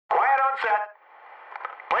set.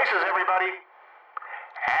 Places, everybody.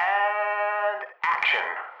 And action.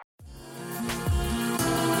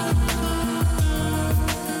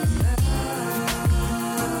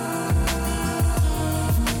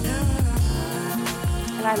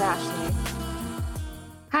 And I'm Ashley.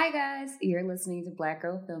 Hi guys, you're listening to Black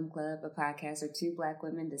Girl Film Club, a podcast where two Black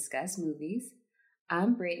women discuss movies.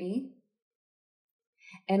 I'm Brittany.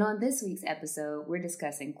 And on this week's episode, we're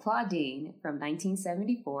discussing Claudine from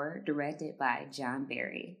 1974, directed by John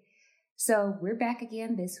Barry. So we're back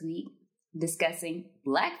again this week discussing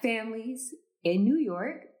Black families in New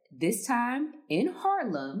York, this time in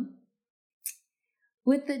Harlem,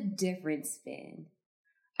 with a different spin.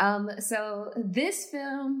 So this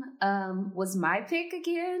film was my pick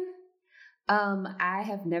again. I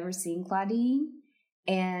have never seen Claudine,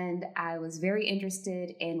 and I was very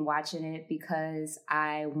interested in watching it because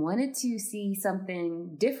I wanted to see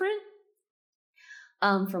something different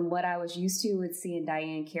from what I was used to with seeing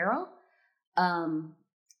Diahann Carroll.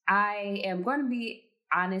 I am going to be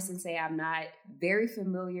honest and say I'm not very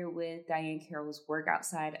familiar with Diahann Carroll's work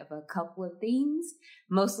outside of a couple of things,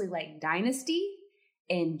 mostly like Dynasty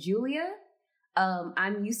and Julia.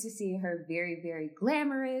 I'm used to seeing her very, very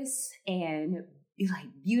glamorous and like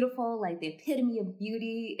beautiful, like the epitome of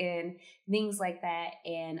beauty and things like that.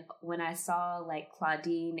 And when I saw like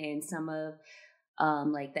Claudine and some of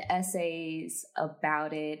like the essays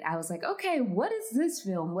about it, I was like, okay, what is this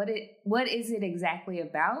film? What is it exactly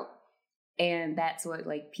about? And that's what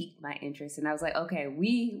like piqued my interest. And I was like, okay,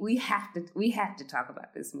 we have to talk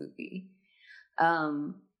about this movie.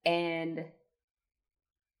 And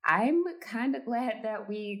I'm kind of glad that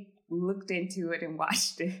we looked into it and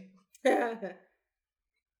watched it.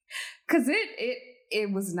 Cause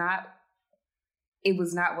it was not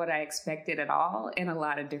what I expected at all in a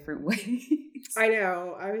lot of different ways. I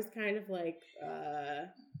know. I was kind of like,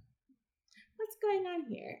 what's going on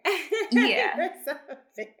here? Yeah.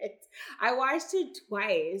 I watched it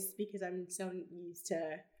twice because I'm so used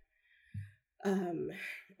to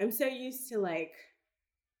like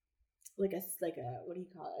a what do you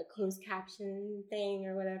call it? A closed caption thing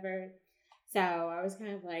or whatever. So I was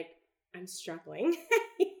kind of like, I'm struggling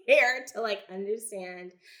here to like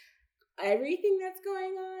understand everything that's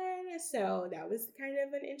going on. So that was kind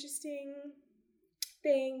of an interesting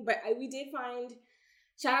thing. But we did find,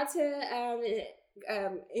 shout out to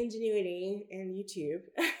Ingenuity and YouTube.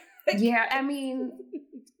 Yeah, I mean,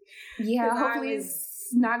 yeah, hopefully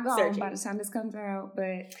it's not gone searching by the time this comes out.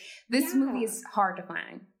 But this movie is hard to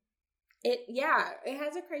find. It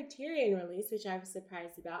has a Criterion release, which I was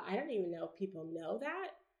surprised about. I don't even know if people know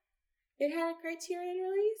that it had a Criterion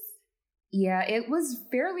release. Yeah, it was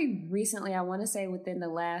fairly recently. I want to say within the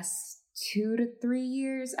last 2 to 3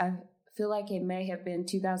 years. I feel like it may have been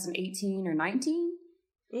 2018 or 19.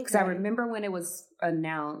 Because I remember when it was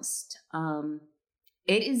announced.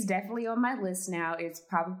 It is definitely on my list now. It's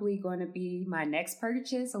probably going to be my next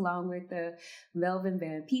purchase along with the Melvin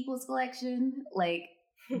Van Peebles collection. Like,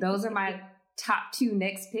 those are my top 2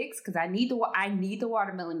 next picks because I need the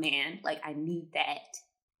Watermelon Man. Like, I need that.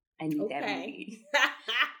 I need that movie.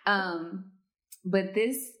 But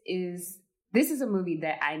this is a movie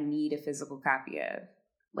that I need a physical copy of.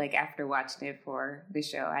 Like, after watching it for the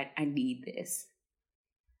show, I need this.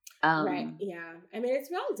 Right. Yeah. I mean,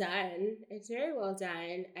 it's well done. It's very well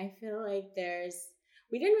done. I feel like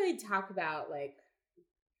we didn't really talk about like,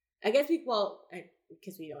 I guess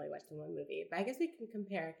because we only watched the one movie, but I guess we can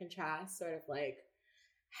compare and contrast sort of like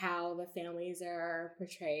how the families are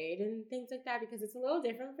portrayed and things like that, because it's a little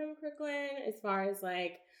different from Crooklyn as far as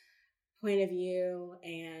like point of view.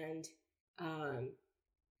 And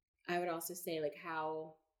I would also say like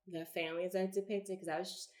how the families are depicted, because I was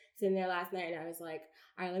just sitting there last night and I was like,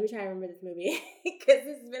 all right, let me try to remember this movie because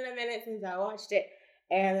it's been a minute since I watched it.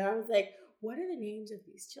 And I was like, what are the names of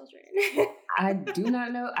these children? I do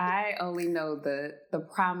not know. I only know the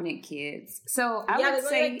prominent kids. So I would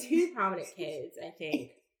say only like 2 prominent kids, I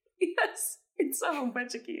think. Yes, it's a whole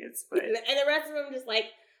bunch of kids, but and the rest of them just like,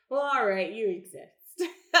 well, all right, you exist.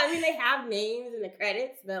 I mean, they have names in the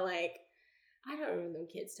credits, but like, I don't remember them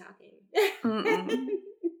kids talking,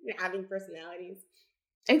 having personalities.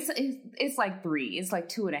 It's like 3. It's like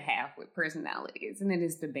 2.5 with personalities, and then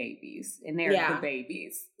it's the babies, and they're the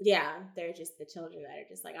babies. Yeah, they're just the children that are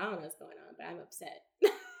just like, I don't know what's going on, but I'm upset.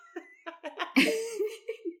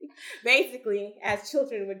 Basically, as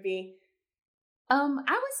children would be. I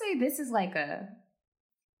would say this is like a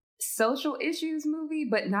social issues movie,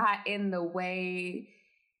 but not in the way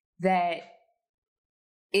that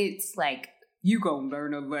it's like, you gonna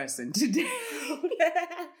learn a lesson today.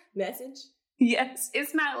 Message? Yes,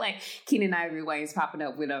 it's not like Keenen Ivory Wayans popping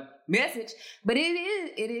up with a message, but it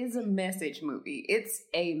is a message movie. It's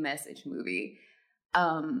a message movie.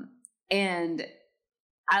 And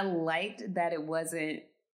I liked that it wasn't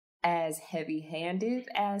as heavy-handed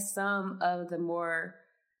as some of the more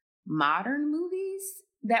modern movies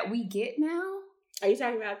that we get now. Are you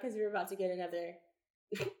talking about because we're about to get another?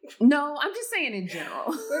 No, I'm just saying in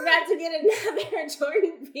general. We're about to get another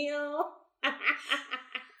Jordan Peele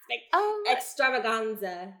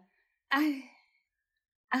extravaganza. I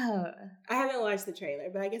haven't watched the trailer,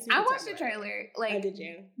 but I guess I watched the trailer. Like, oh, did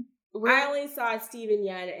you? I only saw Steven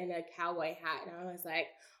Yeun in a cowboy hat, and I was like,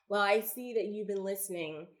 "Well, I see that you've been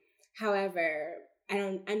listening. However,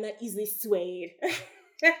 I'm not easily swayed."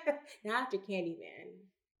 Not after Candyman.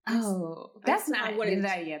 Oh, that's not.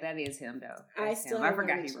 Yeah, that is him though. I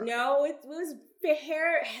forgot he wrote. No, it was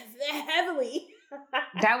heavily.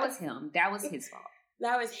 That was him. That was his fault.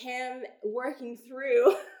 That was him working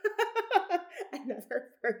through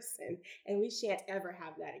another person, and we shan't ever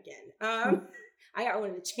have that again. I got one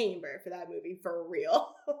in the chamber for that movie for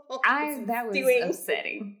real. That was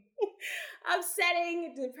upsetting.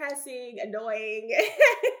 Upsetting, depressing, annoying,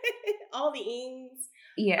 all the ings.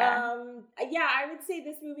 Yeah. Yeah, I would say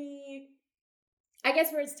this movie, I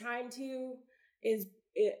guess where it's time to is,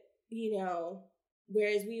 it,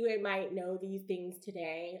 whereas we might know these things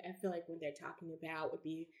today, I feel like what they're talking about would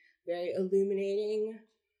be very illuminating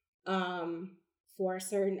for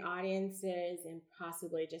certain audiences and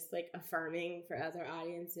possibly just like affirming for other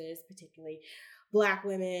audiences, particularly Black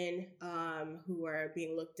women who are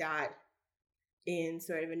being looked at in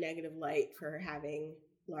sort of a negative light for having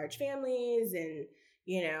large families and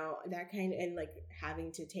that kind of, and like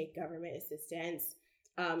having to take government assistance,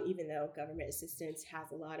 even though government assistance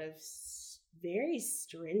has a lot of very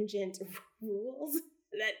stringent rules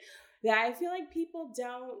that I feel like people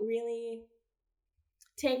don't really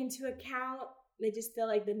take into account. They just feel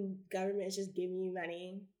like the government is just giving you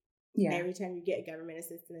money every time you get government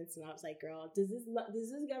assistance. And I was like, girl, does this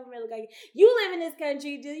government look like you live in this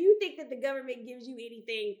country? Do you think that the government gives you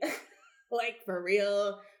anything like for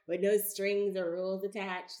real? With no strings or rules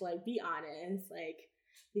attached, like, be honest, like,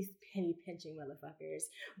 these penny pinching motherfuckers.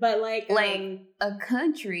 But like a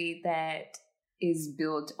country that is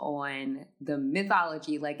built on the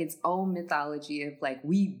mythology, like its own mythology of like,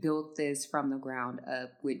 we built this from the ground up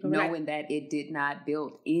with knowing that it did not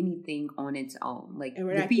build anything on its own. Like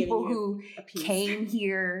the people who came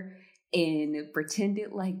here and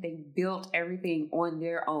pretended like they built everything on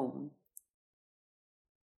their own.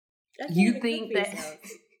 You think that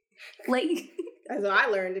like that's what I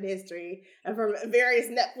learned in history and from various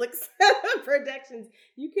Netflix productions.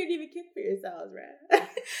 You couldn't even cook for yourselves, right?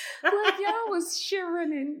 Like y'all was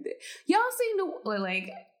shivering and y'all seen the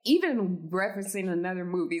like even referencing another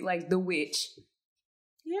movie like The Witch.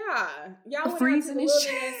 Yeah, y'all went out to the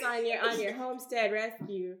wilderness on your Homestead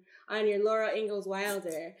Rescue, on your Laura Ingalls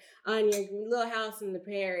Wilder, on your Little House in the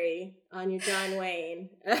Prairie, on your John Wayne.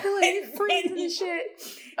 Like freezing and shit.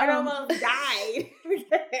 And almost died.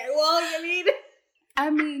 Well, I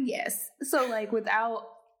mean, yes. So like without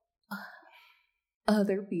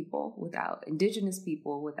other people, without Indigenous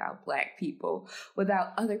people, without Black people,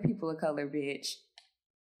 without other people of color, bitch.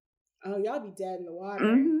 Oh, y'all be dead in the water.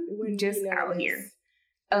 Mm-hmm. Just out here.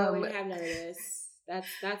 We wouldn't have none of this. That's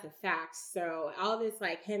a fact. So all this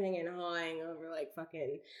like hemming and hawing over like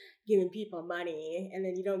fucking giving people money, and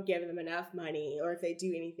then you don't give them enough money, or if they do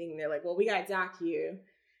anything, they're like, "Well, we gotta dock you."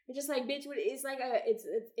 It's just like, bitch, it's like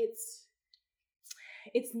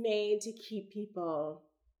it's made to keep people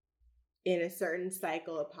in a certain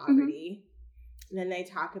cycle of poverty. Mm-hmm. And then they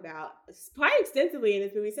talk about quite extensively in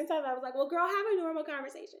this movie. Sometimes I was like, "Well, girl, have a normal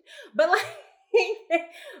conversation," but like.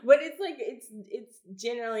 But it's like it's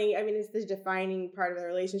generally, I mean, it's the defining part of the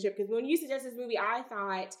relationship, because when you suggest this movie, I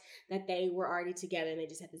thought that they were already together and they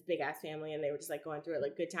just had this big ass family and they were just like going through it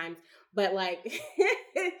like good times, but like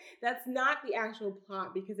that's not the actual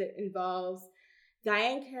plot, because it involves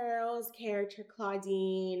Diane Carroll's character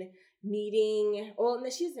Claudine meeting, well, no,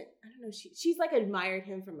 she's like admired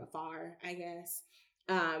him from afar, I guess,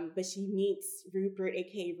 but she meets Rupert,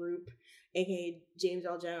 aka Roop, aka James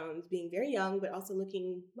Earl Jones, being very young, but also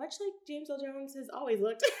looking much like James Earl Jones has always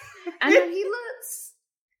looked. I know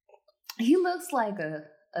he looks like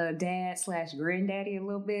a dad / granddaddy a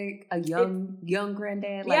little bit, a young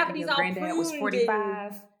granddad. Like but he's your granddad was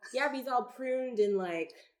 45. But he's all pruned and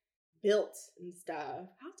like built and stuff.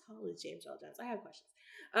 How tall is James Earl Jones? I have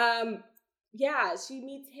questions. Yeah, she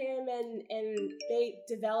meets him and they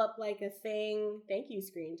develop like a thing. Thank you,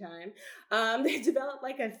 screen time. They develop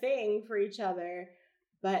like a thing for each other,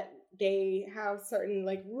 but they have certain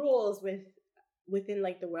like rules with within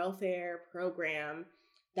like the welfare program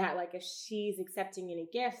that like if she's accepting any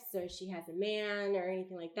gifts or she has a man or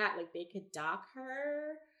anything like that, like they could dock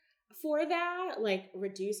her for that, like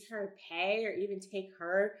reduce her pay or even take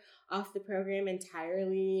her off the program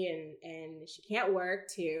entirely, and she can't work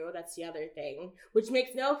too. That's the other thing, which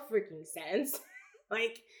makes no freaking sense.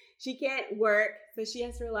 Like she can't work, so she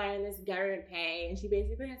has to rely on this government pay, and she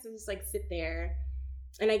basically has to just like sit there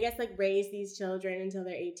and I guess like raise these children until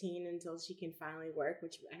they're 18 until she can finally work,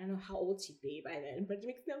 which I don't know how old she'd be by then, but it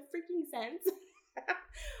makes no freaking sense.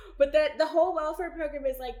 But the whole welfare program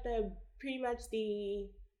is like the pretty much the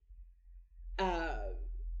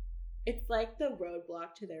it's like the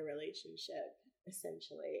roadblock to their relationship,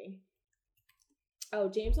 essentially. Oh,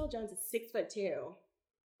 James Earl Jones is 6'2".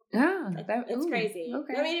 Yeah, it's crazy.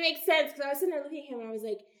 Okay. I mean, it makes sense because I was sitting there looking at him and I was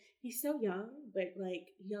like, he's so young, but like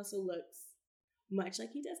he also looks much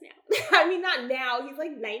like he does now. I mean, not now. He's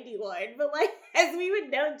like 91, but like as we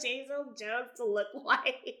would know James Earl Jones to look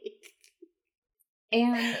like.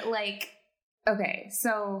 And like, okay,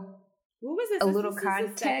 so what was this? A little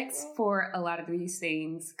context for a lot of these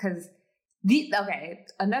things, because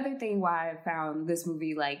another thing why I found this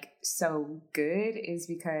movie like so good is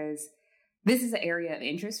because this is an area of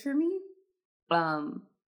interest for me,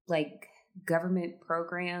 like government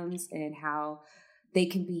programs and how they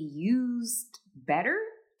can be used better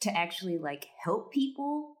to actually like help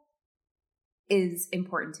people is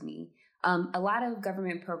important to me. A lot of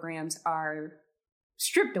government programs are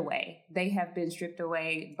stripped away. They have been stripped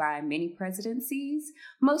away by many presidencies,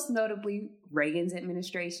 most notably Reagan's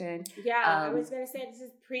administration. Yeah, I was going to say this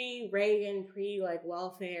is pre-Reagan, like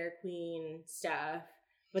welfare queen stuff,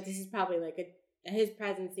 but this is probably like his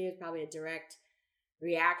presidency is probably a direct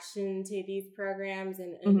reaction to these programs,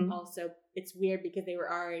 and also it's weird because they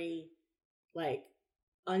were already like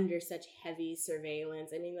under such heavy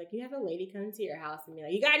surveillance. I mean, like you have a lady come to your house and be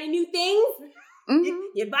like, "You got any new things?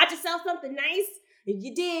 You bought yourself something nice? If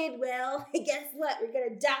you did, well, guess what? We're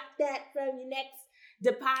gonna dock that from your next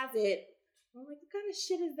deposit." I'm like, what kind of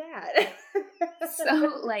shit is that?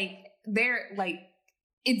 So like they're like,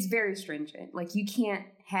 it's very stringent. Like you can't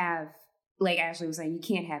have, like Ashley was saying, you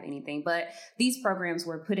can't have anything. But these programs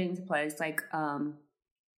were put into place, like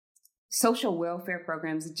social welfare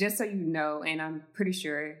programs, just so you know, and I'm pretty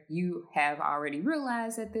sure you have already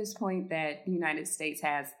realized at this point that the United States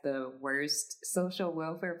has the worst social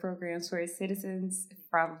welfare programs for its citizens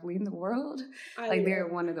probably in the world. They're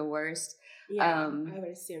one of the worst. Yeah, I would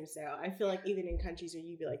assume so. I feel like even in countries where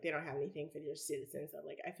you'd be like, they don't have anything for their citizens, so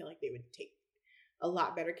like I feel like they would take a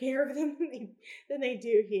lot better care of them than they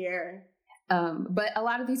do here. But a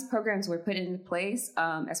lot of these programs were put into place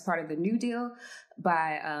as part of the New Deal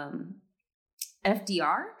by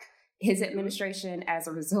FDR, his administration, as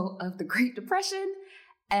a result of the Great Depression,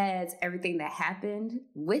 as everything that happened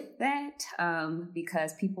with that,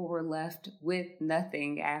 because people were left with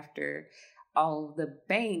nothing after all the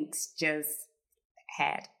banks just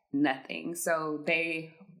had nothing. So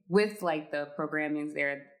with like the programming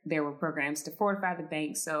there were programs to fortify the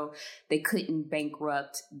banks so they couldn't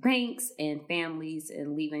bankrupt banks and families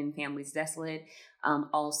and leaving families desolate.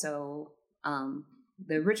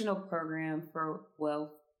 The original program for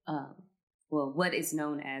what is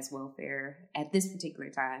known as welfare at this particular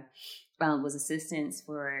time was assistance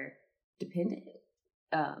for dependent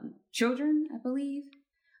children, I believe.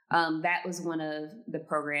 That was one of the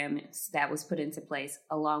programs that was put into place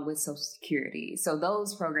along with Social Security. So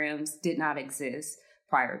those programs did not exist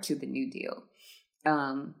prior to the New Deal.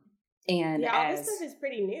 And all this stuff is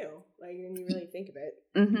pretty new. Like when you really think of it,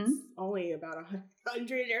 it's only about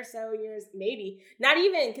 100 or so years, maybe not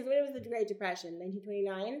even, because when it was the Great Depression,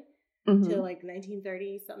 1929 to like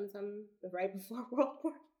 1930 something, right before World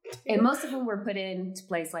War II. And most of them were put into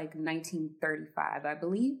place like 1935, I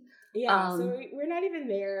believe. Yeah, so we're not even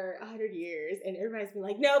there 100 years, and everybody's been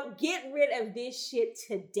like, "Nope, get rid of this shit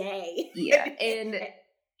today." Yeah, and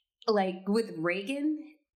like with Reagan,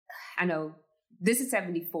 I know this is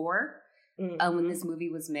 1974 when this movie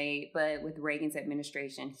was made, but with Reagan's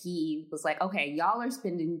administration, he was like, "Okay, y'all are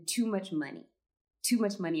spending too much money. Too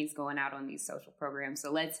much money is going out on these social programs,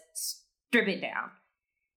 so let's strip it down."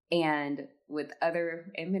 And with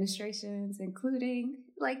other administrations, including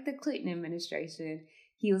like the Clinton administration,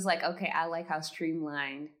 he was like, okay, I like how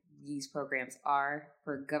streamlined these programs are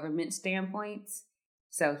for government standpoints.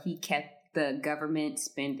 So he kept the government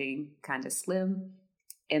spending kind of slim.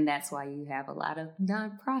 And that's why you have a lot of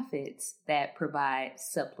nonprofits that provide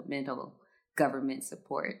supplemental government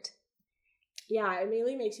support. Yeah, it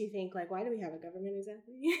mainly makes you think, like, why do we have a government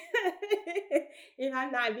exactly? If I'm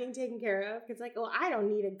not being taken care of. It's like, well, I don't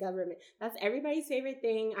need a government. That's everybody's favorite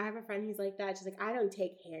thing. I have a friend who's like that. She's like, I don't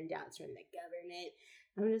take handouts from the government.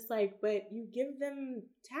 I'm just like, but you give them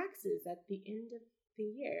taxes at the end of the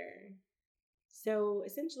year. So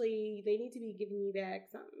essentially, they need to be giving you back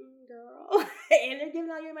something, girl. And they're giving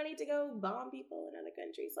all your money to go bomb people in other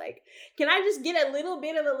countries. Like, can I just get a little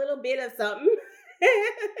bit of something?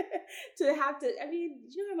 To have to, I mean,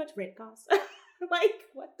 do you know how much rent costs? Like,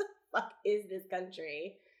 what the fuck is this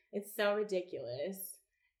country? It's so ridiculous.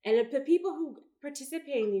 And the people who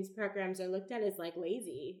participate in these programs are looked at as like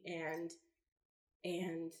lazy and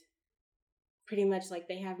pretty much like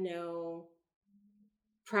they have no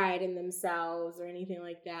pride in themselves or anything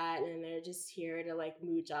like that, and they're just here to like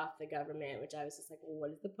mooch off the government, which I was just like, well,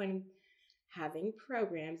 what is the point of having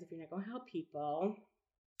programs if you're not going to help people?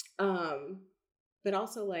 But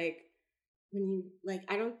also, like, when you, like,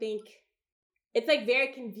 I don't think, it's, like,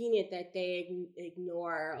 very convenient that they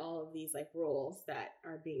ignore all of these, like, rules that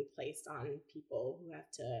are being placed on people who have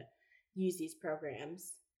to use these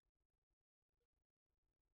programs.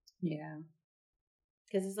 Yeah.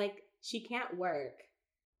 Because it's like, she can't work,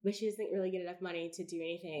 but she doesn't really get enough money to do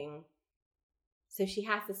anything. So she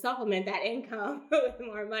has to supplement that income with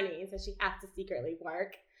more money. So she has to secretly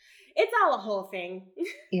work. It's all a whole thing.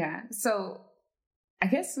 Yeah. So I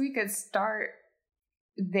guess we could start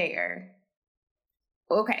there.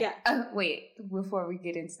 Okay. Yeah. Wait, before we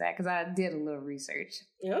get into that, because I did a little research.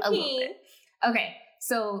 Okay. A little bit. Okay.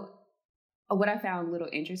 So what I found a little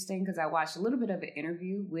interesting, because I watched a little bit of an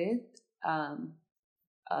interview with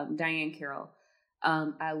Diahann Carroll.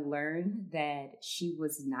 I learned that she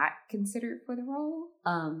was not considered for the role.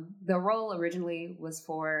 The role originally was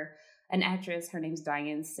for an actress. Her name's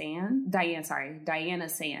Diana Sands.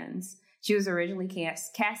 She was originally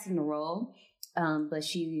cast in the role, but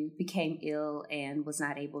she became ill and was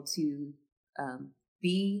not able to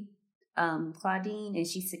be Claudine, and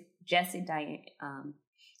she suggested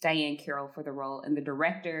Diahann Carroll for the role, and the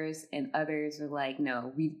directors and others were like,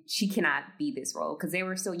 no, she cannot be this role, because they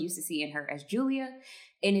were so used to seeing her as Julia.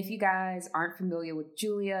 And if you guys aren't familiar with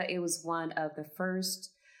Julia, it was one of the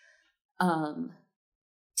first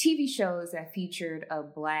TV shows that featured a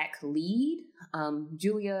Black lead.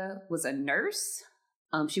 Julia was a nurse.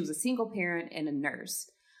 She was a single parent and a nurse.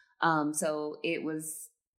 So it was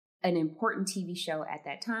an important TV show at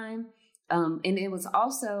that time. And it was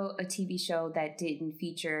also a TV show that didn't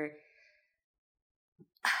feature,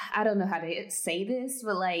 I don't know how to say this,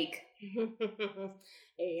 but like... You're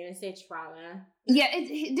going to say trauma. Yeah,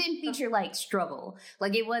 it didn't feature like struggle.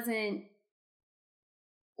 Like it wasn't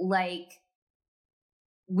like,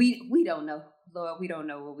 we don't know, Lord, we don't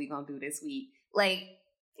know what we're going to do this week. Like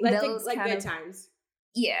those like good times.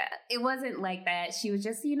 Yeah, it wasn't like that. She was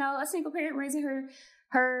just, a single parent raising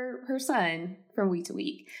her son from week to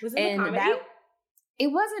week. Was it a comedy? It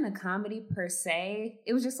wasn't a comedy per se.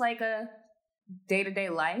 It was just like a day-to-day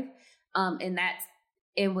life. And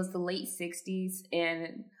it was the late 60s.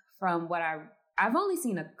 And from what I've only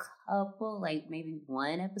seen a couple, like maybe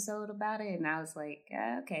one episode about it. And I was like,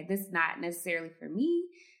 okay, this is not necessarily for me.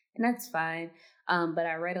 And that's fine. But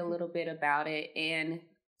I read a little bit about it, and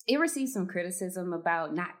it received some criticism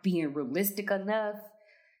about not being realistic enough.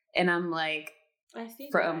 And I'm like, I see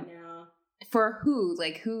that now. For who?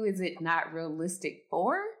 Like, who is it not realistic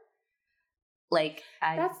for? Like,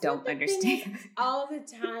 I don't understand. All the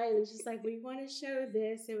time. It's just like, we want to show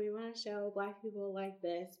this and we want to show Black people like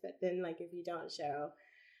this. But then, like, if you don't show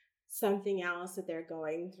something else that they're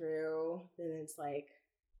going through, then it's, like,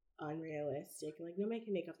 unrealistic. Like, nobody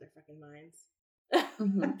can make up their fucking minds.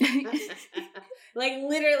 Mm-hmm. Like,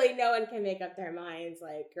 literally no one can make up their minds,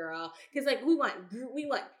 like, girl. Because, like, we want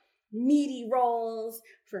meaty roles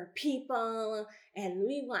for people, and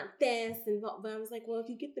we want this, and but I was like, well, if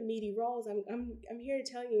you get the meaty roles, I'm here to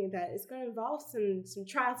tell you that it's going to involve some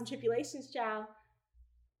trials and tribulations, child.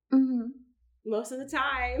 Mm-hmm. Most of the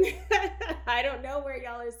time. I don't know where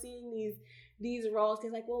y'all are seeing these roles,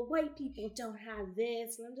 because like, well, white people don't have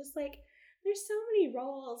this, and I'm just like, there's so many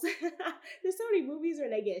roles. There's so many movies where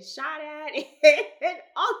they get shot at and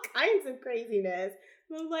all kinds of craziness.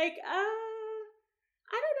 And I'm like,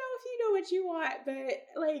 I don't know if you know what you want, but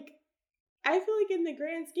like, I feel like in the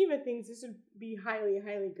grand scheme of things, this would be highly,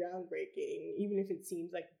 highly groundbreaking, even if it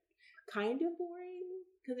seems like kind of boring,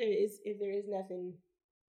 because if there is nothing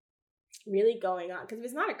really going on. Because if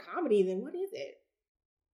it's not a comedy, then what is it?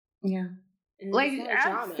 Yeah, and like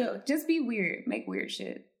I feel, just be weird, make weird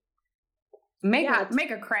shit, make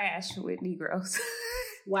a crash with Negroes.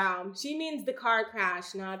 Wow. She means the car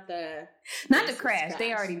crash, not the crash.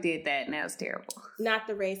 They already did that and that was terrible. Not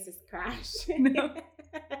the racist crash. No.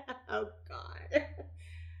 Oh God.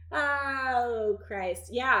 Oh Christ.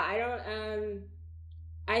 Yeah,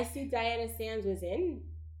 I see Diana Sands was in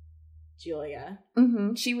Julia.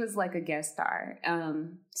 Mm-hmm. She was like a guest star.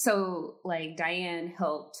 So like Diane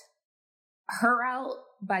helped her out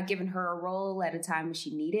by giving her a role at a time when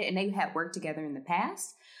she needed, and they had worked together in the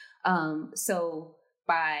past. So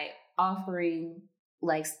by offering,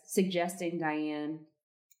 like suggesting Diane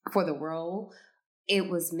for the role, it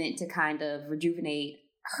was meant to kind of rejuvenate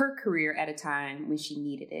her career at a time when she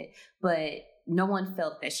needed it. But no one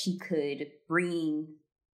felt that she could bring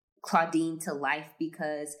Claudine to life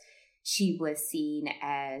because she was seen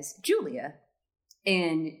as Julia.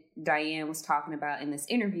 And Diane was talking about in this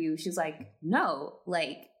interview, she was like, no,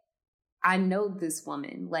 like, I know this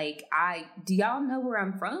woman. Like, do y'all know where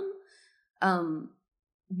I'm from?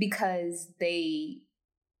 Because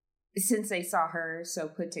since they saw her so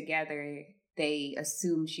put together, they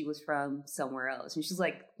assumed she was from somewhere else. And she's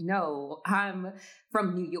like, no, I'm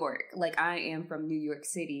from New York. Like, I am from New York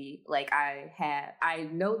City. Like, I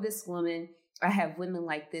know this woman. I have women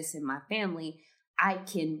like this in my family. I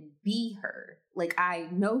can be her. Like, I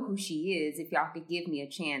know who she is. If y'all could give me a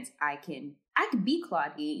chance, I could be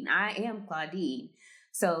Claudine. I am Claudine.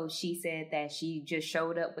 So she said that she just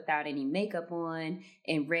showed up without any makeup on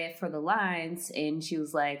and read for the lines. And she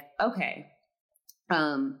was like, okay.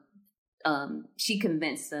 She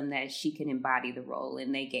convinced them that she can embody the role,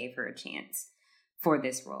 and they gave her a chance for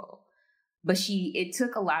this role. But it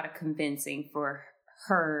took a lot of convincing for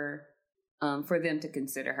her, for them to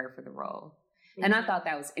consider her for the role. Mm-hmm. And I thought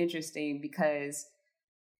that was interesting because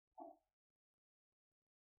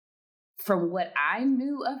from what I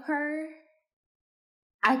knew of her,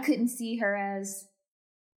 I couldn't see her as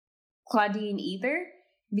Claudine either.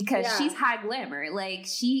 Because she's high glamour. Like,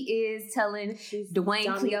 she is telling Dwayne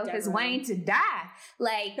Cleopas Wayne to die.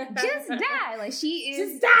 Like, just die. Like, she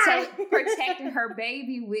is protecting her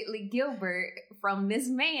baby, Whitley Gilbert, from this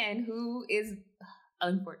man who is,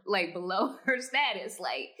 like, below her status.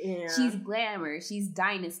 Like, she's glamour. She's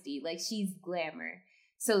dynasty. Like, she's glamour.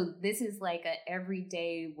 So this is like a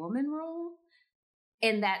everyday woman role.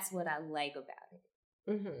 And that's what I like about it.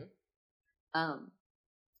 Mm-hmm.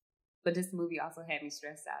 But this movie also had me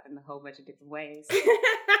stressed out in a whole bunch of different ways.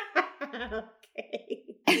 Okay.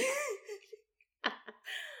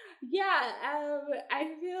 Yeah,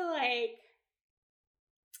 I feel like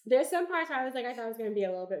there's some parts where I thought it was going to be a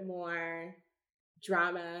little bit more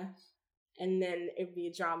drama, and then it'd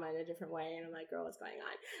be drama in a different way, and I'm like, girl, what's going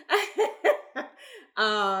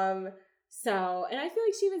on? So, and I feel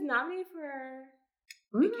like she was nominated for...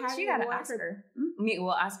 She got an Oscar.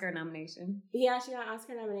 Oscar nomination. Yeah, she got an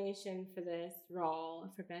Oscar nomination for this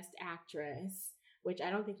role for Best Actress, which I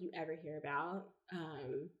don't think you ever hear about.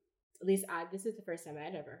 At least this is the first time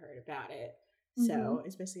I'd ever heard about it. Mm-hmm. So,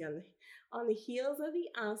 especially on the heels of the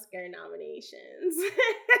Oscar nominations.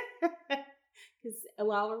 Because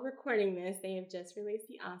while we're recording this, they have just released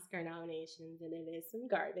the Oscar nominations, and it is some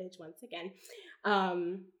garbage once again.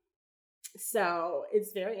 So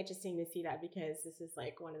it's very interesting to see that, because this is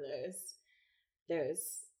like one of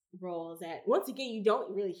those roles that, once again, you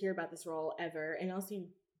don't really hear about this role ever, and also you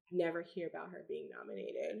never hear about her being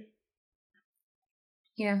nominated.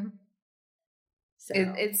 Yeah. So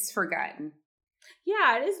it's forgotten.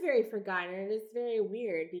 Yeah, it is very forgotten. It is very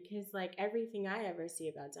weird, because like everything I ever see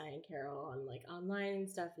about Diahann Carroll on like online and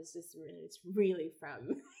stuff is just really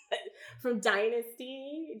from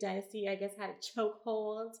Dynasty. Dynasty, I guess, had a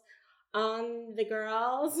chokehold on the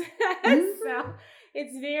girls. Mm-hmm. So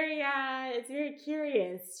it's very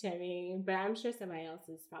curious to me, but I'm sure somebody else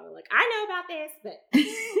is probably like, I know about this, but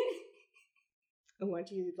I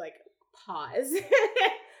want you to like pause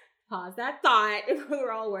that thought.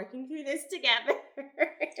 We're all working through this together.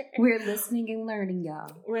 We're listening and learning,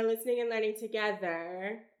 y'all. We're listening and learning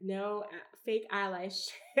together. No fake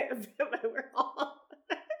allyship, but we're all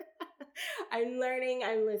I'm learning,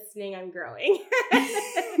 I'm listening, I'm growing.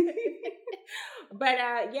 But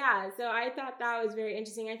so I thought that was very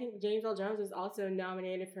interesting. I think James Earl Jones was also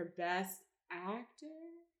nominated for Best Actor.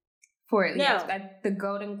 The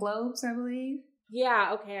Golden Globes, I believe.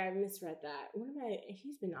 Yeah, okay, I misread that.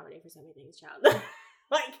 He's been nominated for so many things, child.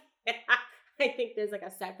 Like, I think there's like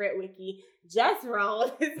a separate wiki just for all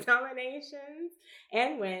of his nominations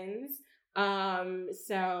and wins.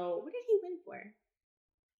 So what did he win for?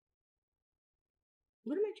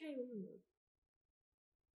 What am I trying to remember?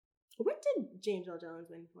 What did James Earl Jones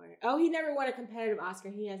win for? Oh, he never won a competitive Oscar.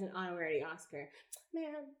 He has an honorary Oscar.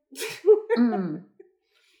 Man.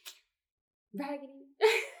 Raggedy.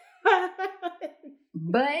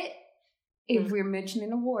 But if we're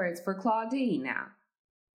mentioning awards for Claudine now,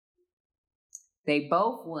 they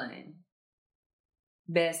both won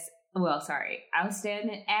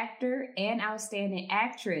Outstanding Actor and Outstanding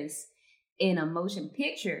Actress in a Motion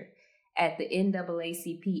Picture at the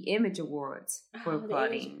NAACP Image Awards for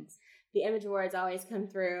Claudine. The Image Awards always come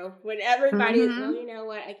through when everybody well, you know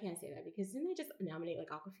what? I can't say that because didn't they just nominate like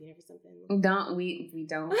Awkwafina for something? We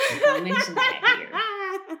don't mention that here.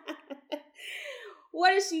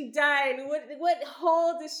 What has she done? What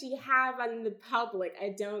hold does she have on the public? I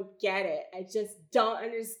don't get it. I just don't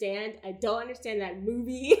understand. I don't understand that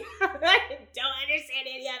movie. I don't understand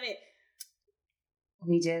any of it.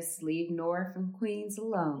 We just leave North and Queens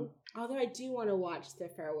alone. Although I do want to watch The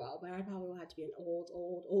Farewell, but I probably will have to be an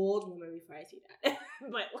old woman before I see that.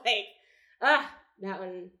 But like, that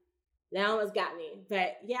one was got me.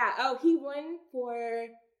 But yeah,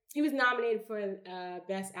 he was nominated for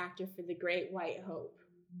Best Actor for The Great White Hope.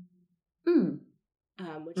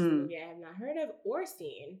 Which is a movie I have not heard of or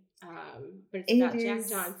seen. But it's about Jack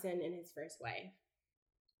Johnson and his first wife.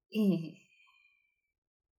 Yeah.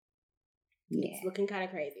 It's looking kind of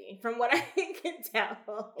crazy from what I can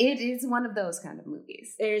tell. It is one of those kind of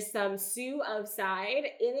movies. There's some Sue Outside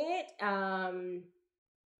in it.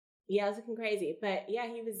 Yeah, it's looking crazy. But yeah,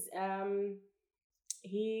 he was,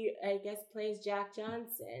 he, I guess, plays Jack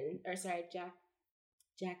Johnson. Or sorry, Jack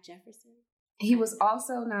Jefferson. He was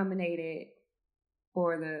also nominated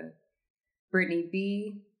for the Brittany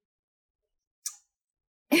B.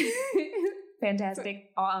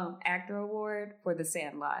 Fantastic Actor Award for The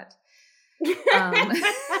Sandlot. I was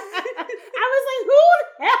like, who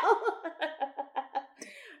the hell?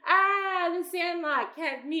 The Sandlot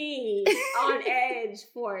kept me on edge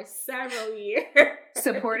for several years.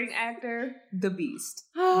 Supporting actor, The Beast.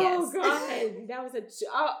 Oh, yes. God. That was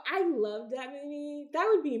I loved that movie. That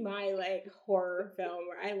would be my, like, horror film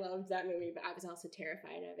where I loved that movie, but I was also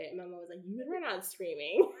terrified of it. Mama was like, you would run out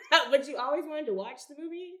screaming. But you always wanted to watch the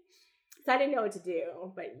movie? So I didn't know what to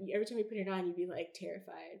do, but every time you put it on, you'd be like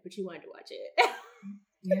terrified, but you wanted to watch it.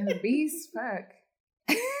 Yeah, The Beast, fuck.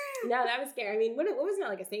 No, that was scary. I mean, what was it,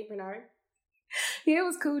 like a St. Bernard? Yeah, it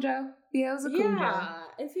was Cujo. Yeah, it was a Cujo. Yeah,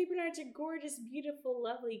 and St. Bernards are gorgeous, beautiful,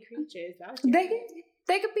 lovely creatures. They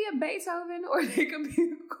could be a Beethoven or they could be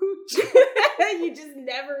a Cujo. You just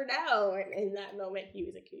never know. And in that moment, he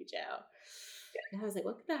was a Cujo. And I was like,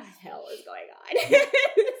 what the hell is going on?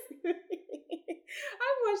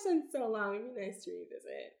 I've watched them so long. It'd be nice to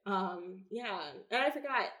revisit. Yeah. And I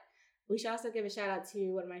forgot. We should also give a shout out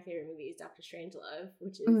to one of my favorite movies, Dr. Strangelove,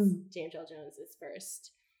 which is James Earl Jones'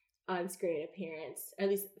 first on-screen appearance, or at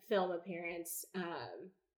least film appearance,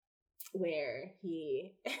 where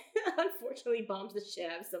he unfortunately bombs the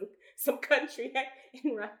shit out of some country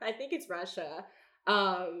in I think it's Russia.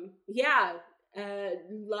 Long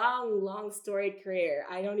storied career.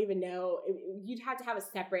 I don't even know. You'd have to have a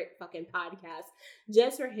separate fucking podcast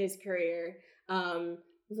just for his career.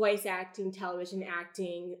 Voice acting, television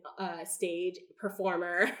acting, stage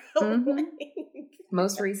performer.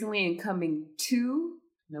 Most recently in Coming to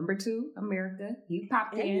number 2 America. He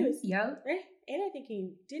popped in. Yep. And I think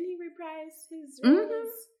didn't he reprise his role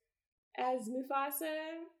as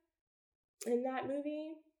Mufasa in that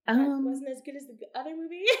movie? Wasn't as good as the other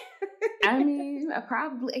movie. I mean,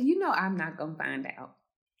 probably. I'm not gonna find out.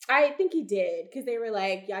 I think he did, because they were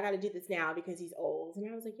like, y'all got to do this now because he's old. And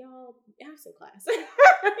I was like, y'all have some class.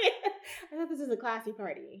 I thought this was a classy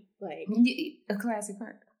party. Like a classy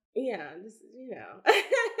party. Yeah, this is,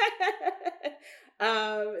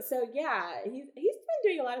 so yeah, he's been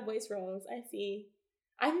doing a lot of voice roles. I see.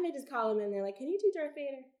 I think they just call him and they're like, can you do Darth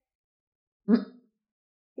Vader?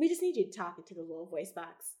 We just need you to talk into the little voice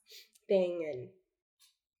box thing and,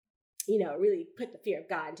 really put the fear of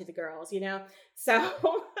God into the girls, So,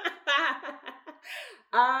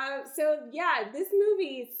 this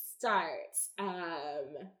movie starts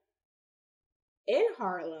in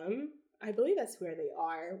Harlem. I believe that's where they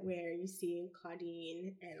are, where you see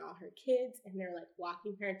Claudine and all her kids, and they're like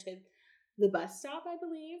walking her to the bus stop, I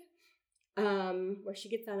believe, where she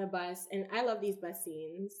gets on a bus. And I love these bus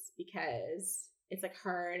scenes because it's like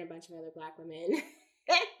her and a bunch of other Black women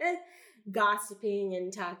gossiping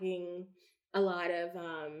and talking a lot of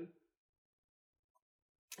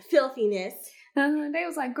filthiness. They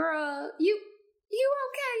was like, girl, you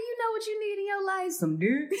okay? You know what you need in your life? Some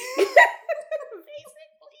dick.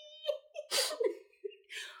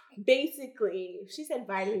 Basically, she said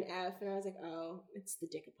vitamin F, and I was like, oh, it's the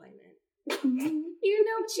dick appointment. You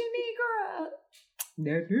know what you need, girl?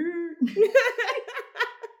 That dick.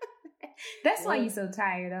 That's why you're so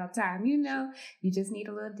tired all the time. You just need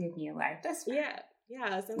a little dick in your life. That's fine.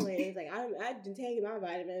 Yeah, some lady was like, I've been taking my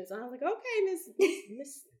vitamins. And I was like, okay,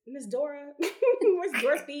 Miss Dora. Where's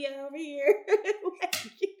Dorothea over here?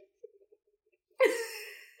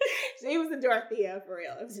 She was a Dorothea for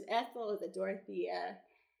real. It was an Ethel, it was a Dorothea.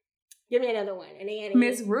 Give me another one. An Annie.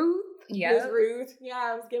 Miss Ruth. Yeah. Miss Ruth. Yeah,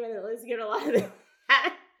 I was giving a lot of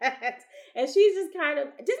that. And she's just kind of,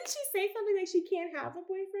 didn't she say something like she can't have a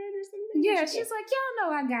boyfriend or something? Yeah, she's like, y'all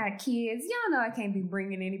know I got kids. Y'all know I can't be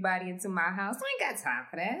bringing anybody into my house. I ain't got time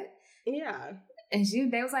for that. Yeah. And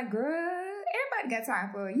they was like, girl, everybody got time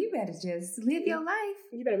for it. You better just live your life.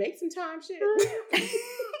 You better make some time, shit.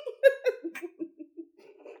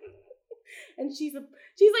 And she's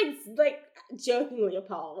like jokingly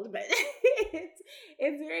appalled, but it's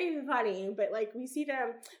very funny. But like we see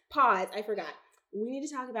them pause. I forgot. We need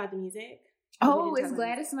to talk about the music. Oh, it's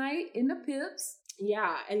Gladys Knight in the Pips.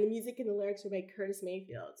 Yeah, and the music and the lyrics were by Curtis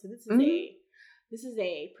Mayfield. So this is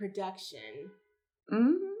a production.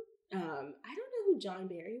 Mm-hmm. I don't know who John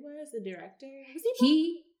Barry was, the director. Was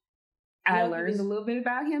he? I learned a little bit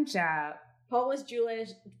about him, child. Polish, Jewish,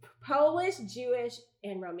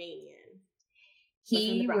 and Romanian.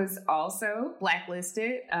 He was also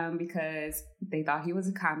blacklisted because they thought he was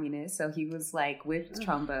a communist. So he was like with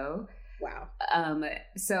Trumbo. Wow.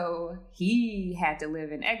 So he had to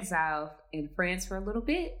live in exile in France for a little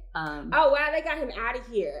bit. Oh wow, they got him out of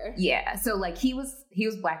here. Yeah. So like he was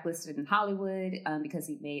blacklisted in Hollywood because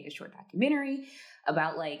he made a short documentary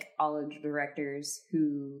about like all of the directors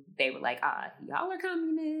who they were like, y'all are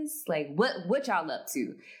communists. Like what y'all up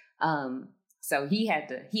to? So he had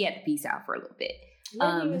to peace out for a little bit.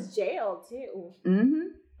 Yeah, he was jailed too.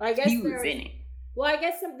 Mm-hmm. I guess he was in it. Well, I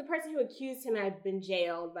guess the person who accused him had been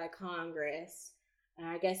jailed by Congress. And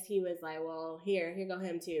I guess he was like, well, here go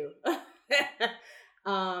him too. He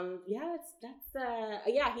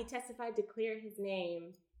testified to clear his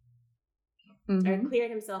name. Mm-hmm. Or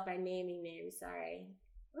cleared himself by naming names, sorry.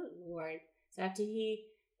 Oh Lord. So after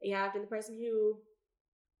the person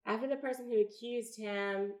who accused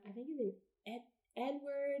him, I think his name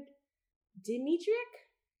Edward Dmytryk.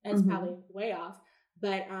 That's probably way off.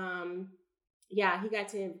 But he got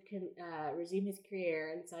to resume his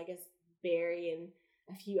career, and so I guess Barry and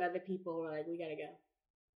a few other people were like, "We gotta go."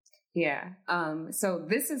 Yeah. So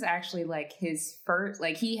this is actually like his first.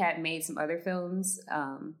 Like he had made some other films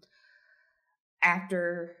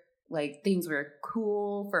after like things were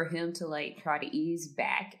cool for him to like try to ease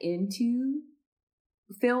back into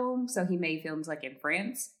film. So he made films like in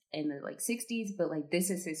France in the like 60s, but like this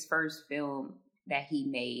is his first film that he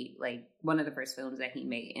made, like one of the first films that he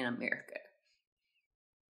made in America.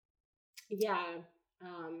 Yeah.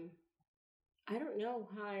 I don't know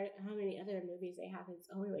how many other movies they have. It's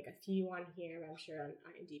only like a few on here, I'm sure, on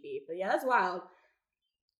IMDb. But yeah, that's wild.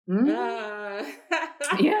 Mm-hmm.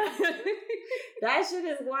 Yeah. That shit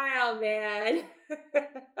is wild, man.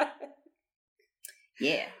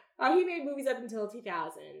 Yeah. Oh, he made movies up until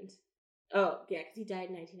 2000. Oh, yeah, because he died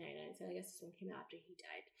in 1999, so I guess this one came out after he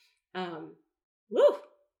died. Woo!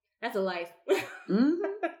 That's a life. Mm-hmm.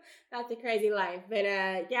 That's a crazy life. But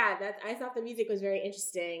I thought the music was very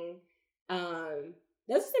interesting.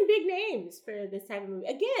 Those are some big names for this type of movie.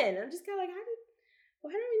 Again, I'm just kind of like, how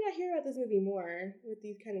did we not hear about this movie more with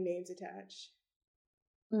these kind of names attached?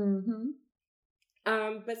 Mm-hmm.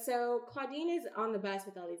 But so Claudine is on the bus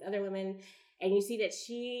with all these other women, and you see that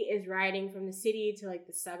she is riding from the city to like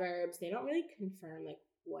the suburbs. They don't really confirm like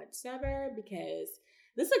what suburb because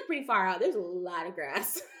this looked pretty far out. There's a lot of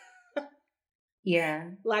grass. Yeah.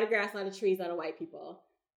 A lot of grass, a lot of trees, a lot of white people.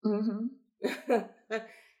 Mm-hmm.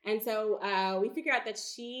 And so we figure out that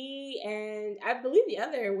she and I believe the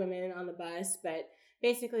other women on the bus, but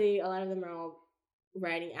basically a lot of them are all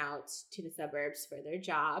riding out to the suburbs for their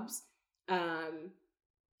jobs,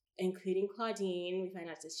 including Claudine. We find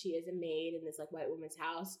out that she is a maid in this like white woman's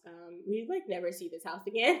house. We like never see this house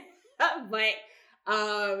again, but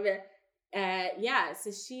so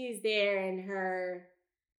she's there, and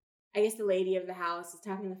I guess the lady of the house is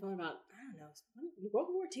talking on the phone about, I don't know, World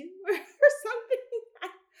War II or something.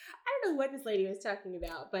 I don't know what this lady was talking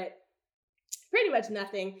about, but pretty much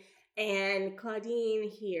nothing. And Claudine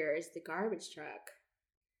hears the garbage truck.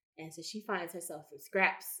 And so she finds herself some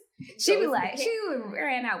scraps. She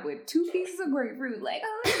ran out with 2 pieces of grapefruit, like,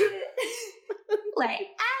 oh shit. Like,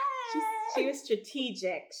 She was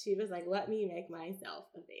strategic. She was like, let me make myself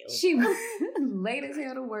available. She was late as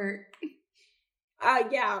hell to work.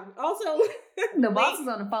 Yeah. Also, the boss is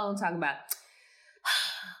on the phone talking about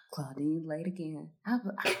Claudine late again. I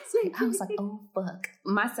was like, oh fuck.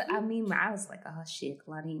 I was like, oh shit,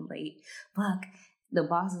 Claudine late. Fuck. The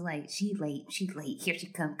boss is like, she late. Here she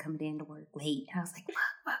coming in to work late. I was like,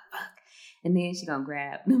 fuck. And then she gonna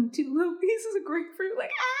grab them 2 little pieces of grapefruit,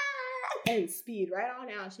 like, ah! And speed right on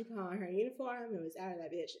out. She put on her uniform and was out of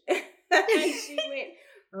that bitch. And she went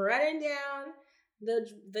running down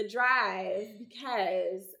the drive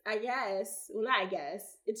because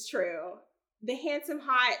it's true. The handsome,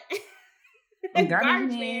 hot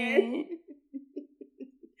garbage man.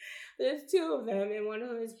 There's 2 of them, and one of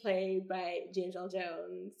them is played by James Earl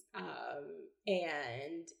Jones.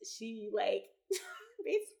 And she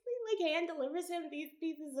basically hand delivers him these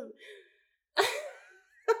pieces of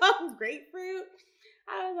grapefruit.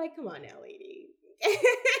 I was like, come on now, lady.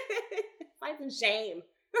 Find some shame.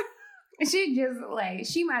 She just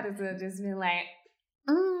she might as well just been like,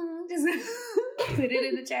 just put it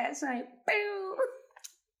in the chat, like, boom.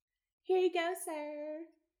 Here you go, sir.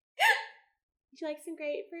 Would you like some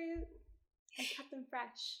grapefruit? I cut them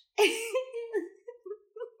fresh.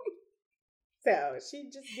 So she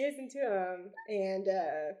just gives them to him, and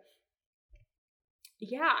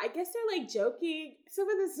I guess they're joking. Some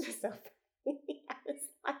of this is so funny.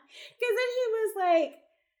 Because then he was like,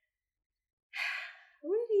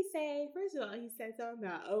 what did he say? First of all, he said something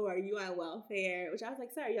about, "Oh, are you on welfare?" Which I was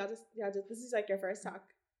like, sorry, y'all just. This is your first talk.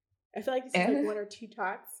 I feel like this is 1 or 2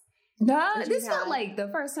 talks. No, this felt like the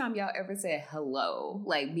first time y'all ever said hello,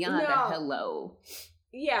 beyond a hello.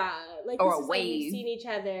 Yeah, or this a wave. You've seen each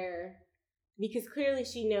other because clearly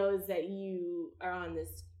she knows that you are on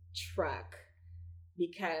this truck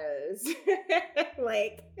because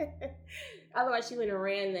otherwise she wouldn't have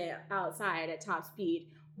ran outside at top speed.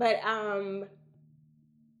 But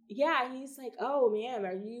he's like, "Oh, ma'am,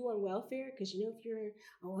 are you on welfare? Because if you're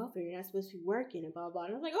on welfare, you're not supposed to be working and blah blah."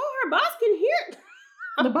 And I was like, "Oh, her boss can hear."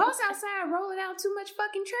 The boss outside rolling out too much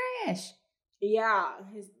fucking trash. Yeah,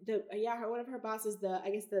 one of her bosses, the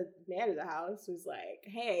man of the house, was like,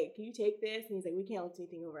 "Hey, can you take this?" And he's like, "We can't lift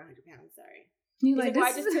anything over 100 pounds. Sorry." He's like, "Well,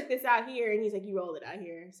 I just took this out here," and he's like, "You rolled it out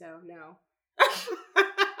here, so no."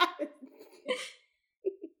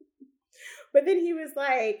 But then he was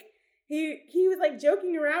like, he was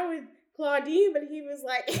joking around with Claudine, but he was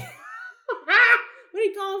like, when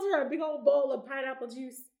he calls her a big old bowl of pineapple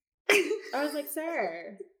juice. I was like,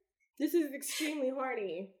 sir, this is extremely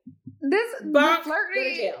horny. The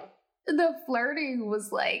flirting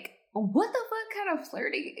was like, what the fuck kind of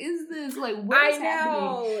flirting is this? What is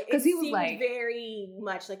happening? Because he was very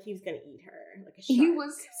much like he was gonna eat her, like a shark.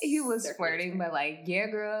 He was flirting, but yeah,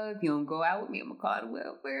 girl, if you don't go out with me, I'm gonna call the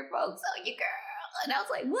welfare folks on you, girl. And I was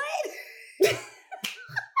like, what? I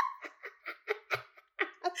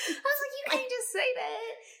was like, you can't just say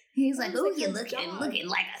that. He's like, "Oh, you're looking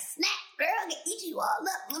like a snack, girl. I can eat you all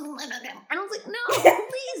up." And I was like, "No,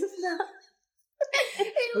 please, no."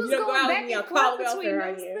 It was going back and forth between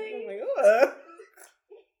those things. I'm like, ugh.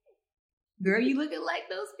 Girl, you looking like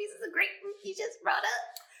those pieces of grapefruit you just brought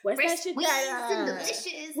up. What's that shit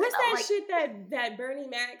delicious. What's that shit that Bernie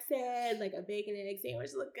Mac said? Like a bacon and egg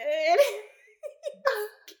sandwich look good.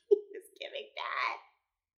 He was giving that.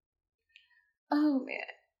 Oh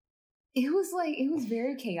man. It was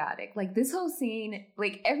very chaotic. This whole scene,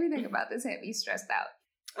 everything about this had me stressed out.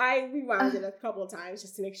 I rewound it a couple of times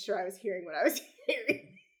just to make sure I was hearing what I was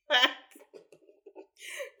hearing.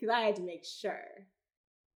 Because I had to make sure.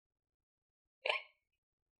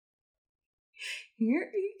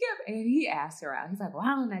 He asked her out. He's like, "Why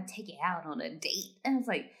don't I take you out on a date?" And I was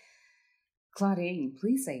like, "Claudine,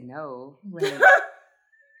 please say no."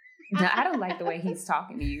 No, I don't like the way he's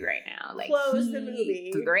talking to you right now. Close the movie.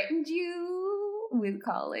 Threatened you with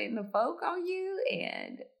calling the folk on you,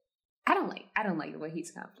 and I don't like the way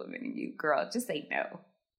he's complimenting you, girl. Just say no.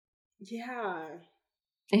 Yeah.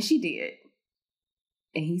 And she did.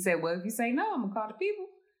 And he said, "Well, if you say no, I'm gonna call the people."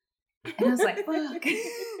 And I was like, "Fuck."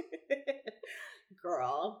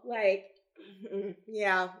 Girl,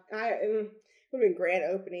 yeah, it would have been grand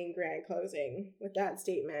opening, grand closing with that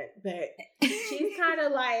statement. But she's just kind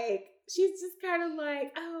of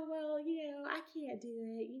like, "Oh, well, I can't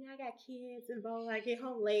do it. I got kids and blah, I get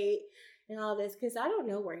home late and all this." Because I don't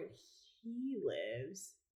know where he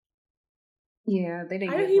lives. Yeah, they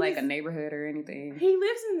didn't give a neighborhood or anything. He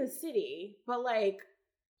lives in the city, but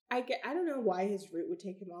I don't know why his route would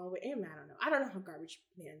take him all the way. And I don't know. I don't know how garbage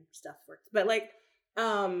man stuff works, but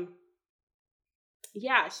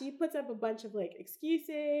she puts up a bunch of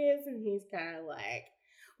excuses, and he's kind of like,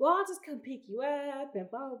 "Well, I'll just come pick you up," and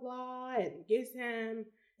blah blah blah, and gives him,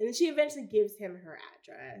 and then she eventually gives him her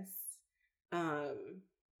address.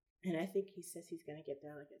 And I think he says he's gonna get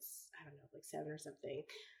there I don't know, 7 or something.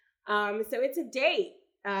 So it's a date.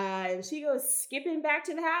 And she goes skipping back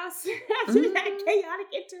to the house after that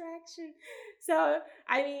chaotic interaction. So,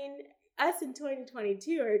 I mean, us in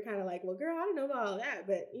 2022 are kind of like, well, girl, I don't know about all that.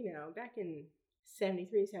 But, you know, back in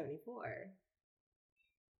 73, 74,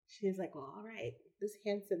 she was like, well, all right, this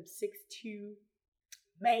handsome 6'2"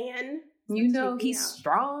 man. You know, he's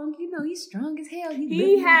strong. You know, he's strong as hell.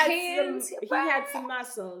 He had some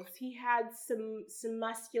muscles. He had some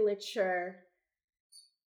musculature,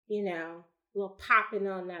 you know, a little popping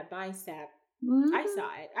on that bicep. Mm-hmm. I saw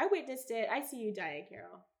it. I witnessed it. I see you, Diane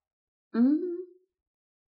Carroll. Mm-hmm.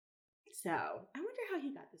 So, I wonder how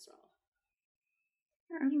he got this role.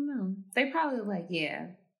 I don't know. They probably like,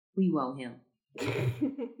 yeah, we want him.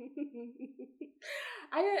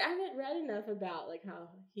 I haven't read enough about like how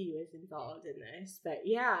he was involved in this, but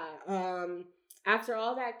yeah, after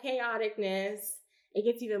all that chaoticness, it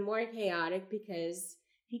gets even more chaotic because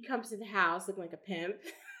he comes to the house looking like a pimp.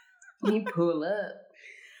 He pull up.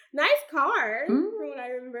 Nice car, from what I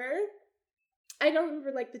remember. I don't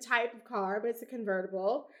remember like the type of car, but it's a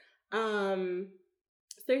convertible.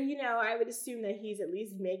 So you know, I would assume that he's at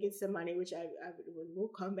least making some money, which we'll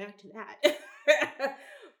come back to that.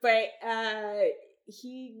 But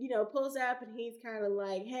he, you know, pulls up and he's kind of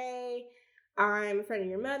like, hey, I'm a friend of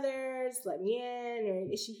your mother's, let me in,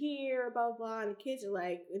 or is she here, or blah, blah, blah. And the kids are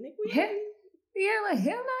like, yeah, like,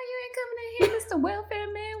 hell no, you ain't coming in here, Mr.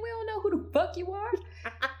 Welfare Man. We don't know who the fuck you are.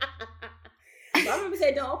 My mama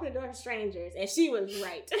said, don't open the door to strangers. And she was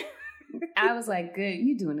right. I was like, good,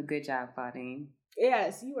 you doing a good job, Claudine.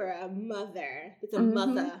 Yes, you are a mother. It's a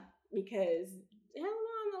mother, because hell no,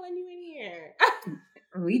 I'm not letting you in here.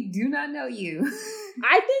 We do not know you.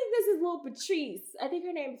 I think this is little Patrice. I think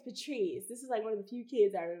her name is Patrice. This is like one of the few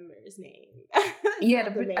kids I remember his name.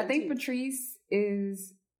 Yeah, I think Patrice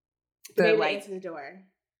is the answer the door.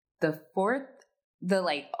 The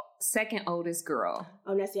second oldest girl.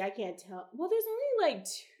 Oh, no, see, I can't tell. Well, there's only like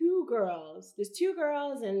 2 girls. There's 2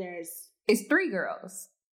 girls and it's 3 girls.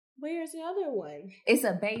 Where's the other one? It's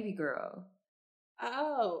a baby girl.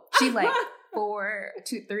 Oh. She's like 3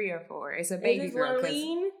 or 4. It's a baby girl.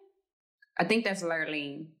 Lurleen? I think that's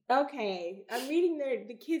Lurleen. Okay. I'm reading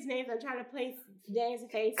the kids' names. I'm trying to place names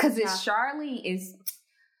and faces. Because it's Charlie is...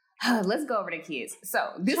 let's go over the kids.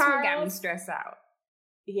 So, this one got me stressed out.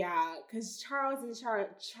 Yeah, because Charles and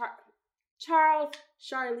Charles,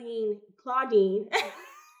 Charlene, Claudine.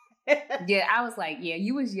 Yeah, I was like, yeah,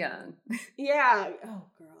 you was young. Yeah. Oh,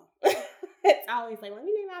 girl. It's always like, let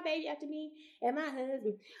me name my baby after me and my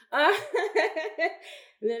husband.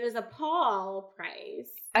 And then there's a Paul Price.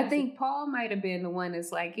 I think Paul might have been the one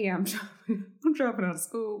that's like, yeah, I'm dropping out of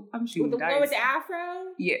school. I'm shooting dice. The one with the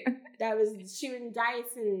afro? Yeah. That was shooting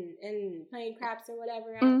dice and playing craps or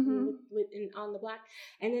whatever on the block.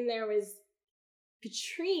 And then there was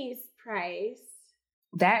Patrice Price.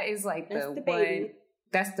 That is like that's the baby. One.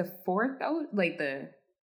 That's the 4th, though? Like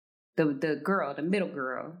the girl, the middle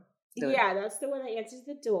girl. Yeah, that's the one that answers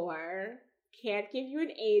the door. Can't give you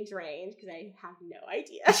an age range because I have no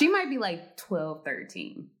idea. She might be like 12,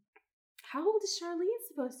 13. How old is Charlene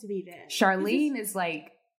supposed to be then? Charlene is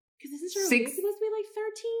like... Because isn't Charlene supposed to be like 13?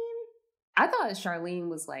 I thought Charlene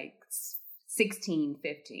was like 16,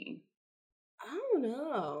 15. I don't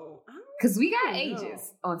know. Because we got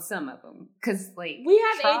ages on some of them. Because like... We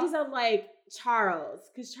have ages of like Charles.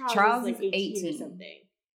 Because Charles is like 18 or something.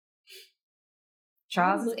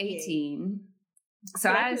 Charles is 18.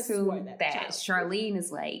 So I assume that Charlene is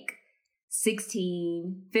like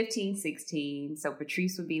 16, 15, 16. So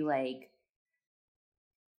Patrice would be like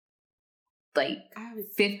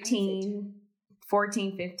 15,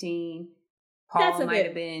 14, 15. Paul might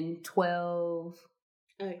have been 12.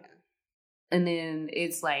 Oh, yeah. And then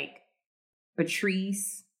it's like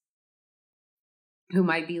Patrice, who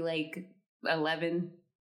might be like 11,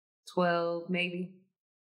 12, maybe.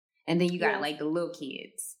 And then you got like the little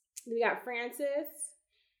kids. We got Francis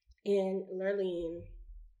and Lurleen,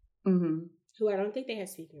 who I don't think they have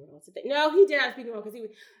speaking roles. No, he did have speaking roles because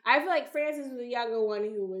I feel like Francis was the younger one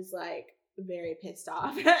who was like very pissed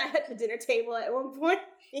off at the dinner table at one point.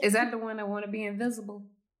 Is that the one that want to be invisible?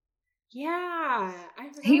 Yeah,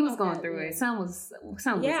 he was going through it. Something was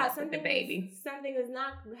up with the baby. Something was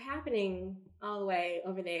not happening all the way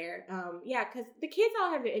over there. Yeah, because the kids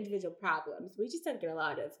all have their individual problems. We just don't get a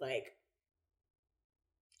lot of like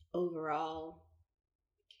overall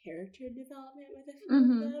character development with a few of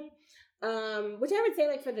them. Which I would say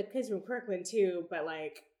like for the kids from Kirkland too, but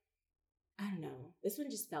like I don't know. This one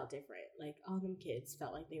just felt different. Like all them kids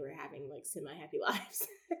felt like they were having like semi-happy lives.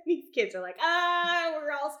 These kids are like,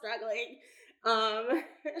 we're all struggling.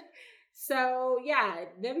 So yeah,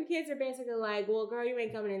 them kids are basically like, well, girl, you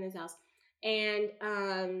ain't coming in this house. And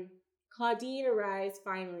Claudine arrives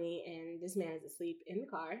finally, and this man is asleep in the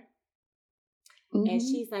car. Mm-hmm. And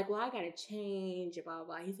she's like, well, I gotta change, blah, blah,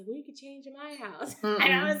 blah. He's like, well, you could change in my house.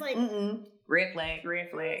 And I was like, red flag,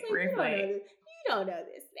 red flag, red flag. You don't know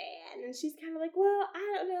this man. And she's kind of like, well,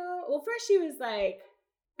 I don't know. Well, first she was like,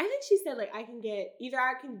 I think she said, like, I can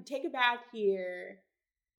take a bath here.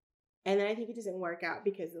 And then I think it doesn't work out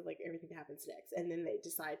because of, like, everything that happens next. And then they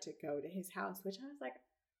decide to go to his house, which I was like,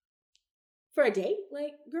 for a date?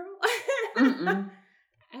 Like, girl?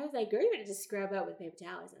 I was like, girl, you better just scrub up with paper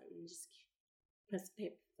towels and just put some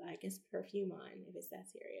perfume on if it's that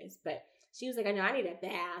serious. But she was like, I know I need a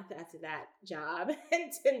bath after that job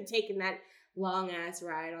and taking that long ass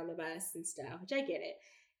ride on the bus and stuff, which I get it.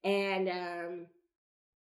 And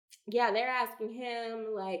yeah, they're asking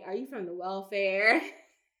him, like, are you from the welfare?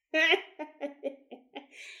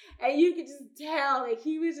 And you could just tell, like,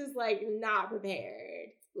 he was just, like, not prepared.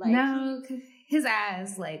 Like, no, his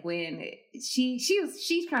eyes, like, when she's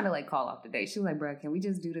trying to, like, call off the date. She was like, bro, can we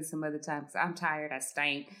just do this some other time? Because I'm tired. I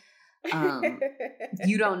stink.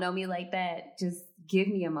 You don't know me like that. Just give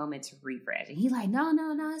me a moment to refresh. And he's like, no,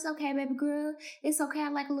 it's okay, baby girl. It's okay. I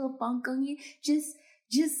like a little funk on you. Just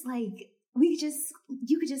like,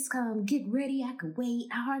 you could just come get ready. I could wait.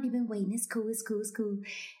 I already been waiting. It's cool.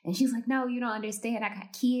 And she's like, no, you don't understand. I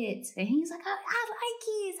got kids. And he's like, I like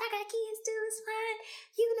kids. I got kids too. It's fine.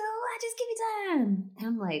 I just give you time. And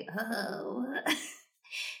I'm like, oh.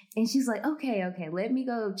 And she's like, okay, let me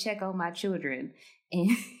go check on my children.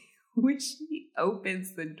 And when she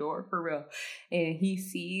opens the door for real and he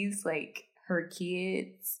sees, like, her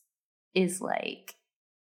kids, is like,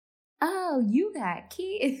 oh, you got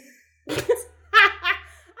kids. I don't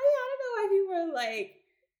know why people are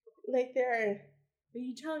like they're,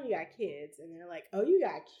 you tell them you got kids and they're like, oh, you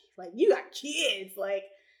got kids, like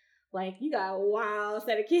you got a wild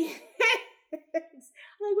set of kids.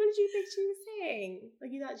 Like, what did you think she was saying?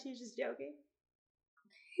 Like, you thought she was just joking?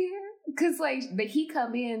 Yeah, because, like, but he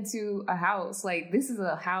come into a house, like, this is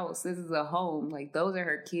a house, this is a home, like, those are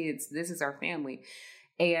her kids, this is our family,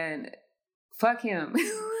 and fuck him.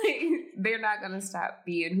 Like, they're not gonna stop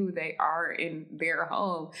being who they are in their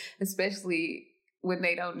home, especially when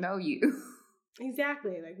they don't know you.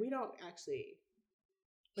 Exactly. Like, we don't actually,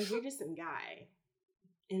 like, you're just some guy,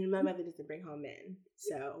 and my mother doesn't bring home men,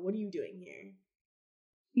 so what are you doing here?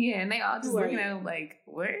 Yeah, and they all just looking at him like,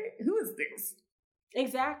 what? Who is this?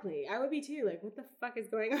 Exactly. I would be too. Like, what the fuck is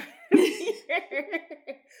going on here?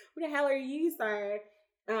 What the hell are you, sir?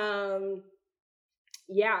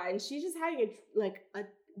 Yeah, and she's just having a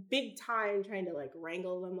big time trying to, like,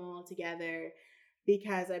 wrangle them all together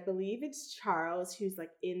because I believe it's Charles who's,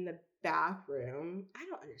 like, in the bathroom. I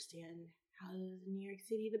don't understand how in New York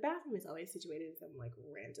City the bathroom is always situated in some, like,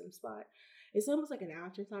 random spot. It's almost like an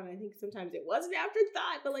afterthought. I think sometimes it was an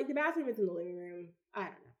afterthought, but, like, the bathroom is in the living room. I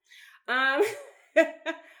don't know.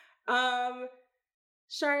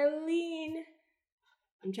 Charlene,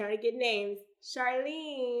 I'm trying to get names.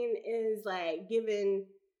 Charlene is, like, giving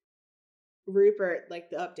Rupert, like,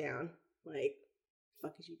 the up down, like, the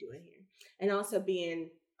fuck is you doing here? And also being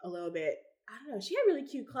a little bit, I don't know, she had really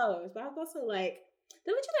cute clothes, but I was also like,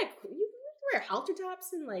 you wear halter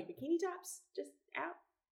tops and, like, bikini tops just out?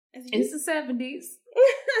 It's the 70s.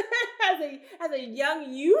 as a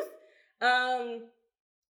young youth.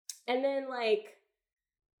 And then, like,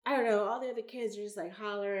 I don't know, all the other kids are just, like,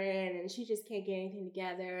 hollering, and she just can't get anything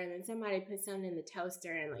together, and then somebody put something in the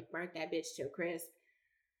toaster and, like, burnt that bitch to a crisp.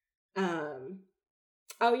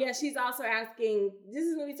 Oh, yeah, she's also asking, this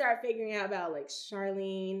is when we start figuring out about, like,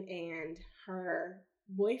 Charlene and her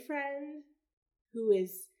boyfriend, who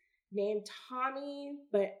is named Tommy,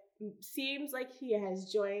 but seems like he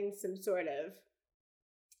has joined some sort of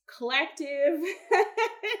collective,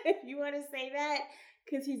 if you want to say that,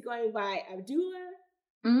 because he's going by Abdullah.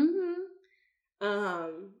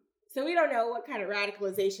 So we don't know what kind of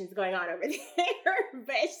radicalization is going on over there,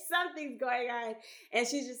 but something's going on, and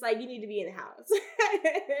she's just like, you need to be in the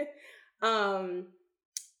house.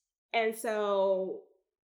 And so,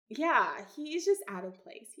 yeah, he's just out of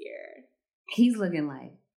place here. He's looking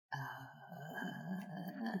like,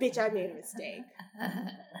 bitch, I made a mistake.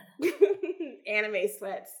 Anime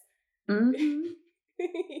sweats.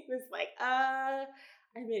 He was like, I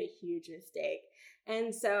made a huge mistake.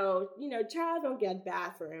 And so, Charles don't get a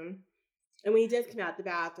bathroom. And when he does come out the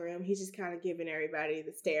bathroom, he's just kind of giving everybody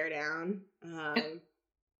the stare down.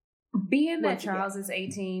 Being that Charles is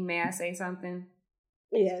 18, may I say something?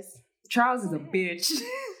 Yes. Charles is a bitch.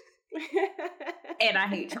 And I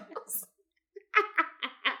hate Charles.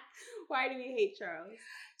 Why do we hate Charles?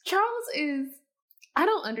 I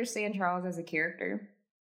don't understand Charles as a character.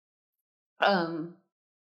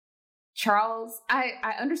 Charles,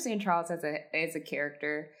 I understand Charles as a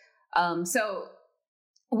character. So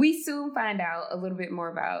we soon find out a little bit more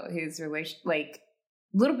about his relation, like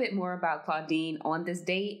a little bit more about Claudine on this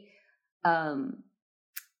date. But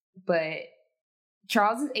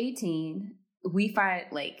Charles is 18. We find,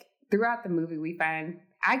 like, throughout the movie,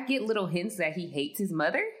 I get little hints that he hates his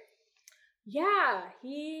mother. Yeah,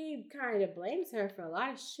 he kind of blames her for a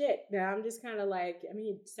lot of shit. Now I'm just kind of like, I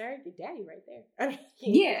mean, sir, your daddy right there. I mean,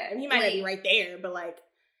 he might not be right there, but like,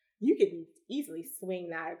 you could easily swing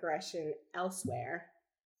that aggression elsewhere.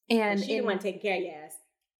 And she didn't want to take care of your ass.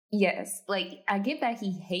 Yes, like, I get that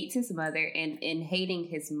he hates his mother, and in hating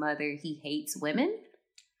his mother, he hates women.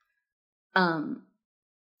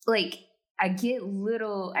 Like, I get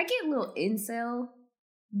little incel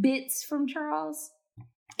bits from Charles.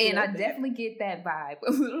 And I definitely get that vibe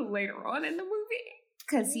a little later on in the movie,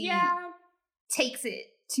 because he takes it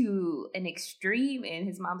to an extreme and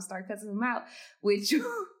his mom starts cussing him out, which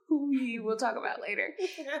we will talk about later.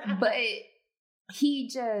 But he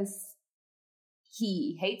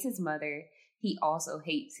hates his mother. He also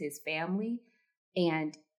hates his family.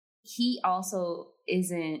 And he also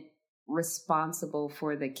isn't responsible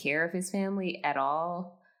for the care of his family at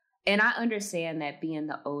all. And I understand that being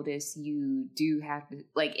the oldest, you do have to,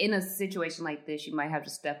 like, in a situation like this, you might have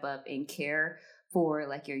to step up and care for,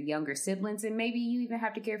 like, your younger siblings. And maybe you even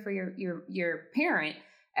have to care for your parent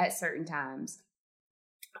at certain times.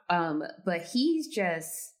 But he's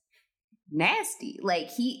just nasty.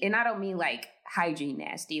 Like, and I don't mean, like, hygiene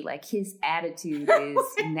nasty. Like, his attitude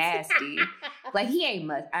is nasty. Like, he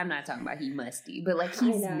ain't I'm not talking about he musty, but, like,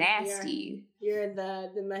 he's nasty. You're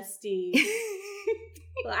the musty...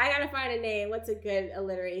 Well, I gotta find a name. What's a good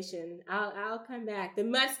alliteration? I'll come back. The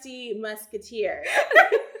musty musketeer.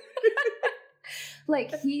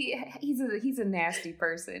 Like, he's a nasty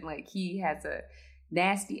person. Like, he has a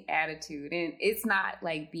nasty attitude, and it's not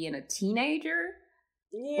like being a teenager.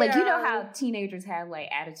 Yeah. Like, you know how teenagers have, like,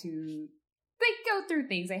 attitude. They go through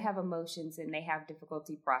things. They have emotions, and they have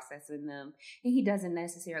difficulty processing them. And he doesn't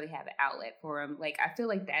necessarily have an outlet for them. Like, I feel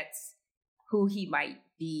like that's who he might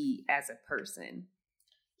be as a person.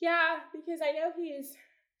 Yeah, because I know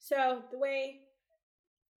so the way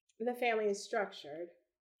the family is structured,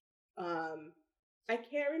 I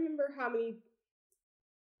can't remember how many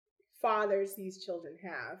fathers these children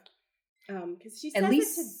have. Because she says at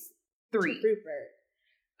least it to 3. To Rupert.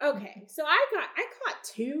 Okay, so I caught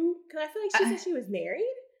 2, because I feel like she said she was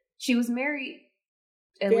married. She was married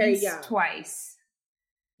at least twice.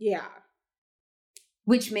 Yeah.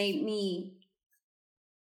 Which made me...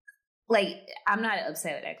 Like, I'm not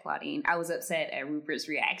upset at Claudine. I was upset at Rupert's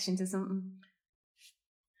reaction to something.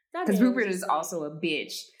 Because Rupert is also a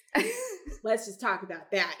bitch. Let's just talk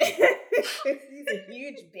about that. He's a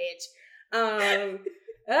huge bitch.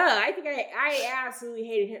 I think I absolutely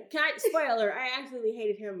hated him. Spoiler, I absolutely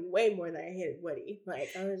hated him way more than I hated Woody. Like,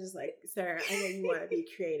 I was just like, sir, I know you want to be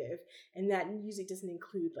creative. And that usually doesn't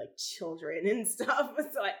include, like, children and stuff.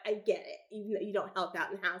 So I get it. Even though you don't help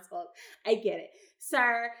out in the household. I get it.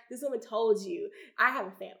 Sir, this woman told you, I have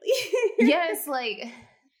a family. Yes, like...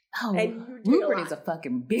 Oh, and Rupert is a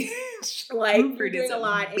fucking bitch. Like, Rupert you're doing a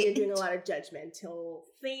lot, and you're doing a lot of judgmental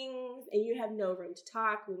things, and you have no room to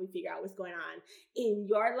talk when we figure out what's going on in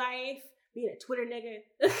your life. Being a Twitter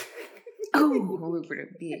nigga. Oh, Rupert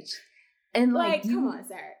a bitch. And like come on,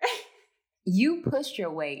 sir. You pushed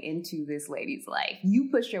your way into this lady's life. You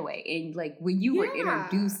pushed your way, and like when you were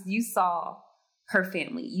introduced, you saw her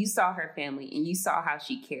family. You saw her family, and you saw how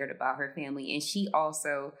she cared about her family, and she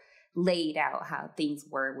also laid out how things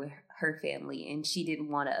were with her family, and she didn't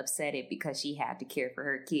want to upset it because she had to care for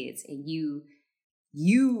her kids, and you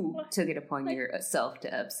took it upon yourself to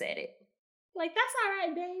upset it. Like, that's all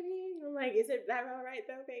right, baby. I'm like, is it that all right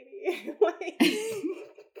though, baby? Like,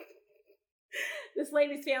 this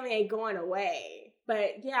lady's family ain't going away.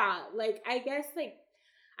 But yeah, like, I guess, like,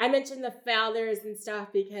 I mentioned the fathers and stuff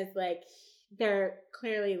because, like, they're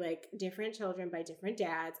clearly, like, different children by different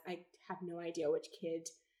dads. I have no idea which kid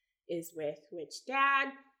is with which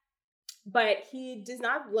dad, but he does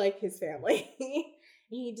not like his family.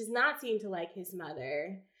 He does not seem to like his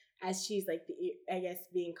mother, as she's like, I guess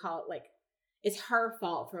being called, like, it's her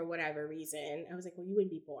fault for whatever reason. I was like, well, you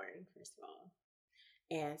wouldn't be born, first of all,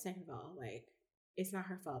 and second of all, like, it's not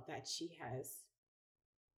her fault that she has,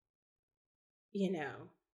 you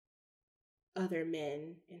know, other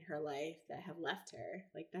men in her life that have left her.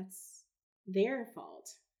 Like, that's their fault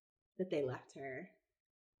that they left her.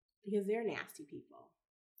 Because they're nasty people.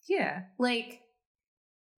 Yeah. Like,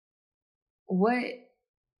 what?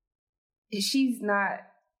 She's not,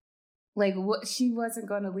 like, what? She wasn't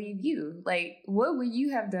going to leave you. Like, what would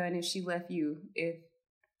you have done if she left you? If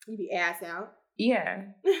you'd be ass out? Yeah.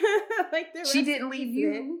 Like she didn't leave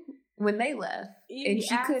you when they left, and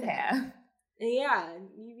she could have. Yeah,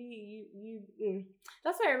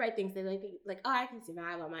 that's why everybody thinks they like, oh, I can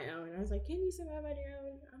survive on my own. And I was like, can you survive on your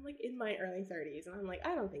own? I'm like in my early 30s, and I'm like,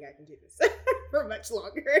 I don't think I can do this for much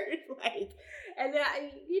longer. Like, and then I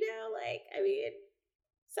mean,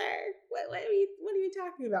 sir, what are you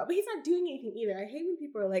talking about? But he's not doing anything either. I hate when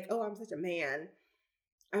people are like, oh, I'm such a man.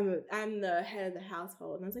 I'm the head of the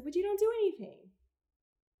household, and I was like, but you don't do anything.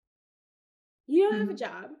 You don't have a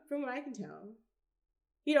job, from what I can tell.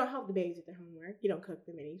 You don't help the babies with their homework. You don't cook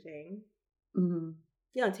them anything. Mm-hmm.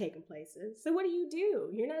 You don't take them places. So what do?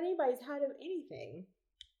 You're not anybody's head of anything.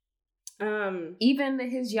 Even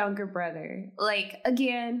his younger brother. Like,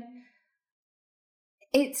 again,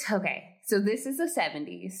 it's okay. So this is the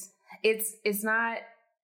 70s. It's not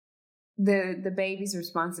the baby's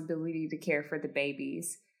responsibility to care for the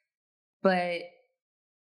babies, but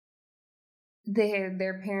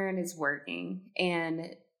their parent is working,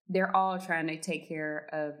 and they're all trying to take care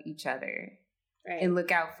of each other, right, and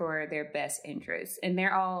look out for their best interests. And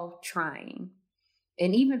they're all trying.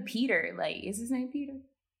 And even Peter, like, is his name Peter?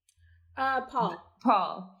 Paul.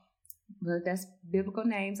 Well, that's biblical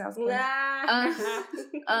names. I was close.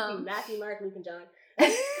 Matthew, Mark, Luke, and John.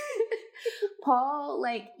 Paul,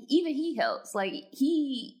 like, even he helps. Like,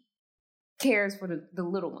 he cares for the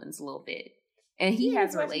little ones a little bit. And he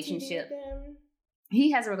has a relationship.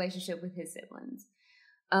 He has a relationship with his siblings.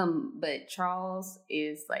 But Charles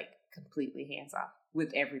is like completely hands off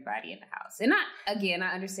with everybody in the house. And I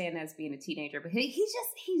understand that's being a teenager, but he's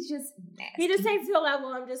just nasty. He just takes to a level.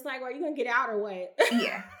 I'm just like, well, are you gonna get out or what?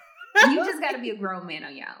 Yeah. You just gotta be a grown man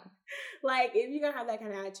on your own. Like, if you're gonna have that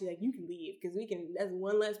kind of attitude, like, you can leave, because that's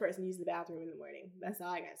one less person use the bathroom in the morning. That's all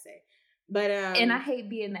I gotta say. But and I hate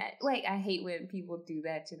being that. Like, I hate when people do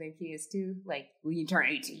that to their kids too. Like, when you turn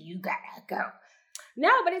 18, you gotta go.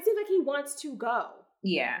 No, but it seems like he wants to go.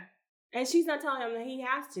 Yeah. And she's not telling him that he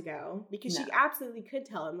has to go, because she absolutely could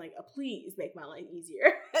tell him, like, please make my life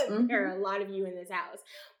easier. There are a lot of you in this house.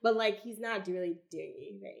 But, like, he's not really doing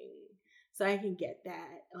anything. So I can get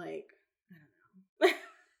that. Like, I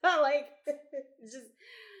don't know. Like, it's just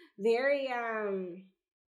very,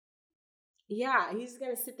 yeah, he's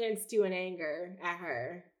going to sit there and stew in anger at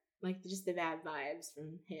her. Like, just the bad vibes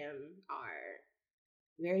from him are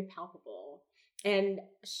very palpable. And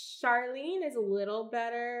Charlene is a little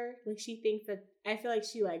better. Like, she thinks that, I feel like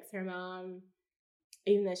she likes her mom,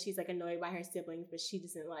 even though she's, like, annoyed by her siblings, but she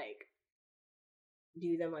doesn't, like,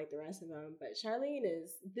 do them like the rest of them. But Charlene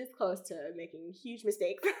is this close to making huge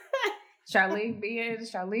mistakes. Charlene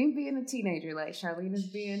being a teenager. Like, Charlene is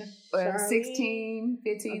being a 16,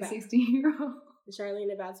 15, 16-year-old.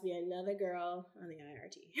 Charlene about to be another girl on the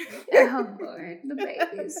IRT. Oh, Lord. The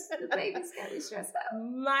babies got me stressed out.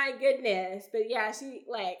 My goodness. But yeah, she,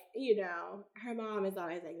 like, her mom is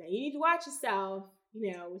always like, you need to watch yourself,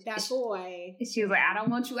 with that boy. She was like, I don't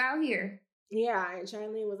want you out here. Yeah, and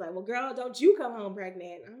Charlene was like, well, girl, don't you come home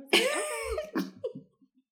pregnant. I was like,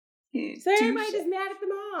 okay. So everybody just mad at the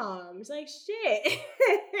mom. It's like, shit.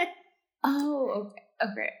 Oh,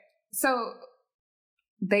 okay. So,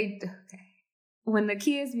 when the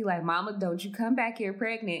kids be like, mama, don't you come back here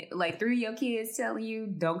pregnant. Like, 3 of your kids telling you,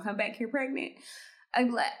 don't come back here pregnant.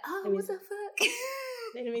 I'm like, what the fuck?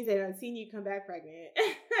 That means they don't seen you come back pregnant.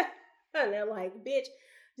 And they're like, bitch,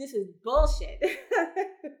 this is bullshit.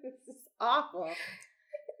 This is awful.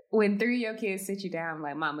 When 3 of your kids sit you down,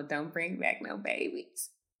 like, mama, don't bring back no babies.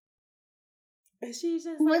 And she's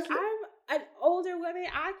just like, I'm an older woman.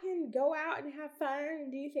 I can go out and have fun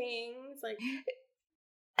and do things. Like,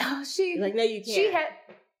 like, no, you can't.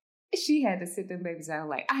 She had to sit them babies down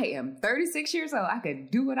like, I am 36 years old. I can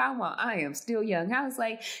do what I want. I am still young. I was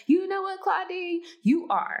like, you know what, Claudine? You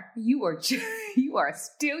are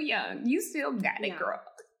still young. You still got it, girl.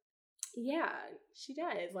 Yeah, she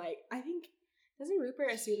does. Like, I think, doesn't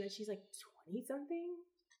Rupert assume that she's like 20 something?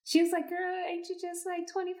 She was like, girl, ain't you just like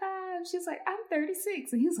 25? She's like, I'm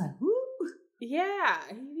 36. And he was like, woo. Yeah.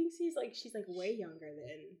 He thinks she's like way younger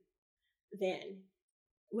than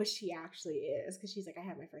what she actually is. Because she's like, I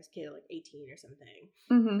had my first kid at like 18 or something.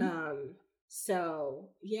 Mm-hmm. So,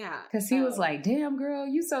 yeah. Because he was like, damn, girl,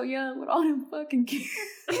 you so young with all them fucking kids.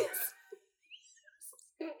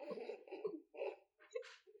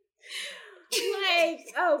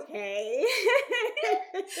 Like, okay.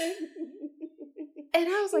 And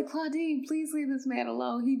I was like, Claudine, please leave this man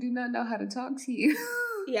alone. He do not know how to talk to you.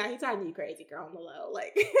 Yeah, he's talking to you crazy, girl, on the low.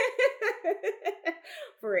 Like,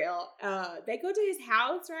 for real. They go to his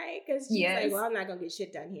house, right? Because she's like, well, I'm not going to get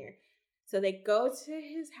shit done here. So they go to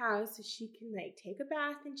his house so she can, like, take a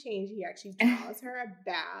bath and change. He actually draws her a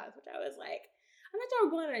bath, which I was like, I thought y'all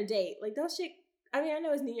were going on a date. Like, don't shit. I mean, I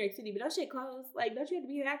know it's New York City, but don't shit close. Like, don't you have to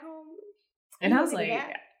be back home? And I was like,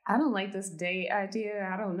 I don't like this date idea.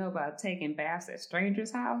 I don't know about taking baths at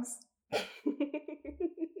strangers' house.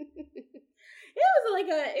 It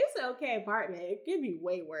was an okay apartment. It could be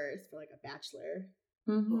way worse for like a bachelor.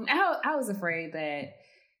 Mm-hmm. I was afraid that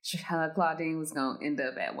Claudine was gonna end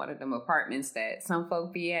up at one of them apartments that some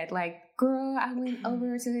folk be at. Like, girl, I went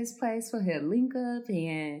over to his place for her link up,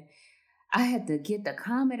 and I had to get the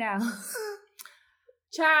comment out.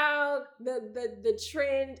 Child, the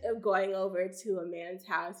trend of going over to a man's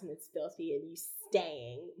house and it's filthy and you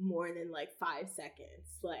staying more than like 5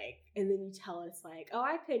 seconds, like, and then you tell us like, oh,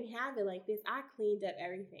 I couldn't have it like this. I cleaned up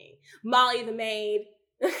everything. Molly the maid.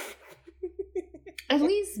 At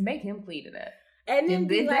least make him clean it up. And then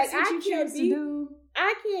be like, I can't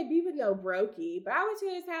be with no brokey. But I went to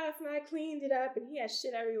his house and I cleaned it up and he has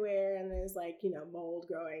shit everywhere and there's like, you know, mold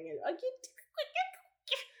growing and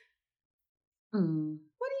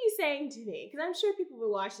What are you saying to me? Because I'm sure people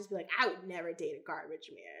will watch this and be like, I would never date a garbage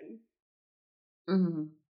man. Mm-hmm.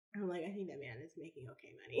 I'm like, I think that man is making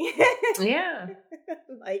okay money. Yeah.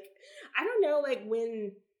 Like, I don't know, like,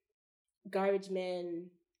 when garbage men,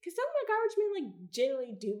 because some of my garbage men, like,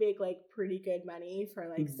 generally do make, like, pretty good money for,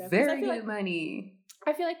 like, stuff. Very good money.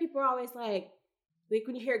 I feel like people are always like,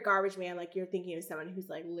 when you hear garbage man, like, you're thinking of someone who's,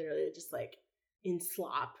 like, literally just, like, in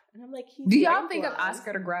slop. And I'm like, do y'all think of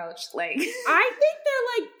Oscar the Grouch? Like, I think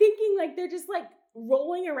they're, like, thinking, like, they're just, like,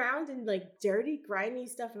 rolling around in, like, dirty, grimy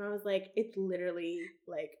stuff. And I was like, it's literally,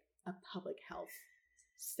 like, a public health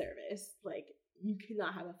service. Like, you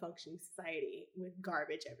cannot have a functioning society with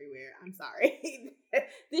garbage everywhere. I'm sorry.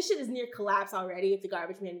 This shit is near collapse already. If the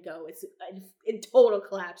garbage men go, it's in total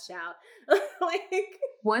collapse, child. Like,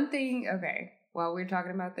 one thing, okay, while we're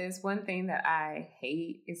talking about this, one thing that I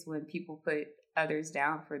hate is when people put others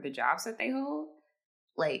down for the jobs that they hold.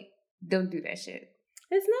 Like, don't do that shit.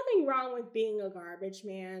 There's nothing wrong with being a garbage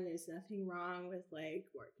man. There's nothing wrong with, like,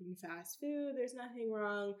 working fast food. There's nothing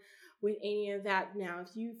wrong with any of that. Now,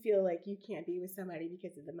 if you feel like you can't be with somebody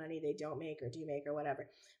because of the money they don't make or do make or whatever,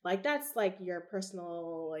 like, that's, like, your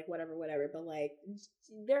personal, like, whatever. But, like,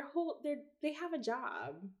 they have a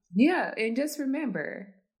job. Yeah, and just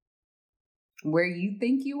remember, where you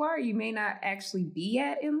think you are, you may not actually be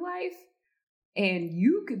at in life. And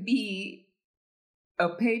you could be a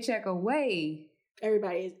paycheck away.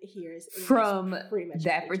 Everybody here is from pretty much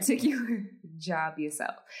that particular job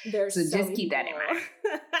yourself. So just keep that in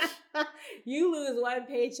mind. You lose one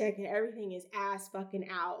paycheck and everything is ass fucking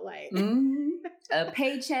out. Like, a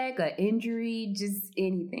paycheck, an injury, just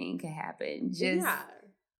anything can happen. Yeah.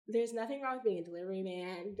 There's nothing wrong with being a delivery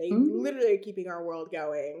man. They literally are keeping our world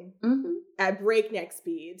going at breakneck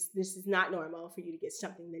speeds. This is not normal for you to get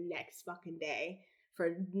something the next fucking day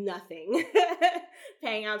for nothing,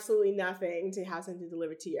 paying absolutely nothing to have something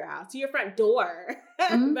delivered to your house, to your front door by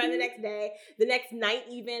the next day, the next night,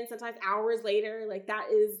 even sometimes hours later. Like, that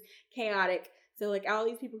is chaotic. So, like, all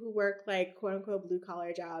these people who work, like, quote unquote blue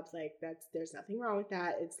collar jobs, like, there's nothing wrong with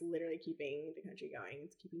that. It's literally keeping the country going.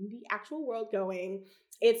 It's keeping the actual world going.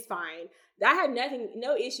 It's fine. I had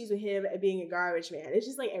no issues with him being a garbage man. It's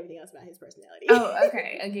just like everything else about his personality. Oh,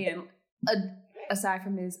 okay. Again, aside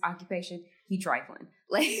from his occupation, he trifling.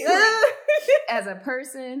 Like as a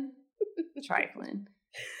person, trifling.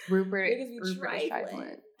 Rupert is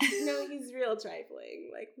trifling. No, he's real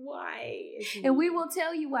trifling. Like, why? And we will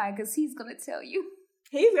tell you why, because he's going to tell you.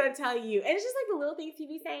 He's going to tell you. And it's just like the little things he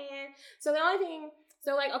be saying. So the only thing,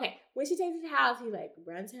 like, okay, when she takes his house, he, like,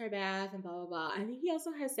 runs her bath and blah, blah, blah. I think he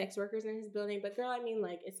also has sex workers in his building. But girl, I mean,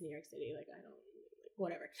 like, it's New York City. Like, I don't, like,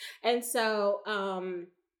 whatever. And so,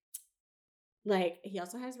 like, he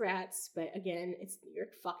also has rats. But again, it's New York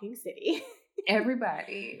fucking City.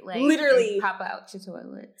 Everybody, like, literally pop out your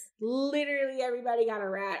toilets. Literally everybody got a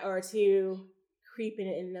rat or two creeping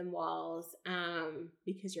in them walls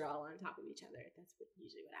because you're all on top of each other. That's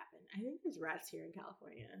usually what happens. I think there's rats here in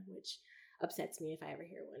California, which upsets me. If I ever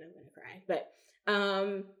hear one, I'm gonna cry. But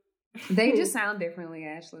they just sound differently,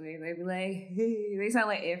 Ashley. They be like, they sound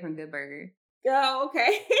like Ed from Good Burger. Oh,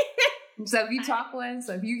 okay. So if you talk one,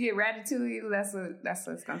 so if you get Ratatouille, that's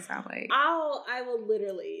what it's gonna sound like. I will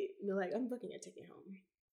literally be like, I'm booking a ticket home.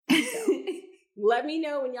 So, let me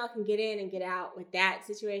know when y'all can get in and get out with that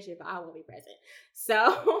situation, but I won't be present.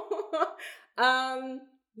 So,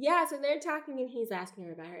 yeah. So they're talking, and he's asking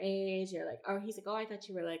her about her age. Or like, oh, he's like, oh, I thought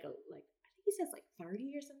you were like I think he says like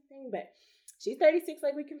 30 or something, but she's 36,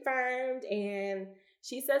 like we confirmed, and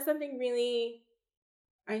she says something really,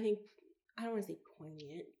 I think. I don't want to say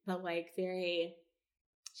poignant, but like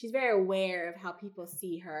she's very aware of how people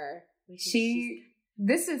see her.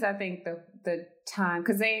 this is, I think, the time,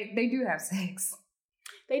 because they do have sex.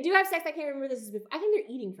 They do have sex. I can't remember this before. I think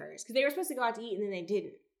they're eating first, because they were supposed to go out to eat and then they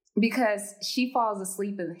didn't. Because she falls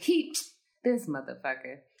asleep and this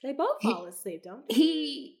motherfucker. They both fall asleep, don't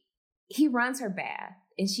they? He runs her bath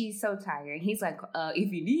and she's so tired. He's like,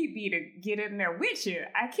 if you need me to get in there with you,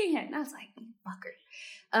 I can't. And I was like, you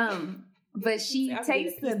fucker. But she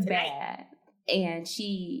takes the bath and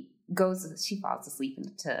she falls asleep in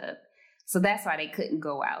the tub. So that's why they couldn't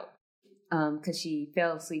go out. Because she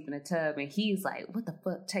fell asleep in the tub and he's like, what the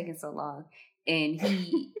fuck taking so long? And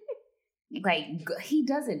he he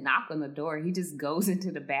doesn't knock on the door. He just goes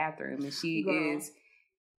into the bathroom and she is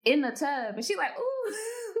in the tub and she's like, ooh,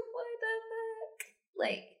 what the fuck?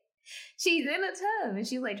 Like, she's in a tub and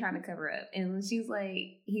she's like trying to cover up. And he's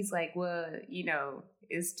like, well,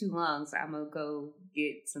 it's too long, so I'm gonna go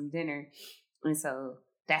get some dinner. And so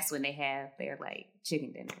that's when they have their like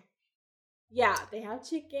chicken dinner. Yeah, they have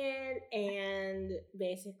chicken, and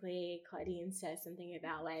basically Claudine says something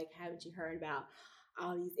about like, haven't you heard about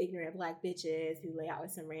all these ignorant black bitches who lay out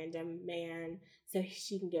with some random man so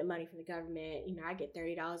she can get money from the government? I get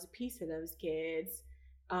 $30 a piece for those kids,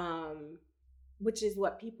 which is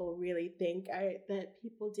what people really think that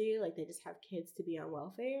people do. Like, they just have kids to be on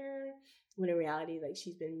welfare, when in reality, like,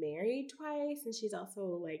 she's been married twice and she's also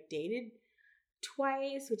like dated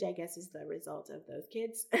twice, which I guess is the result of those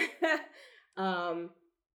kids.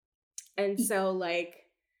 And so, like,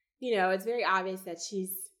 it's very obvious that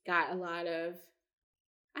she's got a lot of,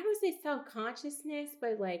 I don't say self-consciousness,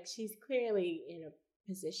 but like, she's clearly in a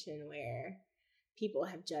position where people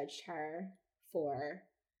have judged her for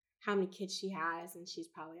how many kids she has, and she's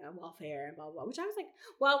probably on welfare and blah, blah, blah, which I was like,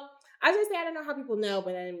 well, I was going to say, I don't know how people know,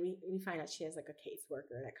 but then we find out she has like a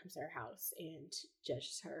caseworker that comes to her house and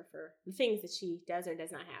judges her for the things that she does or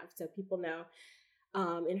does not have. So people know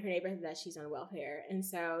in her neighborhood that she's on welfare. And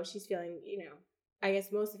so she's feeling, I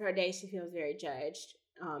guess most of her day she feels very judged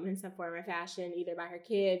in some form or fashion, either by her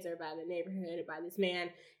kids or by the neighborhood or by this man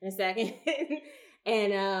in a second.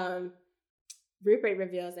 And Rupert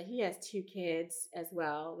reveals that he has 2 kids as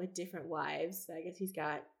well with different wives. So I guess he's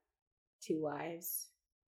got 2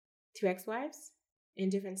 ex-wives in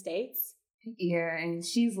different states. Yeah, and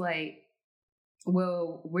she's like,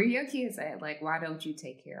 well, where your kids at? Like, why don't you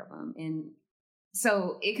take care of them? And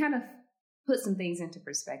so it kind of puts some things into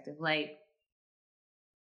perspective. Like,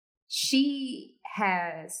 she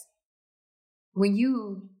has, when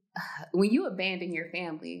you abandon your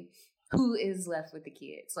family, who is left with the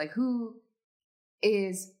kids? Like, who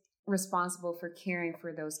is responsible for caring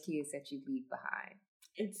for those kids that you leave behind?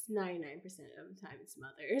 It's 99% of the time it's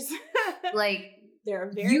mothers. Like, there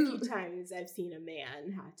are very few times I've seen a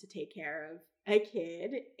man have to take care of a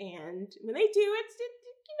kid, and when they do, it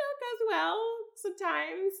goes well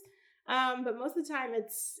sometimes. But most of the time,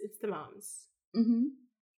 it's the moms. Mm-hmm.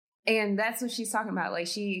 And that's what she's talking about. Like,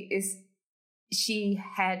 she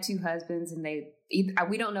had 2 husbands, and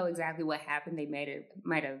we don't know exactly what happened. They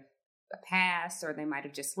might have passed, or they might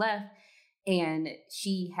have just left. And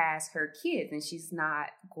she has her kids, and she's not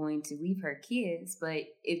going to leave her kids. But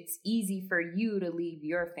it's easy for you to leave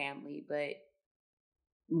your family, but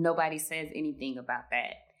nobody says anything about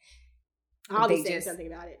that. I'll be saying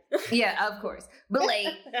something about it. Yeah, of course. But like,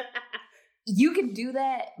 you can do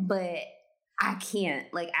that, but I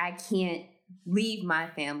can't. Like, I can't leave my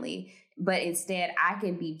family, but instead I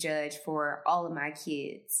can be judged for all of my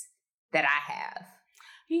kids that I have.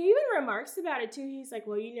 He even remarks about it too. He's like,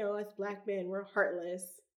 well, us black men, we're heartless.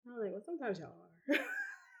 I'm like, well, sometimes y'all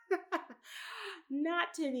are.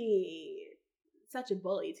 Not to be such a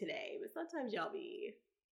bully today, but sometimes y'all be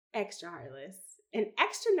extra heartless and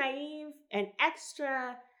extra naive and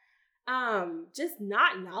extra just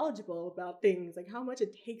not knowledgeable about things, like how much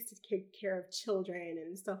it takes to take care of children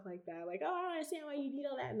and stuff like that. Like, oh, I don't understand why you need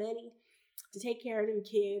all that money to take care of them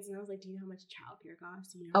kids. And I was like, do you know how much childcare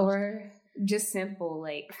costs? Or just simple,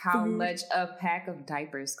 like, how much a pack of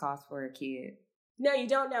diapers costs for a kid? No, you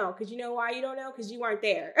don't know. Because you know why you don't know? Because you weren't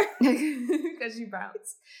there. Because you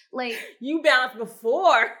bounced. Like, you bounced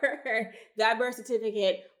before that birth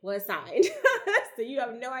certificate was signed. So you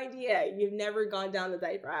have no idea. You've never gone down the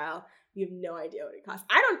diaper aisle. You have no idea what it costs.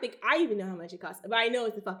 I don't think I even know how much it costs, but I know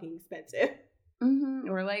it's fucking expensive. Mm-hmm.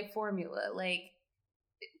 Or like formula. Like,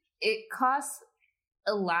 it costs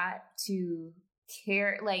a lot to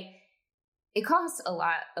care. Like, it costs a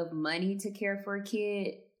lot of money to care for a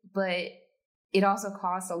kid, but it also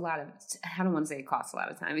costs a lot of, I don't want to say it costs a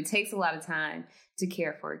lot of time. It takes a lot of time to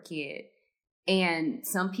care for a kid. And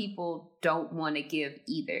some people don't want to give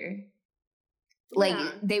either. Like,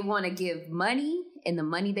 they want to give money and the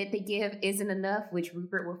money that they give isn't enough, which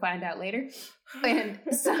Rupert will find out later. And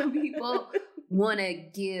some people want to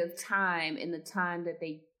give time, and the time that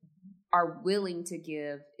they are willing to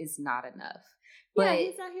give is not enough. But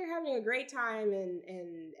he's out here having a great time,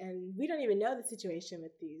 and we don't even know the situation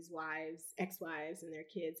with these ex-wives and their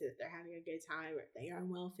kids, if they're having a good time or if they are on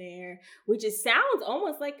welfare, which it sounds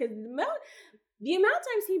almost like, because the amount of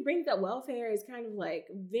times he brings up welfare is kind of like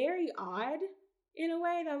very odd in a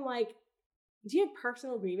way that I'm like, do you have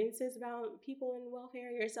personal grievances about people in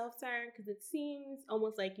welfare yourself, sir? Because it seems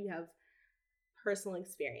almost like you have personal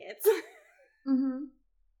experience. Mm-hmm.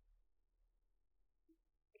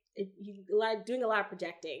 You're doing a lot of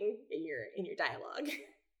projecting in your dialogue.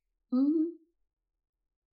 Mm-hmm.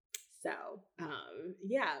 So,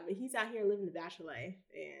 but he's out here living the bachelor life,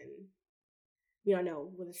 and we don't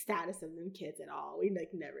know what the status of them kids at all. We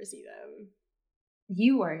never see them.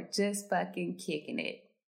 You are just fucking kicking it.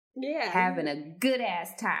 Yeah. Having a good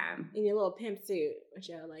ass time. In your little pimp suit with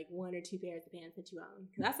your like 1 or 2 pairs of pants that you own.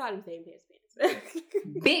 Because I saw them same pairs of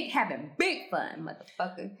pants. Having big fun,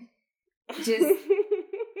 motherfucker. Just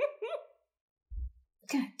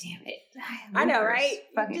God damn it. I know, right?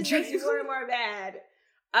 Fucking just makes you more and more bad.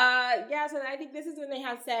 So I think this is when they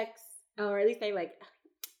have sex. Or at least they like,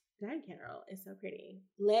 Diane Carroll is so pretty.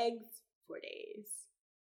 Legs for days.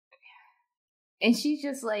 And she's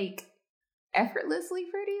just like effortlessly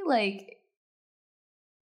pretty. Like,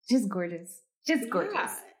 just gorgeous. Just gorgeous. Yeah.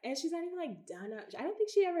 And she's not even like done up. I don't think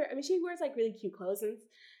she wears like really cute clothes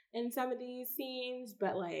in some of these scenes,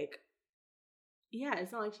 but like, yeah,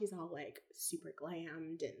 it's not like she's all like super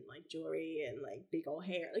glammed and like jewelry and like big old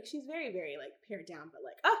hair. Like she's very, very like pared down, but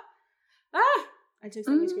like, I took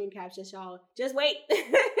so many screen captures, y'all. Just wait.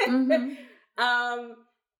 Mm-hmm.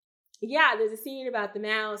 There's a scene about the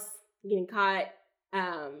mouse getting caught.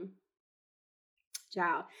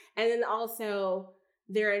 Child. And then also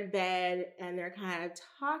they're in bed and they're kind of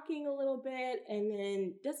talking a little bit, and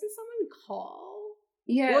then doesn't someone call?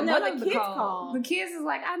 Yeah, well, no, the kids call. The kids is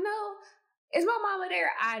like, I know. Is my mama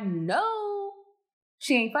there? I know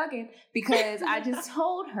she ain't fucking, because I just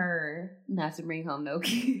told her not to bring home no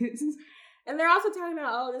kids. And they're also talking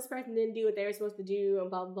about, this person didn't do what they were supposed to do and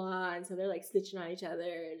blah, blah, blah. And so they're like snitching on each other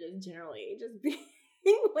and just generally just being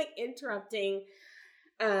like interrupting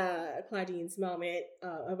Claudine's moment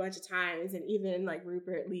a bunch of times. And even like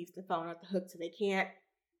Rupert leaves the phone off the hook so they can't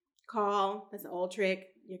call. That's an old trick.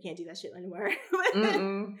 You can't do that shit anymore.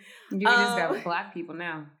 You just gotta block people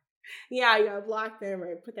now. Yeah, you gotta block them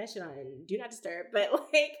or put that shit on do not disturb. But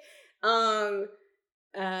like,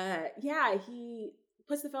 he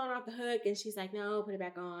puts the phone off the hook and she's like, no, put it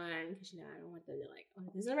back on, because I don't want them to like,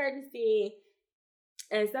 there's an emergency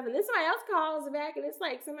and stuff. And then somebody else calls back and it's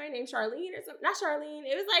like somebody named Charlene or something. Not Charlene.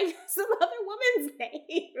 It was like some other woman's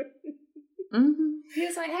name. Mm-hmm. He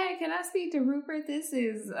was like, hey, can I speak to Rupert? This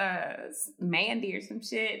is Mandy or some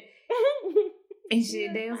shit. And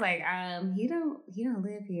shit, they was like, he don't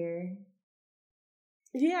live here.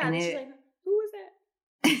 Yeah, and she's like, who was that?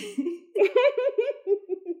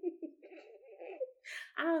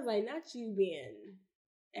 I was like, not you being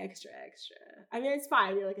extra. I mean, it's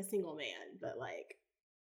fine, you're like a single man, but like,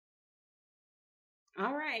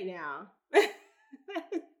 all right now.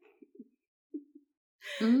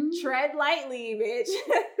 Mm-hmm. Tread lightly, bitch.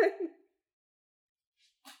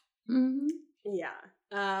 Mm-hmm. Yeah.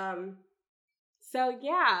 So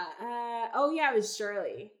yeah, it was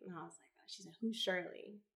Shirley. And I was like, she said, who's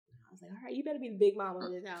Shirley? And I was like, all right, you better be the big mama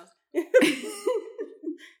of this house.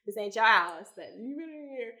 This ain't your house, but you better be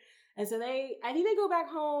here. And so I think they go back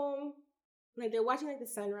home, like they're watching like the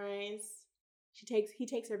sunrise. He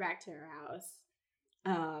takes her back to her house.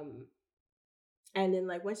 And then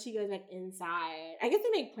like once she goes back inside, I guess they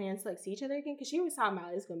make plans to like see each other again, because she always thought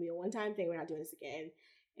Molly was gonna be a one-time thing. We're not doing this again.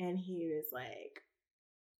 And he was like,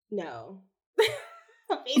 no.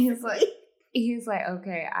 He's like,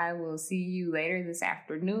 okay, I will see you later this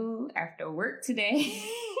afternoon after work today.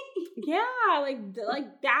 Yeah, like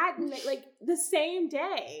that, like the same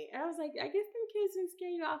day. And I was like, I guess them kids didn't scare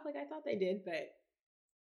you off like I thought they did, but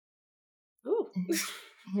ooh.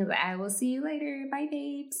 He's like, I will see you later. Bye,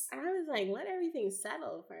 babes. I was like, let everything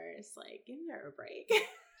settle first. Like, give her a break.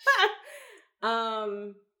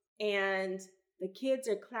 And the kids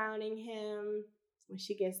are clowning him when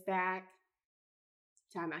she gets back.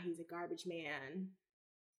 Talking about he's a garbage man.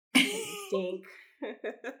 Stink.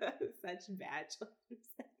 Such bad children.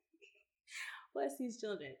 Bless these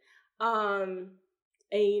children. And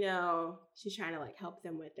she's trying to like help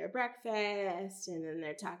them with their breakfast, and then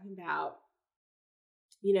they're talking about,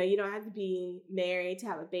 you don't have to be married to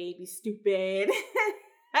have a baby, stupid.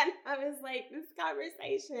 And I was like, this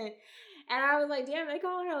conversation. And I was like, damn, they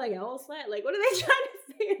calling her like an old slut. Like, what are they trying to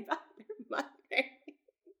say about their mother?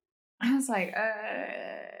 I was like,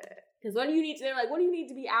 because what do you need to? They're like, what do you need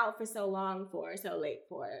to be out for so long for, so late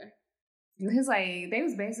for? It was like they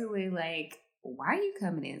was basically like, why are you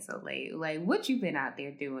coming in so late? Like, what you been out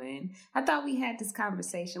there doing? I thought we had this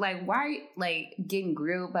conversation. Like, why are you like getting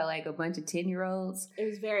grilled by like a bunch of 10-year-olds? It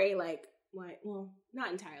was very like, what? Well,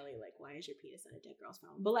 not entirely like, why is your penis on a dead girl's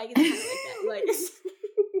phone? But like, it's kind of like that.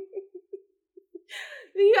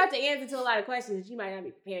 Like, you have to answer to a lot of questions that you might not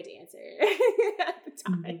be prepared to answer at the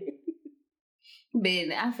time.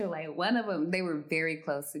 But I feel like one of them, they were very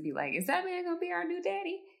close to be like, is that man gonna be our new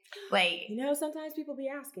daddy? Like, you know, sometimes people be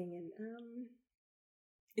asking, and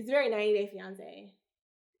it's very 90 Day Fiance.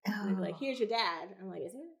 Oh. Like, here's your dad. I'm like,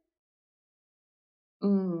 is it?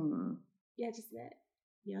 Yeah, just met.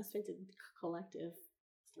 You know, spent a collective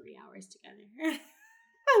 3 hours together.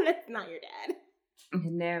 That's not your dad.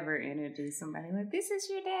 Never introduce somebody like, this is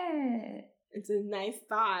your dad. It's a nice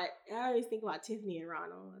thought. I always think about Tiffany and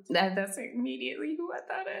Ronald. That's immediately who I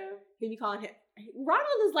thought of. He'd be calling him.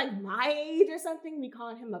 Ronald is like my age or something. We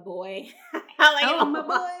calling him my boy. Like, oh, my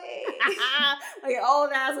boy. Like an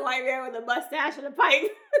old ass white man with a mustache and a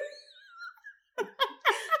pipe.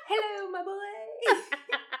 Hello, my boy.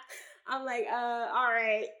 I'm like, all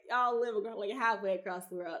right, y'all live like halfway across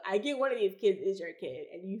the world. I get one of these kids is your kid,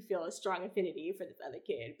 and you feel a strong affinity for this other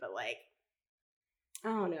kid, but like, I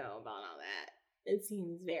don't know about all that. It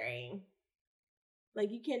seems very like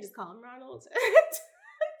you can't just call him Ronald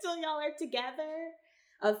until y'all are together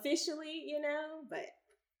officially, you know. But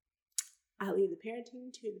I leave the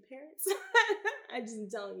parenting to the parents. I'm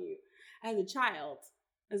just telling you, as a child,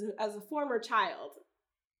 as a former child,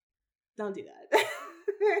 don't do that.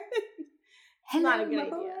 Hello, not a good my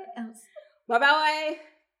idea. boy. My boy,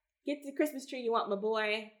 get the Christmas tree you want, my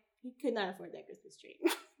boy. He could not afford that Christmas tree.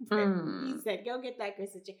 He said, go get that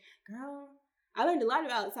Christmas tree. Girl, I learned a lot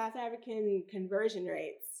about South African conversion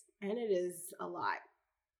rates, and it is a lot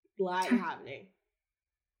happening.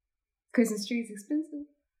 Christmas trees expensive?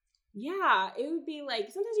 Yeah, it would be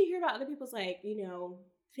like, sometimes you hear about other people's like, you know,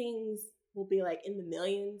 things will be like in the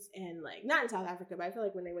millions, and like, not in South Africa, but I feel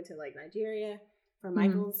like when they went to like Nigeria for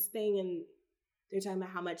Michael's thing, and they're talking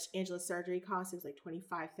about how much Angela's surgery cost. It was like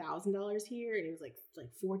 $25,000 here, and it was like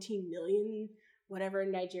 14 million, whatever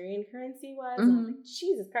Nigerian currency was. And I was like,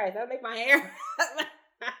 Jesus Christ, that would make my hair.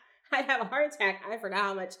 I'd have a heart attack. I forgot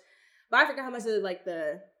how much of like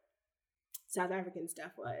the South African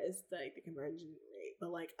stuff was, like the conversion rate.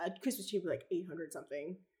 But like a Christmas tree would be like 800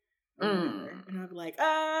 something. And I'd be like,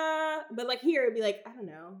 but like here it'd be like, I don't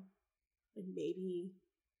know, like maybe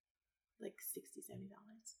like $60, $70.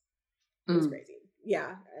 It was crazy.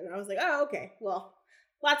 Yeah. And I was like, oh, okay. Well,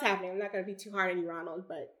 lots happening. I'm not going to be too hard on you, Ronald,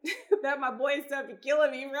 but that my boy stuff be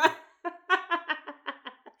killing me, bro.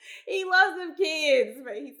 He loves them kids,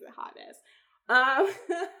 but he's a hot mess.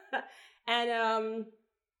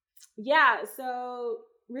 Yeah, so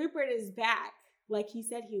Rupert is back like he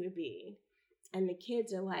said he would be. And the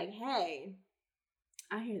kids are like, hey,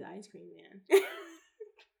 I hear the ice cream man.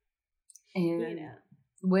 And you know,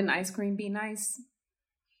 wouldn't ice cream be nice?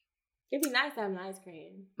 It'd be nice to have an ice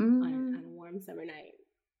cream on a warm summer night.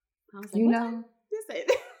 I was like, you know, this is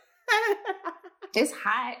it's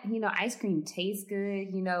hot. You know, ice cream tastes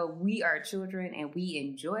good. You know, we are children and we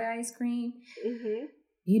enjoy ice cream. Mm-hmm.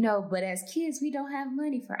 You know, but as kids, we don't have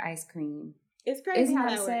money for ice cream. It's crazy. Isn't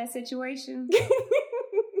that a sad situation?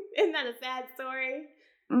 Isn't that a sad story?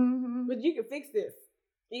 Mm-hmm. But you can fix this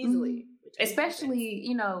easily. Mm-hmm. Especially,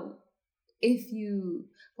 you know, if you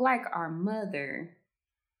like our mother.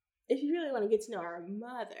 If you really want to get to know our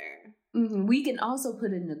mother. Mm-hmm. We can also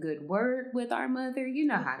put in a good word with our mother. You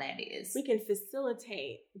know how that is. We can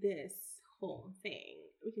facilitate this whole thing.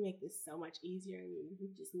 We can make this so much easier. And we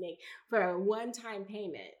just make, for a one-time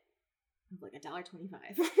payment, like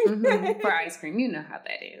 $1.25 for ice cream. You know how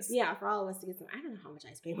that is. Yeah, for all of us to get some. I don't know how much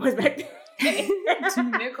ice cream was back then.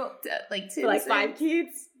 $2, like 10 for like cents. 5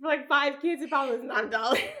 kids. For like 5 kids, it probably was not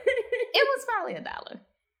 $1. It was probably $1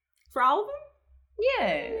 for all of them. Yeah,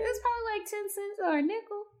 it was probably like 10 cents or a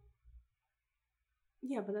nickel.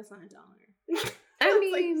 Yeah, but that's not $1. I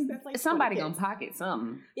mean, that's like somebody gonna pocket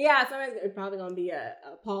something. Yeah, somebody's probably gonna be a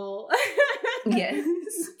Paul. Yes,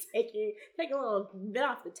 take a little bit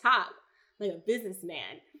off the top, like a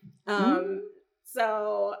businessman.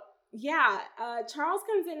 So yeah, Charles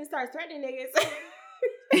comes in and starts threatening niggas.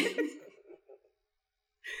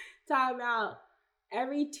 Talking about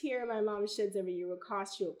every tear my mom sheds every year will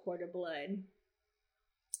cost you a quart of blood.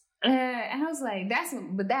 And I was like,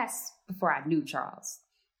 that's before I knew Charles.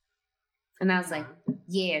 And I was like,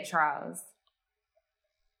 yeah, Charles,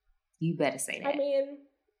 You better say that. I mean,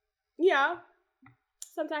 yeah.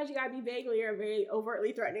 Sometimes you gotta be vaguely or very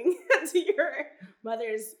overtly threatening to your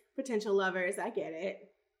mother's potential lovers. I get it.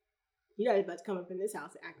 You know, about to come up in this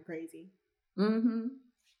house acting crazy. Mm-hmm.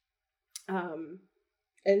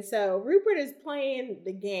 And so Rupert is playing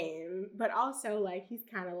the game, but also like he's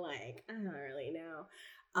kind of like, I don't really know.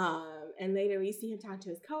 And later we see him talk to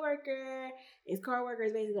his coworker. His coworker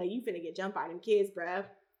is basically like, "You finna get jumped by them kids, bruh.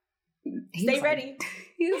 Stay ready."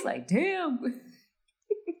 He was like, "Damn."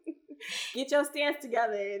 Get your stance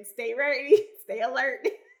together and stay ready, stay alert,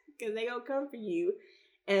 because they gonna come for you.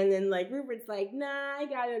 And then like Rupert's like, "Nah, I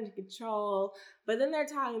got it under control." But then they're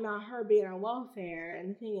talking about her being on welfare, and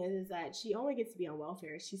the thing is that she only gets to be on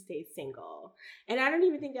welfare if she stays single. And I don't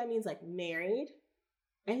even think that means like married.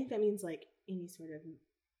 I think that means like any sort of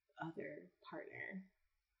other partner.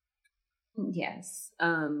 Yes.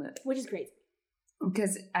 Which is crazy.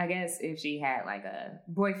 Because I guess if she had like a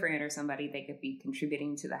boyfriend or somebody, they could be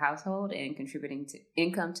contributing to the household and contributing to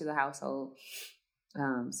income to the household.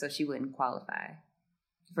 So she wouldn't qualify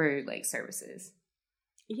for like services.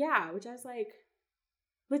 Yeah, which I was like,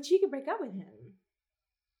 but she could break up with him.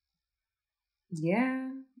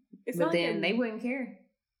 Yeah. But then they wouldn't care.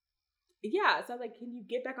 Yeah. So I was like, can you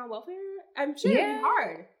get back on welfare? I'm sure it'd be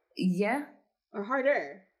hard. Yeah. Or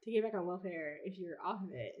harder to get back on welfare if you're off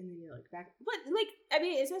of it and then you're like back. But like, I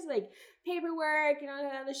mean, it's just like paperwork and all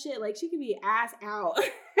that other shit. Like she could be ass out.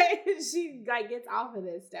 She like gets off of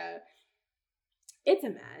this stuff. It's a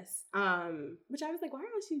mess. Which I was like, why are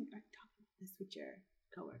you talking about this with your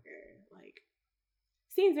coworker? Like,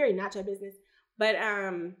 seems very not your business. But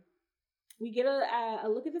we get a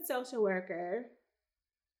look at the social worker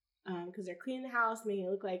because they're cleaning the house, making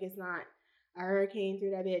it look like it's not a hurricane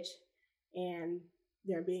through that bitch. And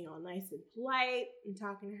they're being all nice and polite and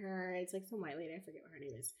talking to her. It's like some white lady. I forget what her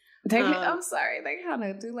name is. I'm sorry. They kind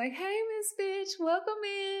of do like, "Hey, Miss Bitch, welcome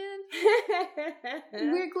in.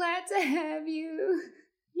 We're glad to have you."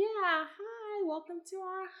 Yeah, hi, welcome to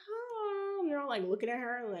our home. They're all like looking at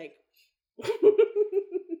her like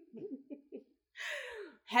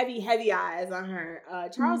heavy eyes on her.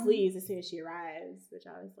 Charles leaves as soon as she arrives, which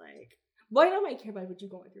I was like, boy, nobody care about what you're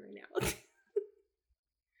going through right now.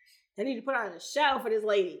 I need to put on a show for this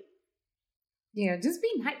lady. Yeah, just be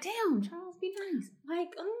nice. Damn, Charles, be nice.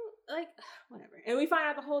 Like, whatever. And we find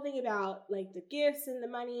out the whole thing about like the gifts and the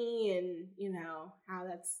money and, you know, how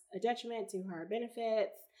that's a detriment to her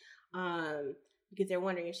benefits. Because they're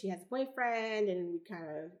wondering if she has a boyfriend, and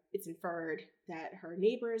it's inferred that her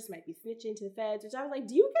neighbors might be snitching to the feds, which I was like,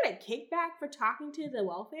 do you get a kickback for talking to the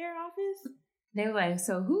welfare office? They were like,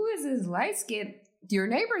 "So who is this light skin?" Your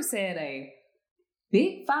neighbor said a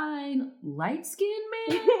big, fine, light-skinned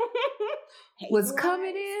man was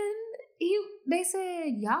coming in. They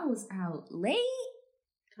said y'all was out late.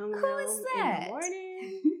 Who is that? In the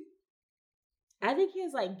morning. I think he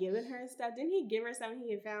was like giving her stuff. Didn't he give her something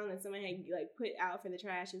he had found that somebody had like put out for the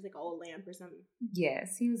trash? It was like an old lamp or something.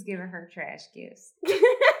 Yes, he was giving her trash gifts. I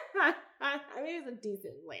mean, it was a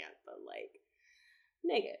decent lamp, but like,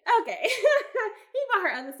 nigga. Okay. He bought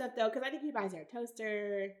her other stuff though, because I think he buys her a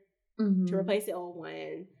toaster. To replace the old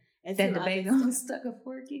one. And that the baby almost stuck a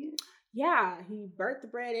fork in? Yeah, he burnt the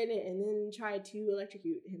bread in it and then tried to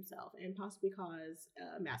electrocute himself and possibly cause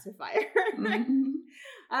a massive fire.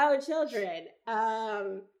 Oh, children.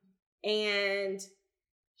 And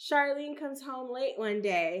Charlene comes home late one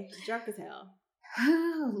day, drunk as hell.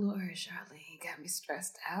 Oh, Lord, Charlene got me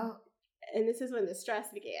stressed out. And this is when the stress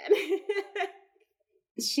began.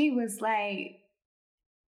 She was like,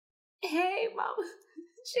 "Hey, Mama."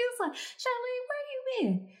 She was like, "Charlene, where you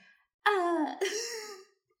been?" I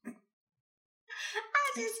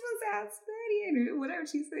just was out studying, whatever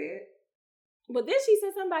she said. But then she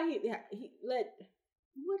said something about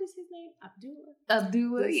what is his name?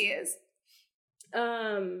 Abdullah, yes.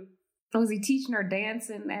 Was he teaching her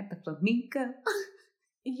dancing at the flamenco?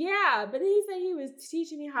 Yeah, but then he said he was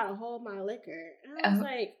teaching me how to hold my liquor. And I was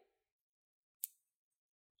like,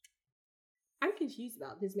 I'm confused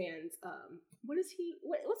about this man's, what's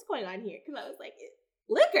going on here? Because I was like,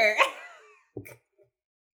 liquor?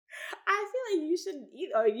 I feel like you shouldn't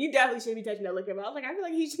eat, or you definitely shouldn't be touching no liquor, but I was like, I feel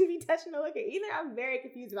like you shouldn't be touching no liquor either. I'm very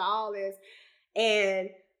confused about all this.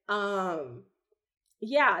 And,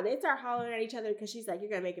 yeah, they start hollering at each other because she's like, "You're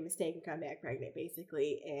going to make a mistake and come back pregnant,"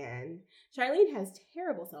 basically. And Charlene has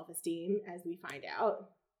terrible self-esteem, as we find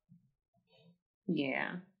out.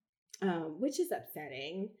 Yeah. Which is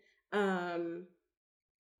upsetting.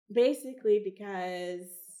 Basically because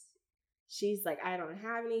she's like, "I don't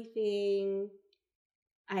have anything,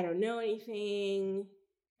 I don't know anything,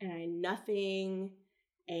 and I nothing."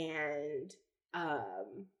 And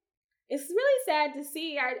it's really sad to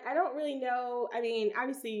see. I don't really know. I mean,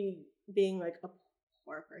 obviously, being like a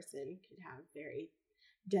poor person could have very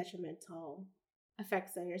detrimental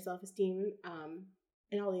effects on your self-esteem,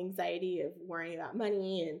 and all the anxiety of worrying about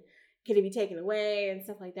money and could it be taken away and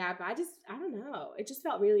stuff like that. But I don't know. It just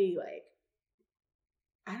felt really like,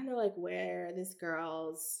 I don't know, like where this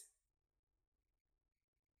girl's,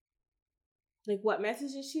 like what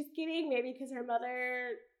messages she's getting, maybe because her mother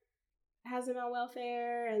has him on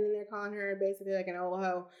welfare and then they're calling her basically like an old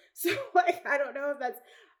hoe. So like, I don't know if that's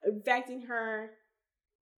affecting her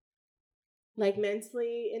like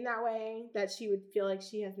mentally in that way, that she would feel like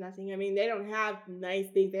she has nothing. I mean, they don't have nice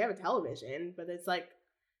things. They have a television, but it's like,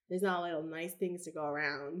 there's not little nice things to go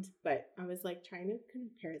around. But I was like trying to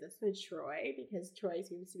compare this with Troy, because Troy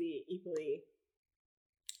seems to be equally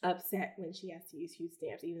upset when she has to use food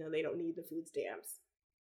stamps, even though they don't need the food stamps.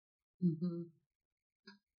 Mm-hmm.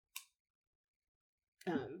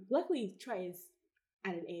 Luckily, Troy is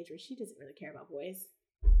at an age where she doesn't really care about boys.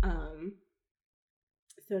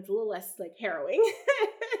 So it's a little less like harrowing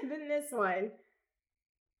than this one.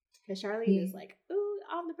 Because Charlene is like, ooh,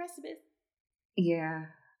 on the precipice. Yeah.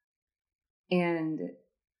 And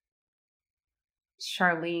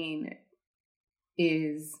Charlene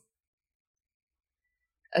is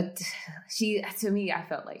to me, I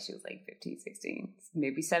felt like she was like 15, 16,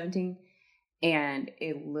 maybe 17. And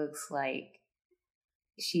it looks like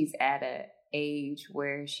she's at an age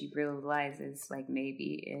where she realizes like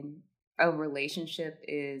maybe a relationship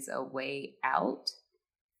is a way out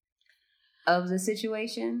of the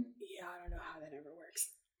situation. Yeah, I don't know how that ever works.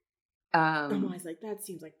 I'm always like, that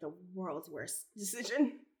seems like the world's worst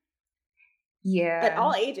decision. Yeah. At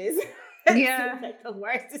all ages. Yeah. Seems like the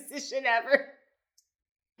worst decision ever.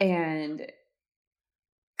 And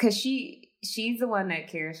because she's the one that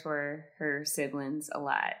cares for her siblings a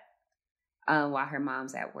lot while her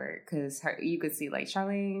mom's at work. Because you could see like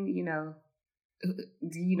Charlene,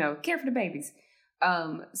 care for the babies.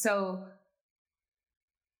 So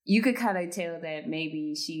you could kind of tell that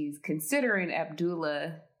maybe she's considering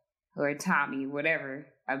Abdullah or Tommy, whatever,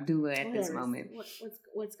 Abdullah at this moment.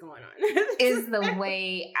 What's going on? Is the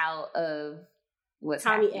way out of what's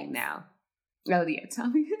Tommy happening X. now. Oh, yeah,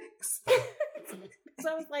 Tommy X. So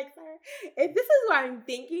I was like, sir, if this is what I'm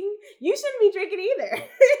thinking, you shouldn't be drinking either.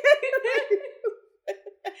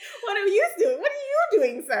 What are you doing? What are you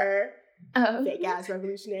doing, sir? Fake ass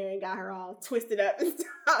revolutionary and got her all twisted up and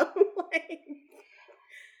stuff.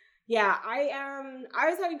 Yeah, I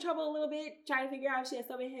was having trouble a little bit trying to figure out if she had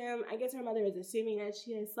slept with him. I guess her mother was assuming that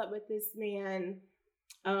she had slept with this man,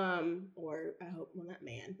 or I hope, well, not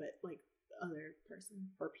man, but like other person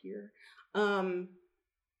or peer.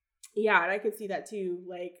 Yeah, and I could see that too,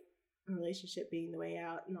 like a relationship being the way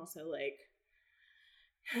out, and also like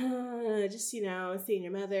just seeing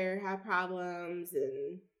your mother have problems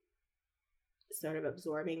and sort of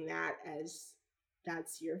absorbing that as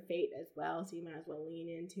that's your fate as well, so you might as well lean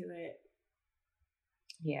into it.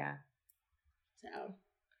 Yeah. So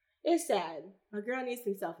it's sad. My girl needs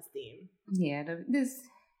some self-esteem. Yeah, these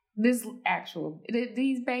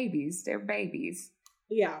babies, they're babies.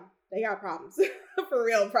 Yeah, they got problems. For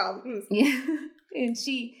real problems. Yeah. And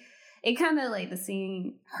it kind of like the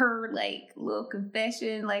scene, her like little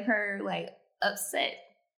confession, like her like upsetness,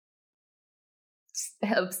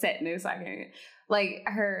 I can't, like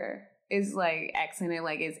her is like accented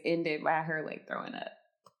like it's ended by her like throwing up.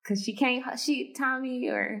 Cause Tommy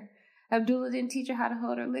or Abdullah didn't teach her how to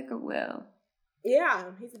hold her liquor well.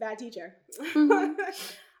 Yeah, he's a bad teacher.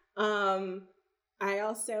 Mm-hmm. I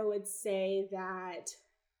also would say that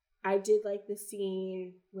I did like the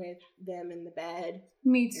scene with them in the bed.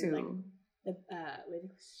 Me too. With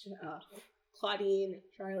Claudine,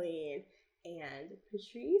 Charlene, and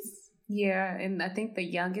Patrice. Yeah, and I think the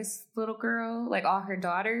youngest little girl, like all her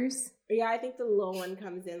daughters. Yeah, I think the little one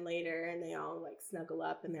comes in later, and they all like snuggle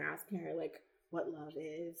up, and they're asking her like what love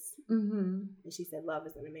is. Mm-hmm. And she said, "Love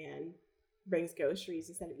is when a man brings groceries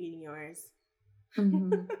instead of eating yours."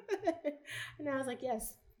 Mm-hmm. And I was like,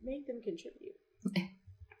 "Yes, make them contribute."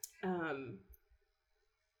 And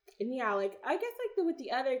yeah, like I guess like with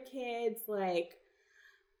the other kids, like,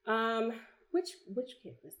 which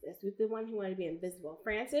kid was this? With the one who wanted to be invisible,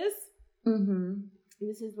 Francis. Mm-hmm. And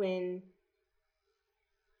this is when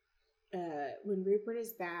Rupert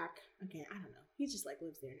is back again. I don't know. He just like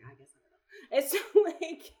lives there now. I guess I don't know. It's so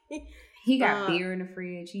like he got beer in the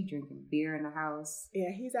fridge. He drinking beer in the house.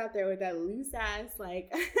 Yeah, he's out there with that loose ass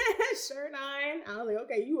like shirt on. I was like,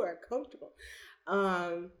 okay, you are comfortable.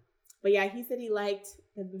 But yeah, he said he liked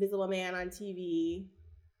the Invisible Man on TV,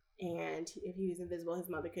 and if he was invisible, his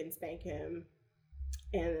mother couldn't spank him.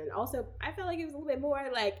 And then also, I felt like it was a little bit more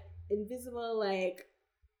like invisible, like,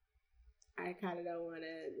 I kind of don't want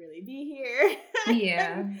to really be here.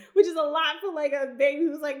 Yeah. Which is a lot for like a baby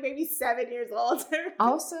who's like maybe 7 years old.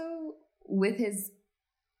 Also, with his,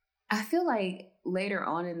 I feel like later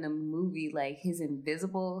on in the movie, like his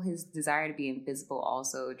desire to be invisible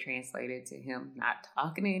also translated to him not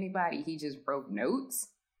talking to anybody. He just wrote notes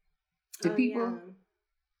to people. Yeah.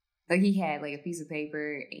 Like he had like a piece of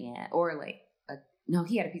paper he had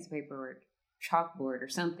a piece of paper or chalkboard or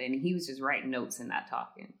something. And he was just writing notes and not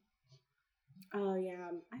talking. Oh yeah,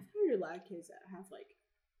 I found a lot of kids that have like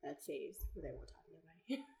that phase where they won't talk to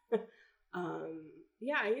nobody.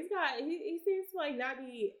 Yeah, he seems to like not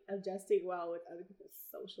be adjusting well with other people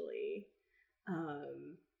socially.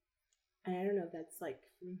 And I don't know if that's like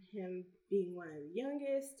from him being one of the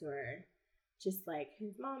youngest or just like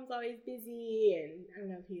his mom's always busy, and I don't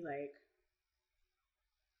know if he like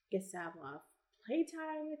gets to have a lot of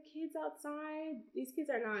playtime with kids outside. These kids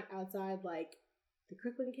are not outside like the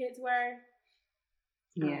Crooklyn kids were.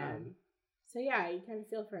 Yeah. So yeah, you kind of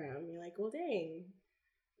feel for him. You're like, well, dang,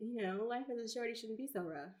 you know, life as a shorty shouldn't be so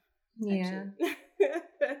rough. Yeah.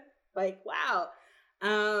 Like, wow.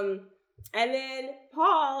 And then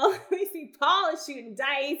Paul, we see Paul is shooting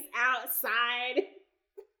dice outside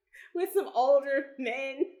with some older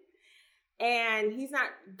men, and he's not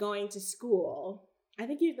going to school. I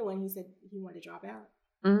think he's the one who said he wanted to drop out.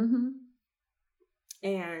 Mm-hmm.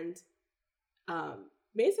 And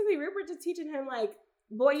basically Rupert just teaching him like,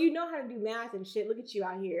 boy, you know how to do math and shit. Look at you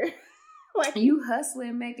out here. Like, you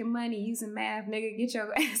hustling, making money, using math, nigga. Get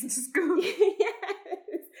your ass to school. Yes.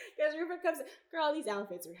 Because Rupert comes, girl, these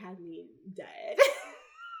outfits are having me dead.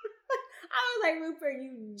 I was like, Rupert,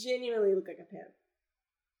 you genuinely look like a pimp.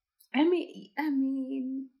 I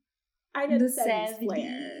mean, I know the 70s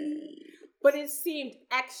flair, but it seemed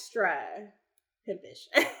extra pimpish.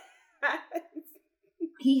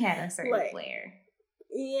 He had a certain flair.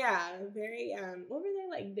 Yeah, very, what were they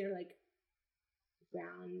like? They're like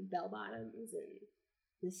brown bell bottoms and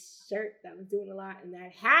this shirt that was doing a lot, and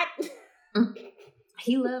that hat.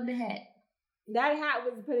 He loved the hat. That hat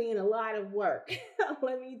was putting in a lot of work.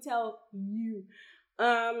 Let me tell you.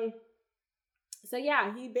 So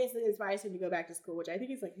yeah, he basically inspires him to go back to school, which I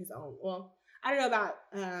think is like his own. Well, I don't know about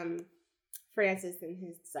Francis and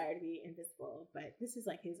his desire to be invisible, but this is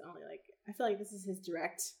like his only, like, I feel like this is his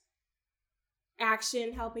direct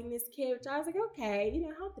action helping this kid, which I was like, okay, you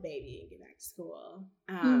know, help the baby and get back to school.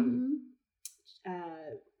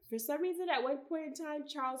 For some reason, at one point in time,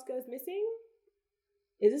 Charles goes missing.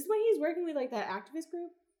 Is this when he's working with like that activist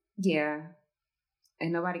group? Yeah.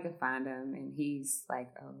 And nobody could find him, and he's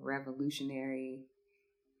like a revolutionary.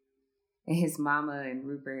 And his mama and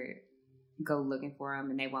Rupert go looking for him,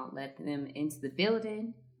 and they won't let them into the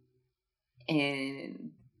building.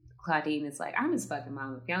 And Claudine is like, I'm his fucking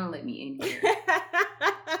mama. If y'all don't let me in here.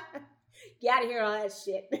 Get out of here, all that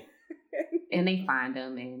shit. And they find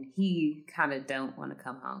him, and he kind of don't want to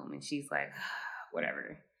come home. And she's like,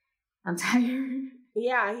 whatever. I'm tired.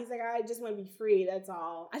 Yeah, he's like, I just want to be free. That's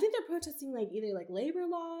all. I think they're protesting like either like labor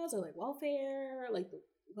laws or like welfare, like the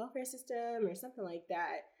welfare system or something like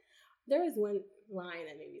that. There was one line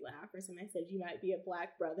that made me laugh where somebody said, you might be a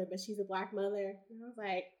black brother, but she's a black mother. And I was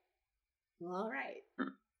like, well, all right.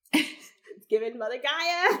 It's giving Mother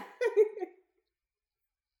Gaia.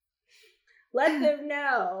 Let them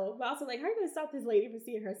know. But also, like, how are you going to stop this lady from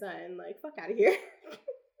seeing her son? Like, fuck out of here.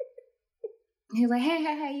 He's like,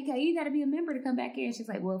 hey, you got to be a member to come back here. And she's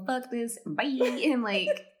like, well, fuck this. Bye. And,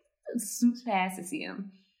 like, swoops past to see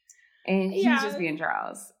him. And he's just being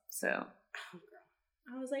Charles. So. Oh,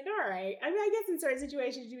 girl. I was like, all right. I mean, I guess in certain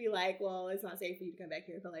situations you'd be like, well, it's not safe for you to come back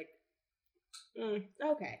here. But, like,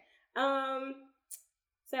 okay.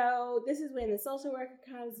 So this is when the social worker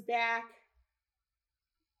comes back.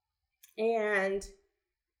 And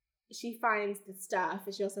she finds the stuff,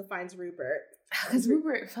 and she also finds Rupert. Because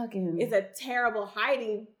Rupert fucking is a terrible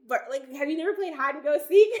hiding. But like, have you never played hide and go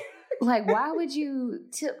seek? Like, why would you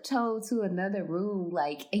tiptoe to another room?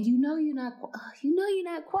 Like, and you know you're not quiet.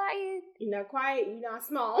 You're not quiet. You're not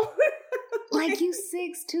small. Like you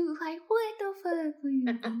 6'2". Like, what the fuck were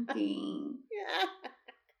you thinking? Yeah.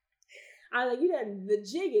 I was like, you know, the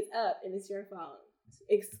jig is up, and it's your fault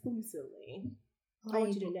exclusively. Like, I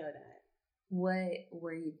want you to know that. What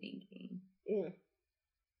were you thinking?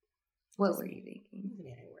 What were you thinking?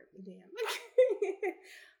 Damn.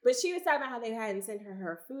 But she was talking about how they hadn't sent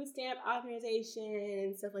her food stamp authorization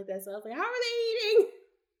and stuff like that. So I was like, how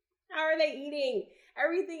are they eating?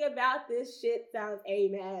 Everything about this shit sounds a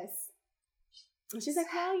mess. And she's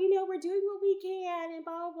like, well, you know, we're doing what we can and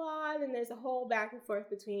blah, blah, blah. And there's a whole back and forth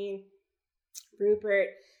between Rupert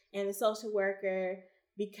and the social worker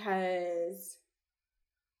because,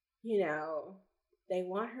 you know, they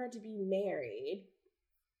want her to be married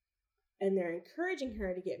and they're encouraging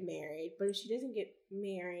her to get married. But if she doesn't get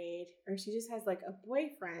married or she just has like a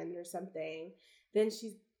boyfriend or something, then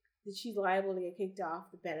she's liable to get kicked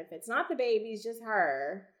off the benefits. Not the babies, just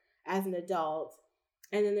her as an adult.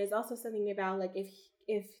 And then there's also something about like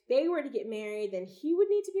if they were to get married, then he would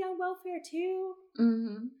need to be on welfare too.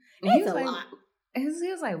 Mm-hmm. It's a lot. He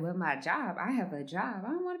was like, well, my job, I have a job. I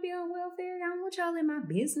don't want to be on welfare. I don't want y'all in my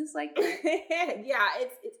business like that. Yeah,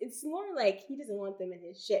 it's more like he doesn't want them in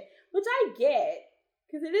his shit, which I get,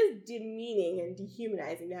 because it is demeaning and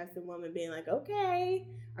dehumanizing to have some woman being like, okay,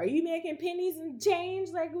 are you making pennies and change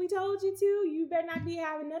like we told you to? You better not be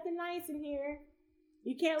having nothing nice in here.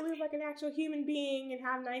 You can't live like an actual human being and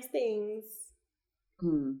have nice things.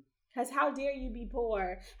 Because how dare you be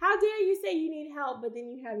poor? How dare you say you need help, but then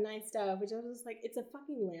you have nice stuff? Which I was just like, it's a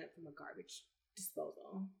fucking lamp from a garbage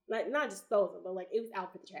disposal. Like, not disposal, but like, it was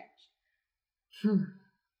out for the trash.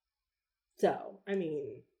 So, I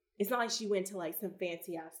mean, it's not like she went to like some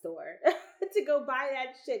fancy ass store to go buy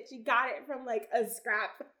that shit. She got it from like a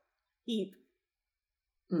scrap heap.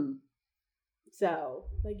 So,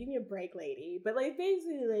 like, give me a break, lady. But like,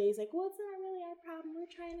 basically, the lady's like, well, it's not really our problem. We're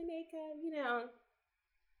trying to make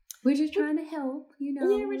we're just trying to help, Yeah,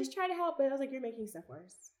 we're just trying to help. But I was like, you're making stuff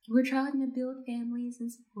worse. We're trying to build families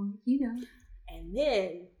and support, And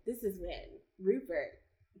then, this is when Rupert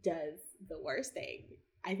does the worst thing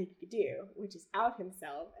I think he could do, which is out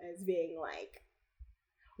himself as being like,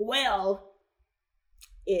 well,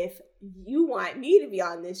 if you want me to be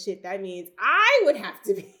on this shit, that means I would have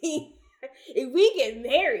to be. If we get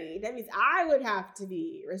married, that means I would have to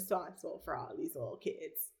be responsible for all these little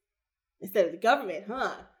kids instead of the government,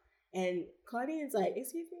 huh? And Claudine's like,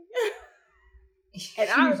 excuse me? And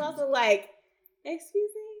I was also like,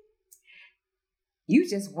 excuse me? You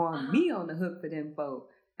just want me on the hook for them folk.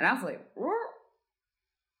 And I was like, Roar.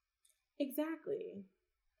 Exactly.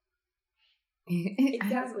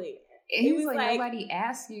 Exactly. He was like, nobody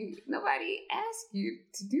asked you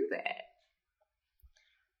to do that.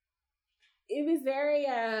 It was very,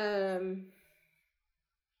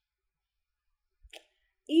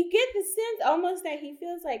 you get the sense almost that he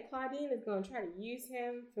feels like Claudine is going to try to use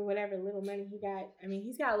him for whatever little money he got. I mean,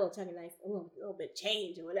 he's got a little chunk of nice, a little bit of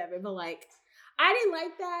change or whatever, but like, I didn't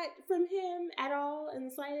like that from him at all in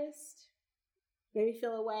the slightest. Made me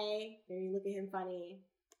feel away, made me look at him funny.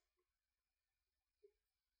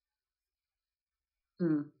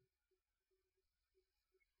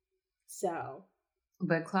 So.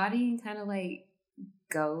 But Claudine kind of like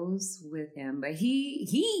goes with him, but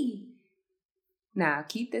he now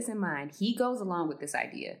keep this in mind. He goes along with this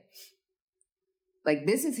idea. Like,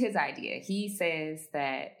 this is his idea. He says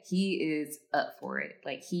that he is up for it.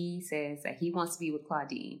 Like, he says that he wants to be with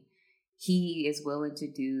Claudine. He is willing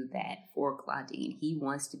to do that for Claudine. He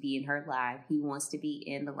wants to be in her life. He wants to be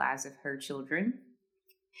in the lives of her children.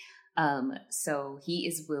 So he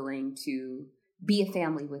is willing to be a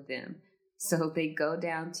family with them. So they go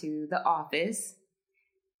down to the office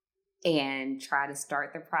and try to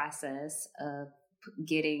start the process of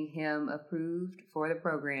getting him approved for the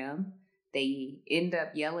program. They end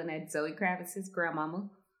up yelling at Zoe Kravitz's grandmama.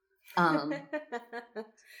 Roxy!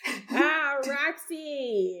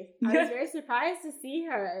 I was very surprised to see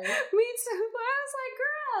her. Me too. But I was like,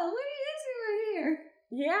 girl, what are you doing here?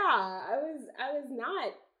 Yeah, I was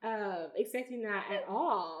not expecting that at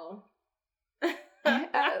all.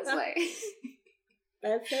 I was like,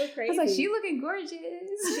 that's so crazy. I was like, she looking gorgeous.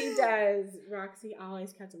 She does. Roxy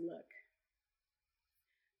always got to look.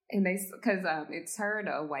 And because it's her and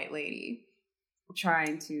a white lady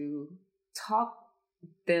trying to talk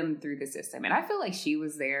them through the system. And I feel like she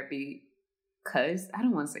was there because, I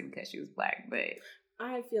don't want to say because she was black, but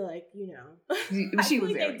I feel like, she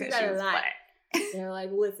was there because she was black. They're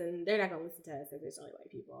like, listen, they're not going to listen to us if there's only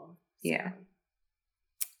white people. So. Yeah.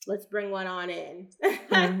 Let's bring one on in.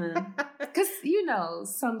 Because,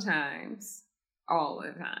 sometimes, all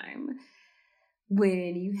the time,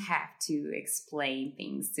 when you have to explain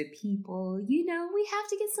things to people, we have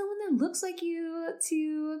to get someone that looks like you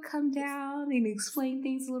to come down and explain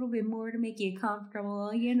things a little bit more to make you comfortable,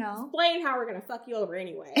 Explain how we're going to fuck you over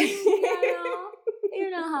anyway. You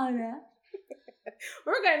know how that.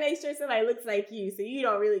 We're going to make sure somebody looks like you so you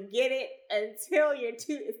don't really get it until it's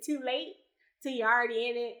too late. Till you're already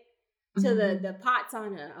in it, till the pot's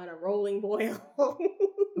on a rolling boil.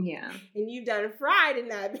 Yeah. And you've done fried in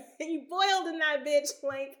that, you boiled in that bitch.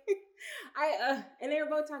 Like, and they were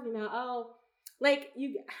both talking about,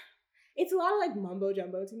 it's a lot of like mumbo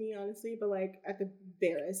jumbo to me, honestly, but like at the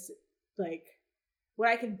barest, like what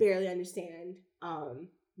I could barely understand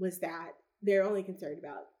was that they're only concerned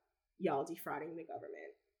about y'all defrauding the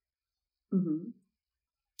government. Mm-hmm.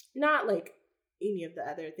 Not like any of the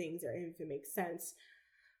other things, or if it makes sense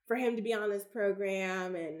for him to be on this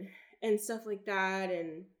program and stuff like that.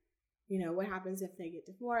 And, you know, what happens if they get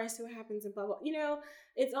divorced? What happens in blah, blah. You know,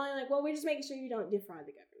 it's only like, well, we're just making sure you don't defraud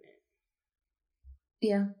the government.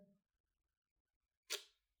 Yeah.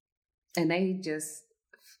 And they just,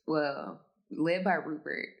 well, led by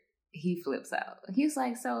Rupert, he flips out. He's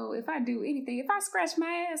like, so if I do anything, if I scratch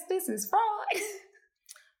my ass, this is fraud.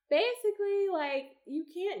 Basically, like, you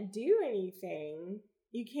can't do anything.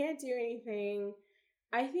 You can't do anything.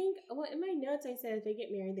 I think, well, in my notes, I said if they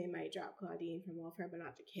get married, they might drop Claudine from welfare, but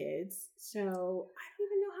not the kids. So I don't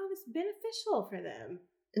even know how this is beneficial for them.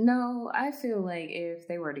 No, I feel like if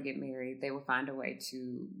they were to get married, they would find a way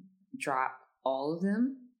to drop all of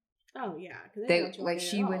them. Oh, yeah. They like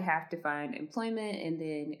she would have to find employment, and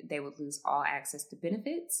then they would lose all access to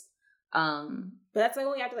benefits. But that's like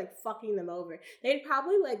only after like fucking them over. They'd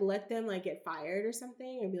probably like let them like get fired or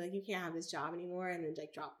something, and be like, you can't have this job anymore, and then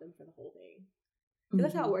like drop them for the whole thing. Because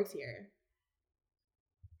that's how it works here.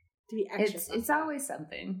 To be extra. It's always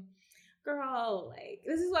something. Girl, like,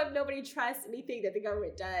 this is why nobody trusts anything that the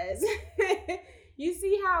government does. You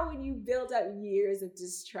see how when you build up years of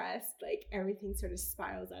distrust, like, everything sort of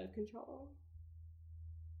spirals out of control?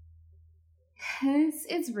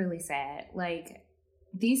 It's really sad. Like,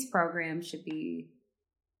 these programs should be...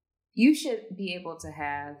 You should be able to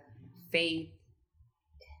have faith.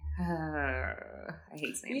 I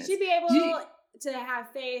hate saying this. You should be able to have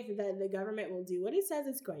faith that the government will do what it says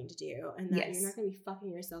it's going to do, and that you're not going to be fucking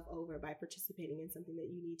yourself over by participating in something that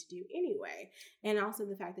you need to do anyway. And also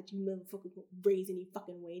the fact that you motherfuckers won't raise any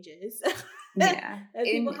fucking wages. Yeah. And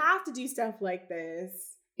people have to do stuff like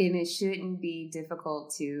this. And it shouldn't be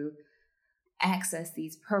difficult to access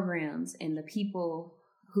these programs, and the people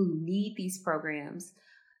who need these programs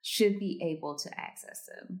should be able to access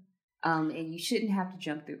them. And you shouldn't have to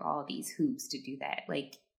jump through all these hoops to do that.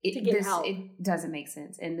 Like, it doesn't make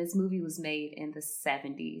sense. And this movie was made in the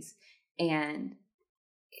 70s, and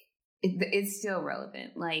it's still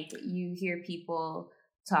relevant. Like, you hear people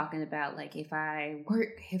talking about, like, if I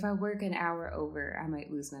work an hour over, I might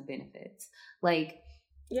lose my benefits. Like,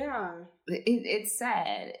 yeah, it's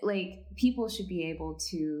sad. Like, people should be able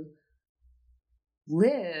to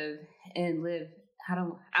live.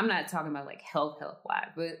 I'm not talking about like health wise,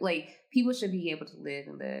 but like, people should be able to live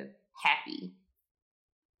and live happy.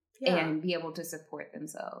 Yeah. And be able to support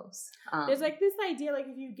themselves. There's like this idea, like,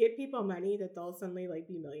 if you give people money, that they'll suddenly like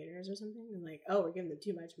be millionaires or something, and like, oh, we're giving them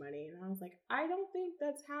too much money. And I was like, I don't think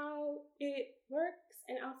that's how it works.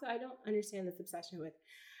 And also, I don't understand this obsession with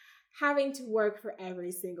having to work for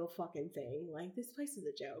every single fucking thing. Like, this place is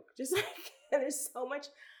a joke. Just like, there's so much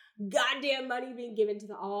goddamn money being given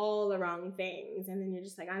to all the wrong things, and then you're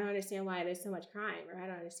just like, I don't understand why there's so much crime, or I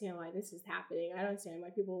don't understand why this is happening. I don't understand why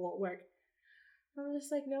people won't work. I'm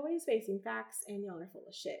just like, nobody's facing facts, and y'all are full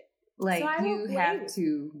of shit. Like, so you have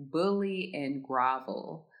to bully and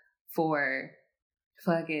grovel for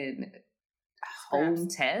fucking home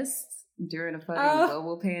tests during a fucking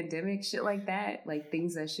global pandemic, shit like that. Like,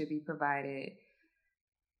 things that should be provided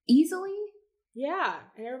easily. Yeah,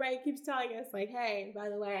 and everybody keeps telling us, like, hey, by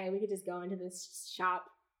the way, we could just go into this shop.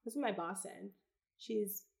 That's what my boss said.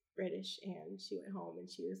 She's British, and she went home,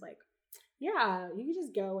 and she was like, yeah, you could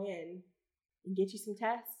just go in and get you some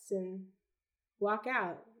tests and walk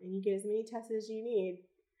out, and you get as many tests as you need,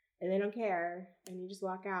 and they don't care, and you just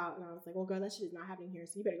walk out. And I was like, well, girl, that shit is not happening here,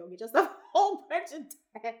 so you better go get yourself a whole bunch of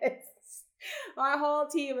tests. Our whole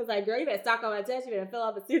team was like, girl, you better stock on my tests, you better fill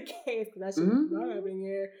up a suitcase, because that shit is not happening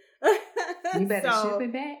here. You better ship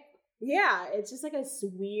it back. Yeah, it's just like a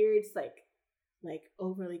weird, like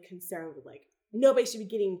overly concerned with, like, nobody should be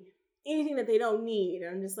getting anything that they don't need. And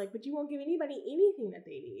I'm just like, but you won't give anybody anything that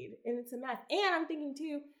they need. And it's a mess. And I'm thinking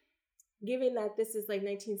too, given that this is like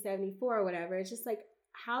 1974 or whatever, it's just like,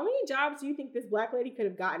 how many jobs do you think this black lady could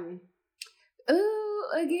have gotten?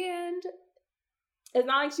 Oh, again. It's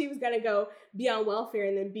not like she was going to go be on welfare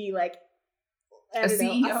and then be like, a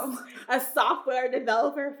CEO. A software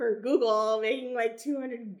developer for Google making like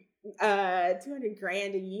 200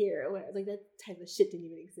 grand a year. Like, that type of shit didn't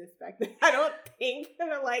even exist back then, I don't think.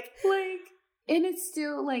 And I'm like, and it's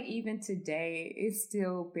still like, even today, it's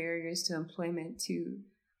still barriers to employment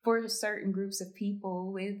for certain groups of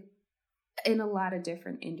people in a lot of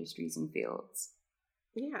different industries and fields.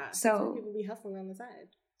 Yeah. So people be hustling on the side.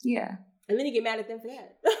 Yeah. And then you get mad at them for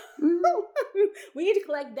that. Mm-hmm. We need to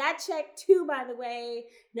collect that check too, by the way.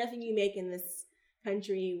 Nothing you make in this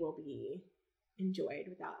country will be enjoyed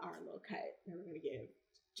without our little cut that we're going to give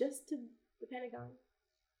just to the Pentagon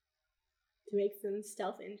to make some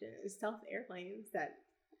stealth airplanes that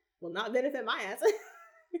will not benefit my ass.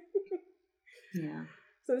 Yeah.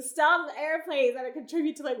 Some stealth airplanes that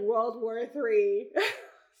contribute to like World War III.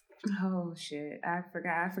 Oh shit! I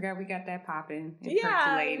forgot we got that popping.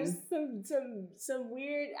 Yeah, just some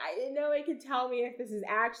weird. I know it could tell me if this is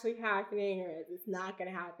actually happening or if it's not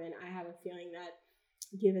going to happen. I have a feeling that,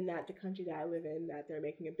 given that the country that I live in, that they're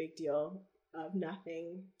making a big deal of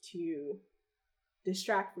nothing to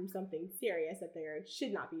distract from something serious that they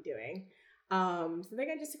should not be doing. So they're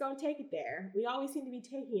gonna just go and take it there. We always seem to be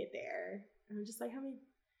taking it there. And I'm just like,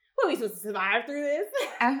 what are we supposed to survive through this?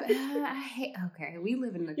 I hate. Okay, we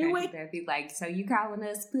live in the country that be like, so you calling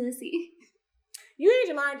us pussy? You need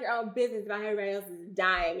to mind your own business about how everybody else is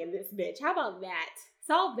dying in this bitch. How about that?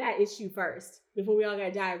 Solve that issue first before we all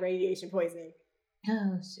gotta die of radiation poisoning.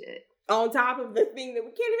 Oh shit! On top of the thing that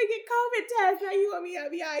we can't even get COVID tests. Now you want me to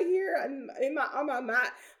be out here on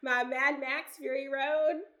my Mad Max Fury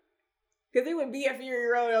Road? Because it would be a Fury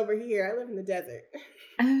Road over here. I live in the desert.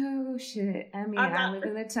 Oh shit! I mean, I live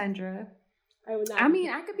in the tundra. I would not. I mean,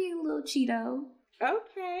 I could be a little Cheeto.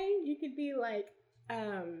 Okay, you could be like,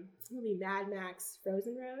 maybe Mad Max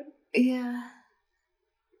Frozen Road. Yeah.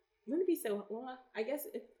 Wouldn't it be so? Well, I guess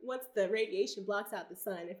once the radiation blocks out the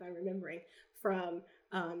sun, if I'm remembering from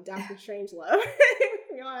Dr. Strangelove,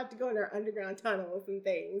 we all have to go in our underground tunnels and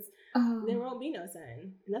things. Oh. There won't be no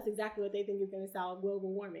sun, and that's exactly what they think is going to solve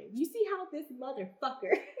global warming. You see how this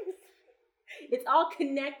motherfucker? It's all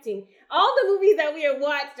connecting. All the movies that we have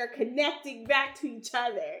watched are connecting back to each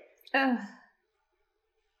other.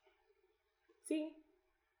 See?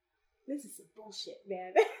 This is some bullshit,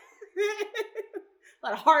 man. A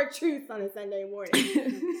lot of hard truths on a Sunday morning.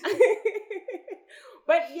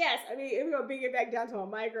 But yes, I mean, if we're going to bring it back down to a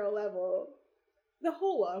micro level, the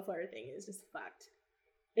whole welfare thing is just fucked.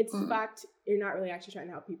 It's fucked. You're not really actually trying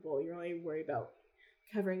to help people. You're only worried about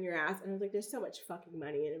covering your ass. And I was like, there's so much fucking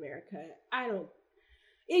money in America.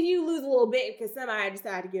 If you lose a little bit because somebody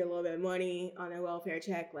decided to get a little bit of money on a welfare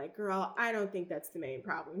check, like, girl, I don't think that's the main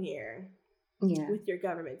problem here. Yeah. With your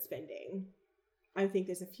government spending. I think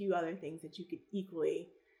there's a few other things that you could equally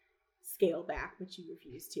scale back, but you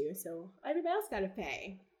refuse to. So everybody else got to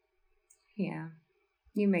pay. Yeah.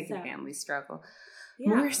 You make your family struggle.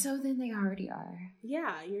 Yeah. More so than they already are.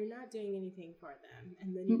 Yeah, you're not doing anything for them.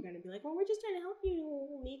 And then you're going to be like, well, we're just trying to help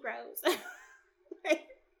you, Negroes. Like,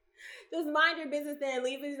 just mind your business then.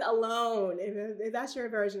 Leave us alone. If that's your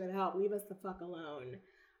version of help, leave us the fuck alone.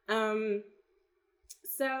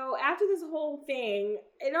 So after this whole thing,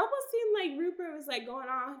 it almost seemed like Rupert was like going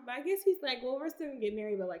off, but I guess he's like, well, we're still gonna get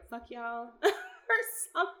married, but like, fuck y'all or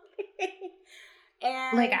something.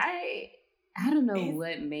 And like, I don't know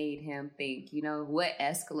what made him think, what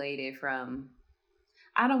escalated from,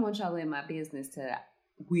 I don't want y'all in my business to,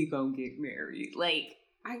 we gonna get married. Like,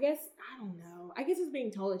 I guess, I don't know. I guess it's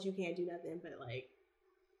being told that you can't do nothing, but like,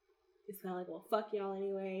 it's kind of like, well, fuck y'all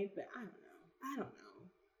anyway, but I don't know.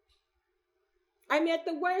 I mean, at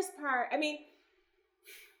the worst part, I mean,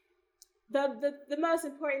 the most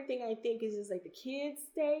important thing I think is just like the kids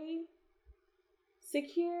stay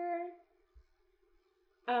secure.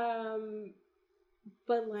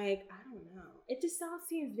 But like, I don't know. It just all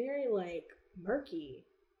seems very like murky.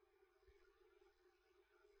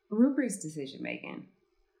 Rupert's decision making.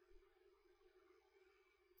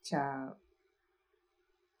 Child.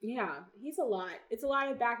 Yeah, he's a lot. It's a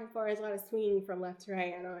lot of back and forth, a lot of swinging from left to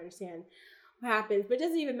right. I don't understand what happens, but it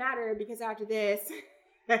doesn't even matter because after this,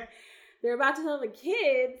 they're about to tell the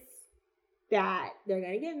kids that they're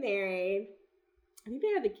gonna get married. I think they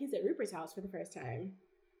had the kids at Rupert's house for the first time.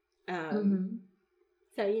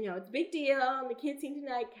 So, it's a big deal, and the kids seem to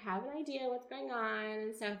like have an idea what's going on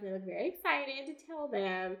and stuff, and they look very excited to tell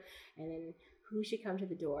them. And then who should come to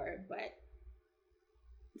the door but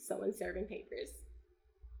someone serving papers?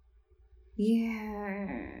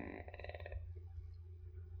 Yeah.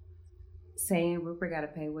 Saying Rupert gotta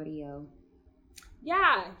pay what he owe.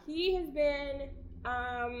 Yeah, he has been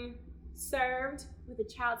served with a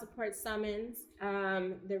child support summons.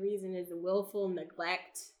 The reason is willful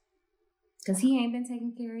neglect. Because he ain't been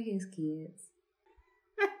taking care of his kids.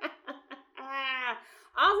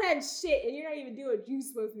 All that shit, and you're not even doing what you're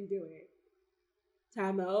supposed to be doing.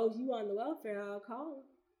 Time if you on the welfare, I'll call.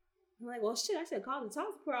 I'm like, well, shit, I should have called the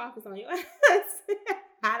child support office on your ass.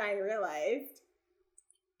 Had I realized.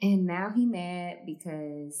 And now he mad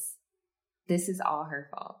because this is all her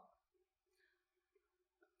fault.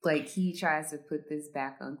 Like, he tries to put this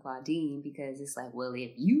back on Claudine because it's like, well,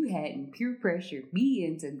 if you hadn't peer pressured me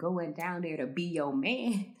into going down there to be your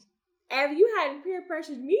man. if you hadn't peer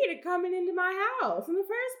pressured me to coming into my house in the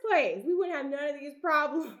first place, we wouldn't have none of these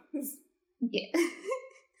problems. Yeah.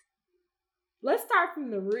 Let's start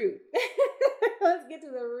from the root. Let's get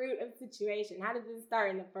to the root of the situation. How did this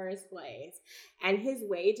start in the first place? And his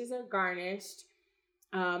wages are garnished.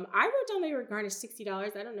 I wrote down they were garnished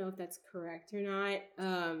 $60. I don't know if that's correct or not.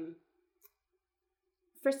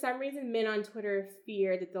 For some reason, men on Twitter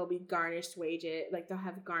fear that they'll be garnished wages. Like, they'll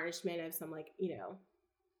have garnishment of some, like, you know,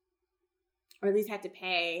 or at least have to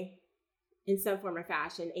pay in some form or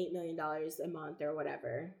fashion $8 million a month or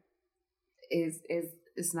whatever.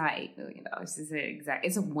 It's not $8 million.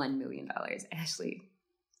 It's a $1 million, Ashley.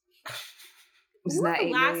 It's not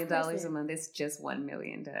 $8 million a month. It's just $1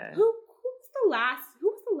 million. Who was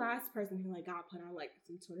the last person who like got put on like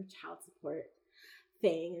some sort of child support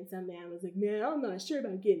thing? And some man was like, "Man, I'm not sure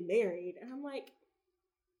about getting married." And I'm like,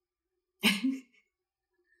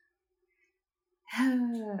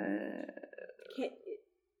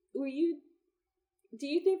 do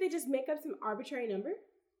you think they just make up some arbitrary number?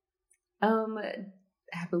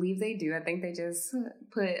 I believe they do. I think they just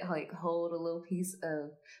hold a little piece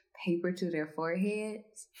of paper to their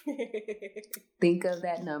foreheads, think of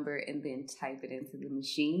that number, and then type it into the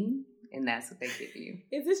machine, and that's what they give you.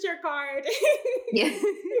 Is this your card? Yeah.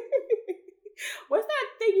 What's that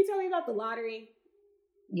thing you told me about the lottery?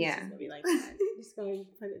 Yeah. It's just gonna be like that. Just going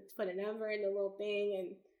to put a number in the little thing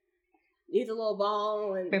and use a little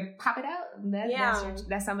ball and pop it out.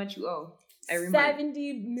 That's how much you owe.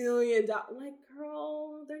 $70 million. Like,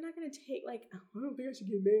 girl, they're not gonna take like. I don't think I should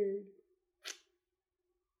get married.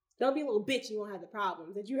 Don't be a little bitch. You won't have the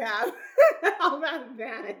problems that you have. All about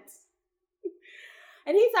that.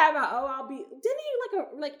 And he's talking about, I'll be. Didn't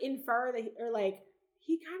he infer that, or like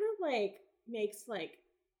he kind of like makes like.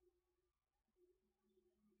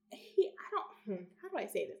 How do I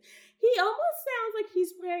say this? He almost sounds like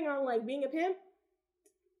he's planning on like being a pimp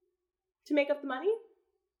to make up the money.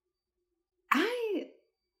 I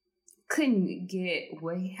couldn't get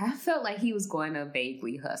what I felt like he was going to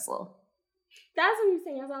vaguely hustle. That's what he was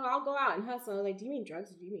saying. I was like, I'll go out and hustle. I was like, do you mean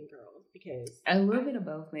drugs or do you mean girls? Because a little bit of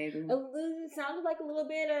both, maybe. It sounded like a little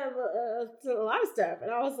bit of a lot of stuff.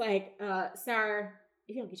 And I was like, sir,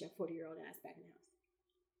 if you don't get your 40-year-old ass back in the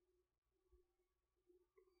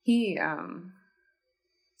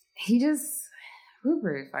house.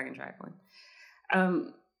 Rupert is fucking trifling.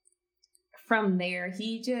 From there,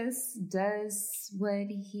 he just does what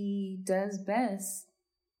he does best.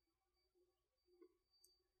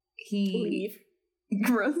 He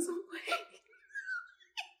runs away.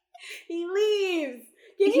 He leaves.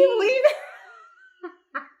 Can you believe it?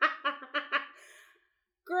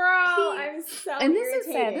 Girl, I'm so And this irritated.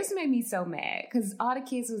 is sad. This made me so mad because all the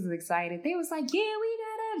kids was excited. They was like, yeah, we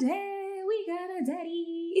got a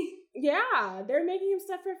daddy. Yeah, they're making him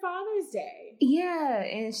stuff for Father's Day. Yeah,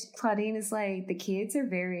 and Claudine is like, the kids are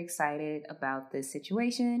very excited about this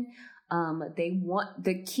situation. They want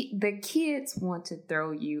the kids want to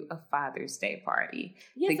throw you a Father's Day party.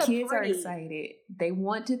 Yes, the kids are excited. They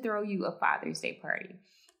want to throw you a Father's Day party.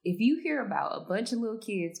 If you hear about a bunch of little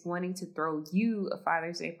kids wanting to throw you a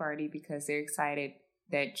Father's Day party because they're excited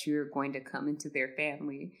that you're going to come into their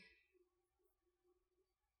family,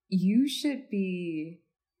 you should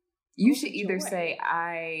either say,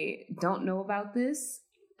 I don't know about this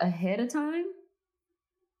ahead of time.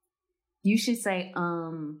 You should say,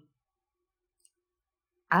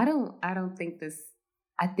 I don't think this,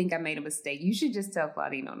 I think I made a mistake. You should just tell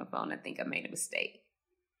Claudine on the phone, I think I made a mistake.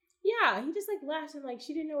 Yeah, he just like left and like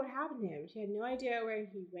she didn't know what happened to him. She had no idea where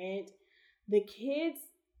he went. The kids,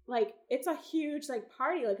 like, it's a huge like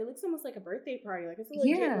party. Like, it looks almost like a birthday party. Like, it's a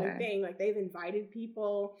legit thing. Like, they've invited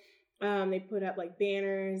people. They put up like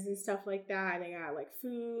banners and stuff like that. They got like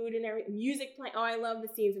food and everything, music playing. Oh, I love the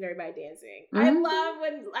scenes of everybody dancing.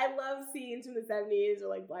 Mm-hmm. I love scenes from the 70s or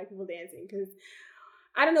like black people dancing, because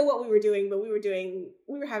I don't know what we were doing, but we were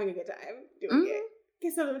having a good time doing it.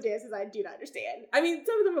 Because some of the dances I do not understand. I mean,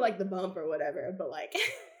 some of them are like the bump or whatever, but like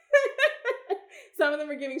some of them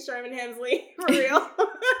are giving Sherman Hemsley for real.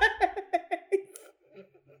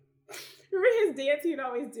 Remember his dance he'd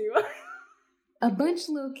always do? A bunch of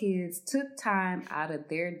little kids took time out of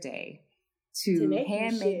their day to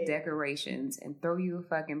hand-make decorations and throw you a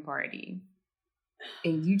fucking party.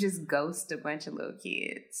 And you just ghost a bunch of little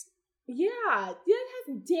kids. Yeah, that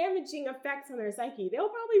has damaging effects on their psyche. They'll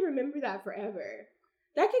probably remember that forever.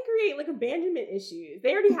 That could create like abandonment issues.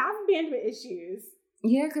 They already have abandonment issues.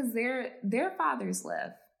 Yeah, because their fathers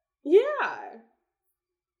left. Yeah.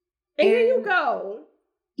 And here you go.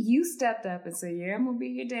 You stepped up and said, yeah, I'm going to be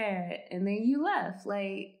your dad. And then you left.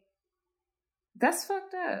 Like, that's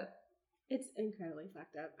fucked up. It's incredibly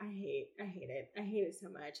fucked up. I hate it. I hate it so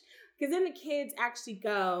much. Because then the kids actually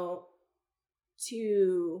go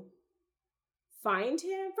to find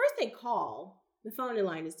him. First they call. The phone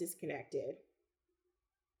line is disconnected.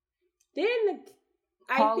 Then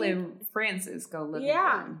Paul and Francis go looking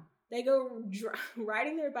for him. They go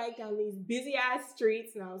riding their bike down these busy ass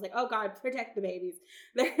streets, and I was like, "Oh God, protect the babies!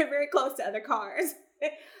 They're very close to other cars."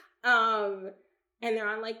 And they're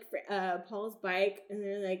on like Paul's bike, and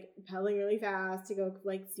they're like pedaling really fast to go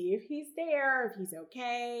like see if he's there, if he's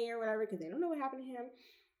okay or whatever, because they don't know what happened to him.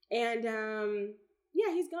 And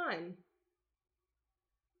yeah, he's gone.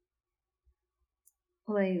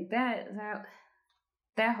 Like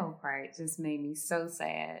that whole part just made me so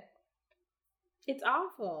sad. It's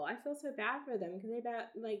awful. I feel so bad for them because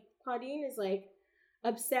Claudine is like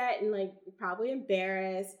upset and like probably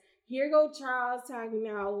embarrassed. Here go Charles talking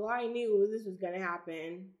about, well, I knew this was gonna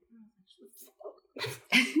happen.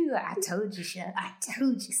 I told you so. I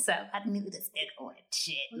told you so. I knew this nigga would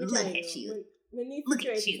shit. Look at you. When these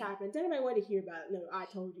situations happen, don't nobody want to hear about no, I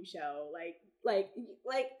told you so. Like,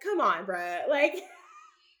 come on, bruh. Like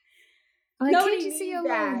can't you see your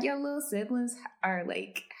little siblings are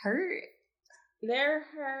like hurt? They're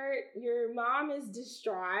hurt. Your mom is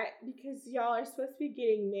distraught because y'all are supposed to be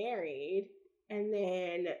getting married, and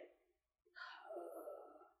then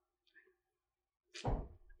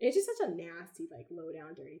it's just such a nasty, like, low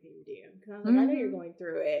down, dirty thing to do. Because I was like, I know you're going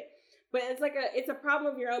through it, but it's a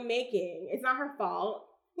problem of your own making. It's not her fault.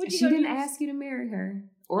 She didn't ask you to marry her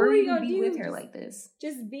or even be with her like this.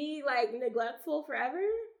 Just be like neglectful forever.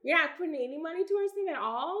 You're not putting any money towards them at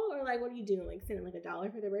all, or like, what are you doing? Like sending like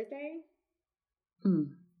 $1 for their birthday?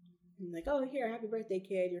 I'm like, oh, here, happy birthday,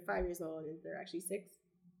 kid. You're 5 years old, and they're actually 6.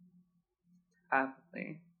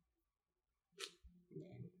 Probably.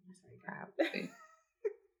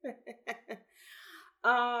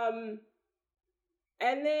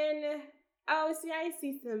 And then, I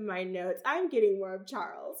see some of my notes. I'm getting more of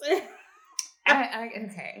Charles.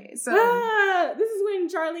 Okay, so this is when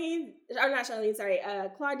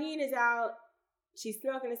Claudine is out. She's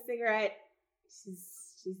smoking a cigarette.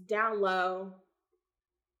 She's down low.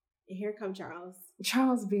 And here comes Charles.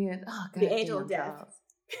 Charles being, oh God, the angel of death.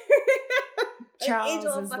 Charles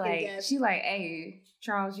is like, death. She like, hey,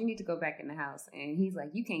 Charles, you need to go back in the house. And he's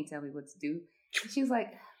like, you can't tell me what to do. She's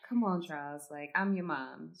like, come on, Charles. Like, I'm your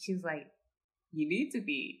mom. She's like, you need to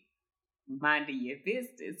be minding your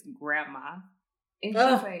business, Grandma. And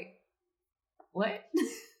she's like, what?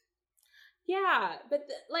 Yeah, but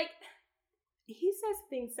he says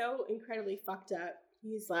things so incredibly fucked up.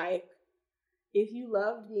 He's like, if you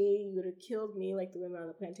loved me, you would have killed me like the women on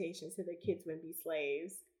the plantation so their kids wouldn't be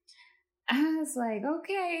slaves. I was like,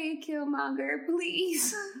 okay, Killmonger,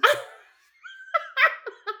 please.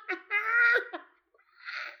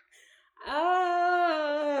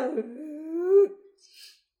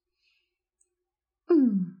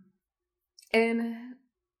 And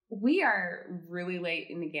we are really late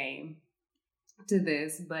in the game to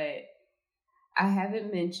this, but I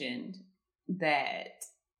haven't mentioned that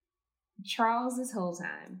Charles this whole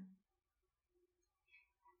time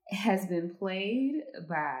has been played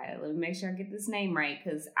by, let me make sure I get this name right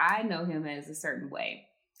because I know him as a certain way.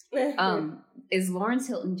 Is Lawrence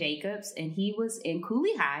Hilton Jacobs, and he was in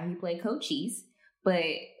Cooley High. He played Cochise, but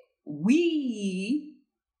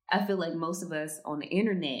I feel like most of us on the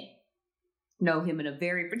internet know him in a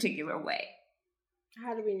very particular way.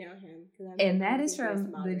 How do we know him? And that is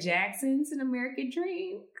from The Jacksons, An American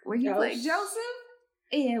Dream, where he played Joseph.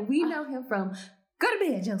 And we know him from Go to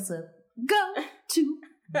Bed, Joseph. Go to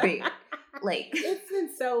bed. Like, it's been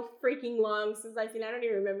so freaking long since I've seen. I don't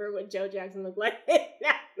even remember what Joe Jackson looked like in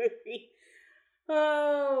that movie.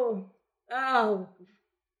 Oh,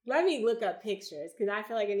 let me look up pictures because I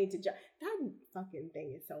feel like I need to. That fucking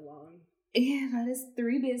thing is so long. Yeah, that is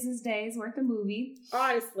 3 business days worth of movie.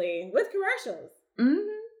 Honestly, with commercials. Mm-hmm.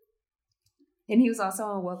 And he was also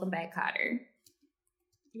on Welcome Back, Kotter.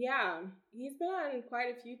 Yeah, he's been on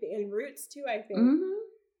quite a few things, and Roots too, I think. Mm-hmm.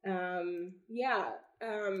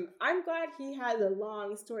 I'm glad he has a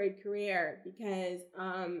long storied career because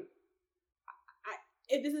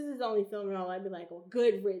if this is his only film role, I'd be like, well,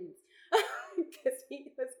 good riddance, because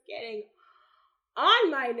he was getting on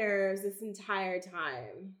my nerves this entire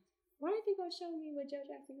time. Why do you think I'll show me what Joe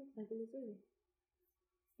Jackson looks like in this movie?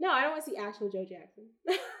 No, I don't want to see actual Joe Jackson.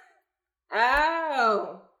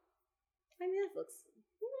 Oh, I mean that looks.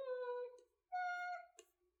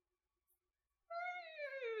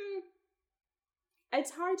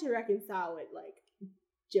 It's hard to reconcile with like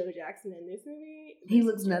Joe Jackson in this movie. He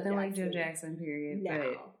looks nothing like Joe Jackson, period. No.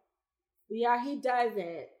 But... Yeah, he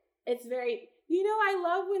doesn't. It's very, You know, I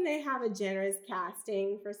love when they have a generous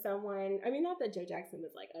casting for someone. I mean, not that Joe Jackson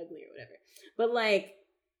was like ugly or whatever, but like,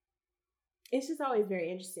 it's just always very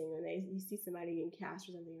interesting when you see somebody getting cast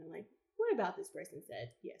for something and I'm like, what about this person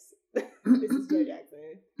said? Yes, this is Joe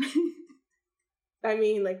Jackson. I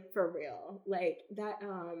mean, like, for real. Like, that,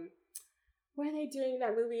 what are they doing in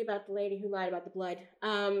that movie about the lady who lied about the blood?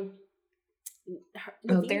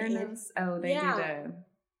 Theranos? They did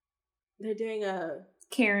They're doing a...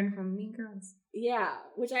 Karen from Mean Girls. Yeah,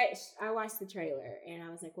 which I watched the trailer and I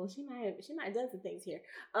was like, well, she might have done some things here.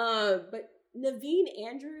 But Naveen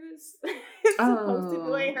Andrews is supposed to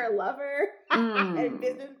play her lover and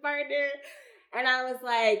business partner, and I was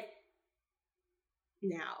like,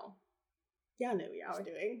 now, y'all know what y'all are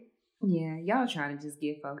doing. Yeah, y'all trying to just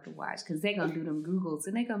get folk to watch because they gonna do them Googles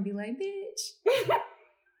and they gonna be like, bitch.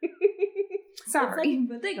 Sorry, like,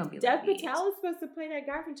 but they gonna be Dev like, Patel is supposed to play that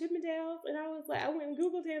guy from Chippendales, and I was like, I went and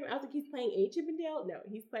Googled him. I was like, he's playing a Chippendale? No,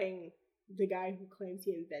 he's playing the guy who claims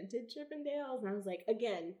he invented Chippendales. And I was like,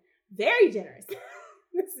 again, very generous.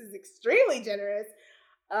 This is extremely generous.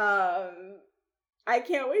 I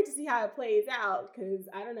can't wait to see how it plays out because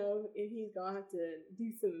I don't know if he's gonna have to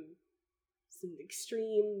do some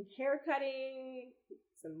extreme hair cutting,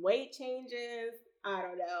 some weight changes. I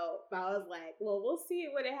don't know. But I was like, well, we'll see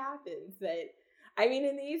when it happens. But I mean,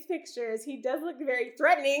 in these pictures, he does look very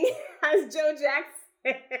threatening as Joe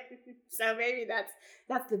Jackson. So maybe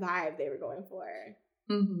that's the vibe they were going for.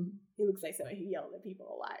 Mm-hmm. He looks like somebody who yelled at people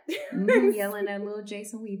a lot. Yelling at little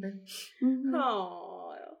Jason Weaver. Mm-hmm.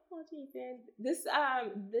 Oh, Jason. This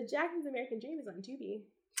the Jackson's American Dream is on Tubi.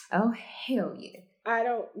 Oh, hell yeah. I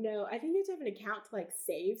don't know. I think you have to have an account to, like,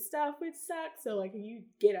 save stuff, which sucks. So, like, if you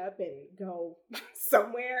get up and go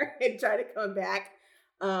somewhere and try to come back,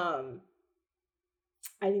 I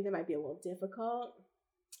think that might be a little difficult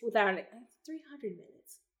without it. 300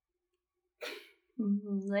 minutes.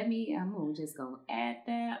 I'm just going to add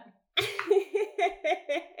that.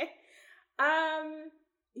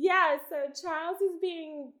 Yeah, so Charles is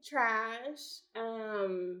being trash.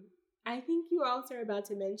 I think you also are about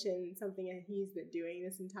to mention something that he's been doing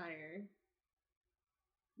this entire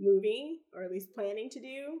movie, or at least planning to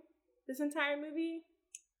do this entire movie.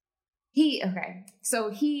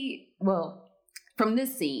 From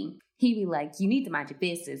this scene, he be like, you need to mind your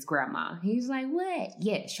business, Grandma. He's like, what?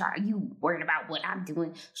 Yeah, you worried about what I'm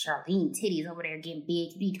doing? Charlene titties over there getting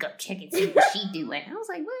big. You need to go check and see what she doing. I was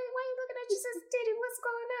like, what? Why are you looking at your sister's titty? What's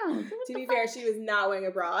going on? To be fair, she was not wearing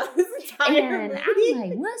a bra this entire movie. I'm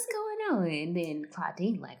like, what's going on? And then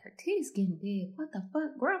Claudine, like, her titties getting big. What the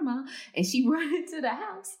fuck, Grandma? And she run into the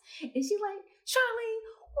house. And she like, Charlene,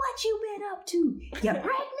 what you been up to? You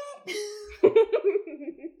pregnant?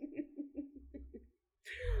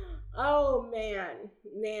 Oh, man.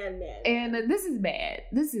 And this is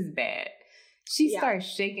bad. She starts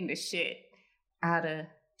shaking the shit out of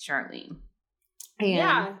Charlene.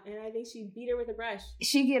 And and I think she beat her with a brush.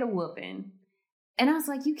 She get a whooping. And I was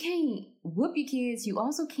like, you can't whoop your kids. You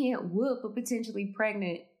also can't whoop a potentially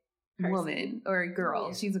pregnant woman or a girl.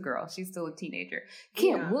 Yeah. She's a girl. She's still a teenager.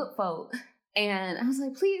 You can't whoop folk. And I was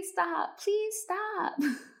like, please stop.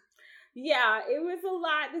 Yeah, it was a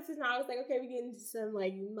lot. This is not, I was like, okay, we get into some,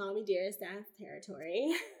 like, mommy dearest ass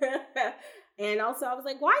territory. And also, I was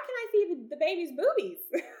like, why can I see the baby's boobies?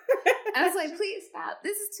 I was like, please stop.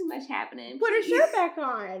 This is too much happening. Put her shirt back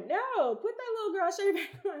on. No, put that little girl shirt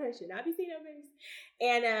back on. I should not be seeing no babies.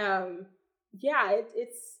 And, yeah,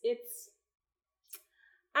 it's,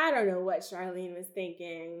 I don't know what Charlene was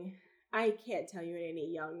thinking. I can't tell you what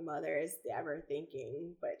any young mother is ever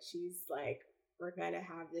thinking, but she's like, we're going to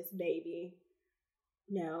have this baby.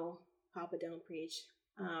 No, Papa don't preach.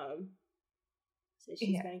 So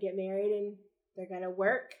she's going to get married and they're going to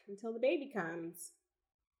work until the baby comes.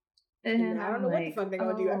 And I don't know what the fuck they're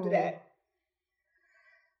going to do after that.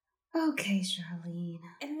 Okay, Charlene.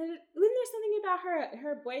 And then there's something about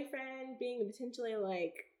her boyfriend being potentially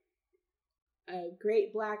like a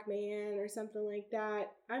great black man or something like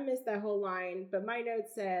that. I missed that whole line, but my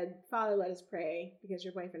notes said, Father, let us pray, because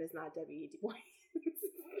your boyfriend is not W.E.D. Boy.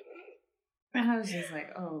 I was just like,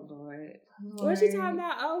 oh, Lord. What was she talking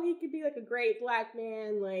about? Oh, he could be like a great black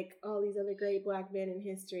man, like all these other great black men in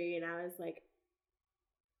history. And I was like,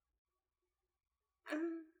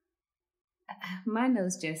 my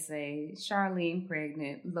notes just say, Charlene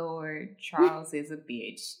pregnant, Lord, Charles is a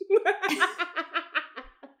bitch.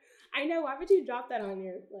 I know. Why would you drop that on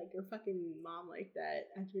your fucking mom like that?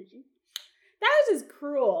 That was just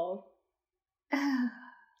cruel.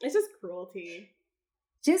 It's just cruelty.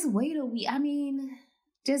 Just wait a week. I mean,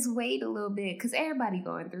 just wait a little bit, because everybody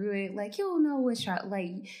going through it. Like, you don't know what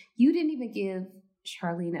you didn't even give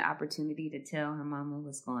Charlene an opportunity to tell her mama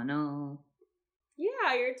what's going on.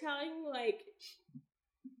 Yeah, you're telling, like,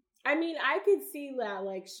 I mean, I could see that,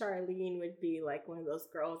 like, Charlene would be, like, one of those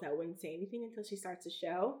girls that wouldn't say anything until she starts a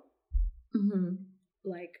show. Mm-hmm.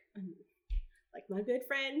 Like my good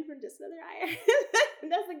friend from Just Another IR.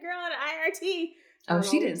 That's a girl on IRT. Oh,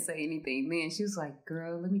 she didn't say anything then. She was like,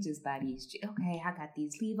 girl, let me just buy these. Okay, I got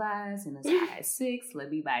these Levi's in a size 6. Let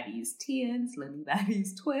me buy these 10s. Let me buy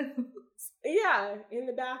these 12s. Yeah, in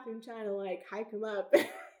the bathroom trying to, like, hype him up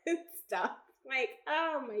and stuff. Like,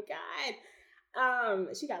 oh my God.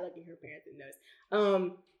 She got lucky her parents didn't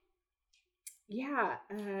notice. Yeah,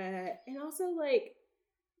 and also, like,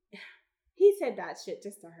 he said that shit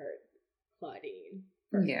just to hurt Claudine.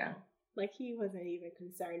 Yeah. Like, he wasn't even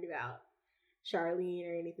concerned about Charlene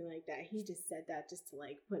or anything like that. He just said that just to,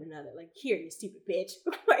 like, put another, like, here, you stupid bitch.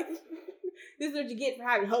 Like, this is what you get for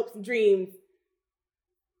having hopes and dreams.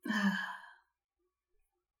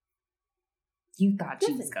 You thought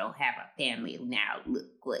you was gonna have a family. Now look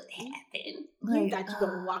what happened. Like, you thought you were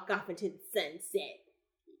gonna walk off into the sunset.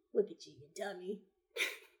 Look at you, you dummy.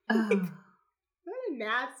 What a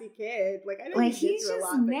nasty kid. Like, I know he's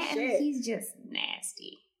just nasty. He's just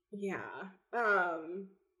nasty. Yeah.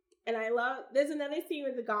 And I love, there's another scene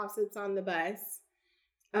with the gossips on the bus.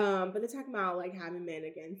 But they're talking about, like, having men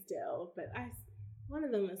against Dill. But one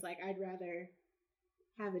of them was like, I'd rather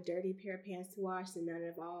have a dirty pair of pants to wash than none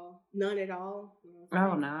at all.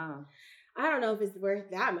 Oh, no. I don't know if it's worth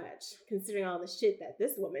that much, considering all the shit that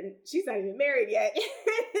this woman, she's not even married yet.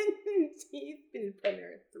 She's been putting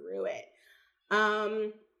her through it.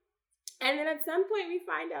 And then at some point we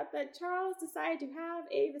find out that Charles decided to have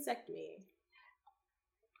a vasectomy.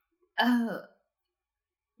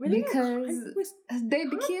 Because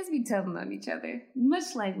the kids be telling on each other,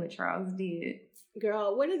 much like what Charles did.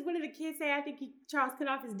 Girl, what did the kids say? I think Charles cut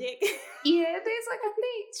off his dick. Yeah, there's like, I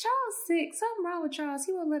think Charles sick. Something wrong with Charles.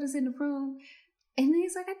 He won't let us in the room. And then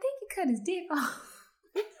he's like, I think he cut his dick off.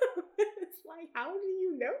 It's like, how do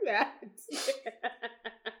you know that?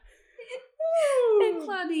 And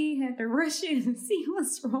Claudine had to rush in and see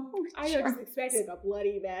what's wrong with Charles. I just expected a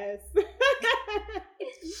bloody mess.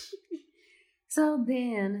 So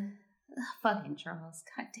then, fucking Charles,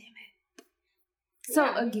 god damn it.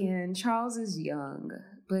 So again, Charles is young,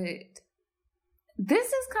 but this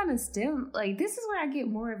is kind of this is where I get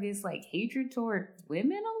more of his, like, hatred toward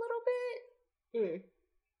women a little bit.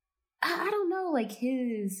 I don't know, like,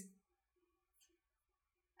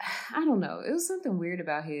 I don't know. It was something weird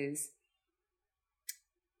about his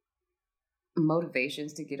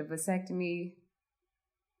motivations to get a vasectomy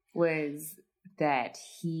was that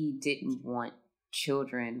he didn't want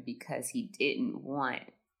children because he didn't want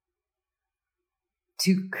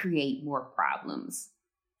to create more problems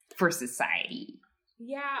for society.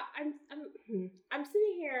 Yeah, I'm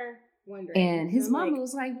sitting here wondering. And his mama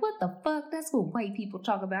was like, what the fuck? That's what white people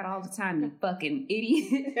talk about all the time, you fucking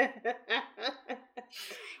idiot.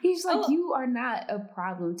 He's like, you are not a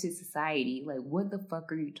problem to society. Like, what the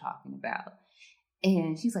fuck are you talking about?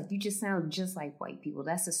 And she's like, you just sound just like white people.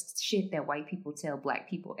 That's the shit that white people tell black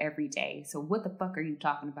people every day. So what the fuck are you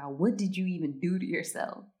talking about? What did you even do to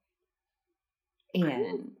yourself?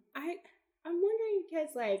 And I'm wondering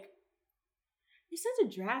because, like, it's such a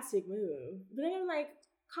drastic move. But then I'm like,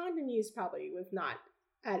 condom use probably was not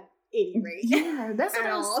at any rate. Yeah, that's what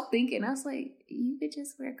I was thinking. I was like, you could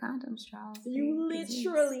just wear condoms, Charles. You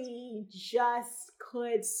literally just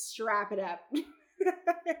could strap it up.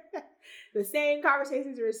 The same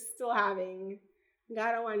conversations we're still having.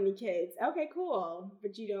 I don't want any kids. Okay, cool.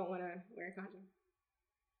 But you don't want to wear a condom.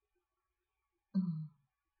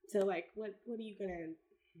 So, like, what are you gonna?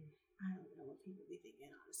 I don't know what people be thinking,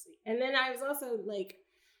 honestly. And then I was also like,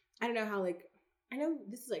 I don't know how, like, I know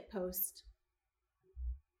this is like post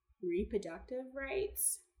reproductive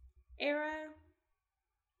rights era,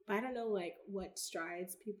 but I don't know, like, what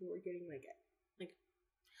strides people were getting. Like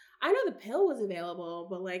I know the pill was available,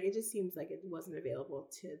 but, like, it just seems like it wasn't available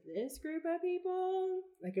to this group of people.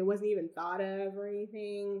 Like, it wasn't even thought of or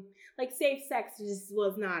anything. Like, safe sex just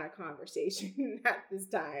was not a conversation at this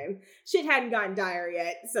time. Shit hadn't gotten dire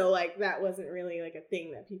yet, so, like, that wasn't really, like, a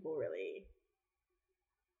thing that people really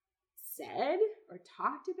said or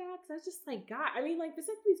talked about. Because I was just like, God, I mean, like,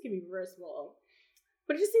 vasectomies can be reversible,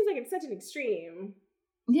 but it just seems like it's such an extreme.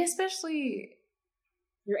 Yeah, especially...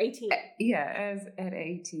 You're 18. Yeah, as at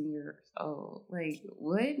 18 years old. Like,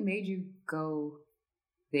 what made you go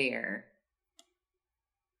there?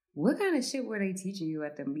 What kind of shit were they teaching you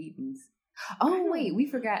at the meetings? Oh, wait, we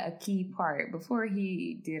forgot a key part. Before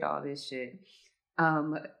he did all this shit,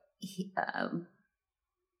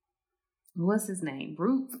 what's his name?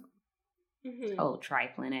 Ruth? Old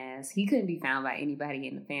trifling ass. He couldn't be found by anybody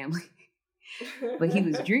in the family. But he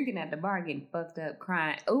was drinking at the bar, getting fucked up,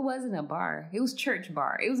 crying. Oh, it wasn't a bar. It was church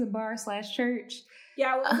bar. It was a bar / church.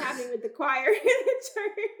 Yeah, what was happening with the choir in the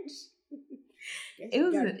church?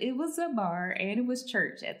 It was a bar and it was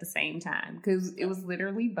church at the same time because it was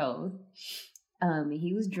literally both. And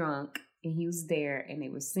he was drunk and he was there and they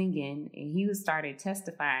were singing and he started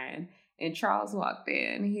testifying and Charles walked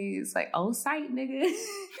in. He's like, "Oh, sight, nigga."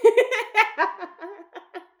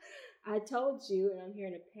 I told you, and I'm here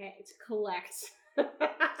to collect.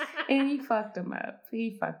 And he fucked him up.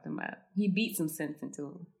 He beat some sense into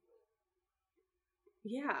him.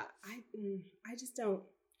 Yeah, I just don't.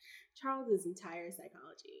 Charles's entire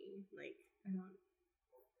psychology, like,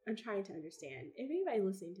 I'm trying to understand. If anybody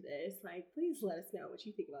listening to this, like, please let us know what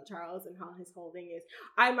you think about Charles and how his whole thing is.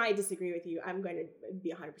 I might disagree with you. I'm going to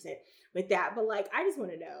be 100% with that. But, like, I just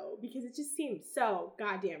want to know because it just seems so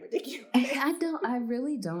goddamn ridiculous. I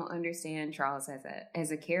really don't understand Charles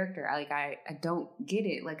as a character. I don't get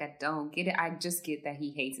it. Like, I don't get it. I just get that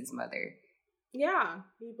he hates his mother. Yeah.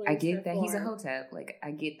 I get that he's a hotep. Like, I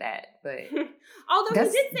get that. But although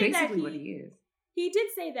that's he did say basically that what he is. He did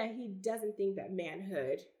say that he doesn't think that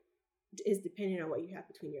manhood is dependent on what you have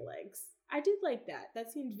between your legs. I did like that.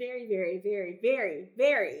 That seemed very, very, very, very,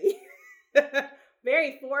 very,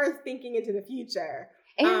 very forward thinking into the future.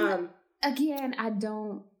 And again, I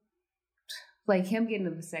don't like him getting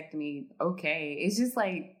a vasectomy. Okay. It's just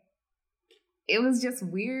like, it was just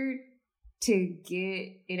weird to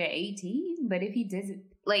get it at 18. But if he doesn't,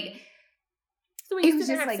 like, so it was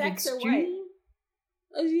just like extreme.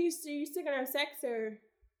 Are you still gonna have sex or?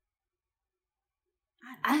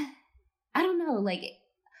 I don't know. Like,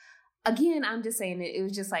 again, I'm just saying it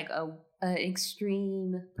was just like an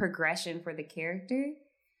extreme progression for the character,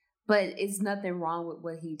 but it's nothing wrong with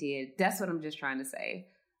what he did. That's what I'm just trying to say.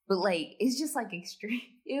 But like, it's just like extreme.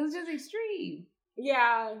 It was just extreme.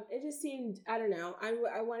 Yeah, it just seemed. I don't know.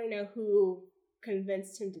 I want to know who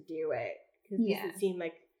convinced him to do it because it seemed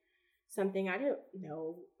like something I don't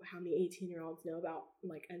know how many 18-year-olds know about,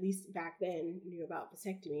 like, at least back then, knew about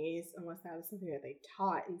vasectomies, unless that was something that they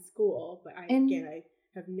taught in school. But I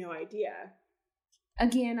have no idea.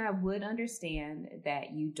 Again, I would understand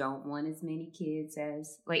that you don't want as many kids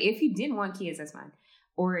as, like, if you didn't want kids, that's fine.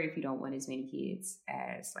 Or if you don't want as many kids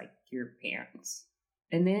as, like, your parents.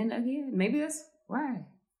 And then, again, maybe that's why.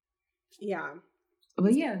 Yeah.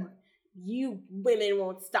 But yeah. You women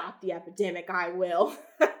won't stop the epidemic, I will.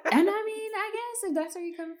 And I mean, I guess if that's where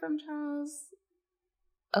you're coming from, Charles,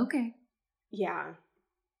 okay. Yeah.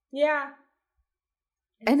 Yeah.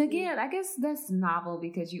 And again, I guess that's novel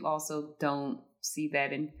because you also don't see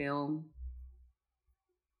that in film.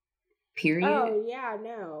 Period. Oh, yeah,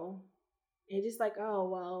 no. It's just like, oh,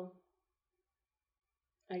 well,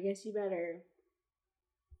 I guess you better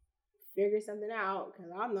figure something out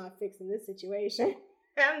because I'm not fixing this situation.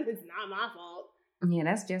 It's not my fault. Yeah,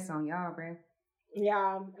 that's just on y'all, bro.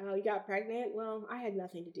 Yeah. Oh, you got pregnant? Well, I had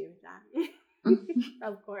nothing to do with that.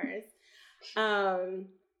 Of course.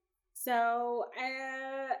 So,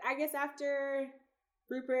 I guess after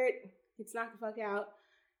Rupert gets knocked the fuck out,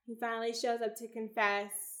 he finally shows up to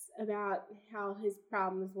confess about how his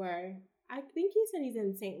problems were. I think he said he's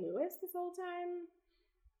in St. Louis this whole time.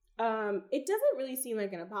 It doesn't really seem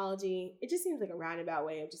like an apology. It just seems like a roundabout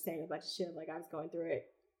way of just saying a bunch of shit like I was going through it.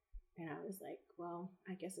 And I was like, well,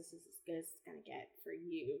 I guess this is as good as it's going to get for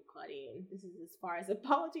you, Claudine. This is as far as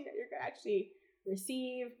apology that you're going to actually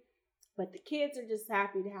receive. But the kids are just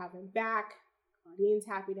happy to have him back. Claudine's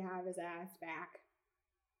happy to have his ass back.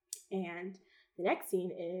 And the next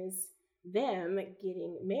scene is them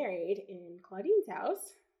getting married in Claudine's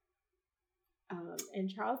house. And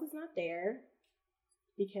Charles is not there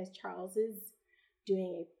because Charles is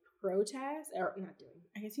doing a protest, or not doing,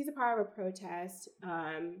 I guess he's a part of a protest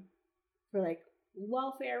for like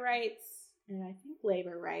welfare rights and I think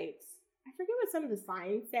labor rights. I forget what some of the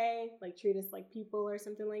signs say, like treat us like people or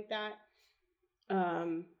something like that.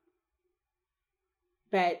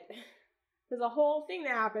 But there's a whole thing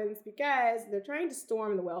that happens because they're trying to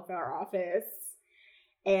storm the welfare office.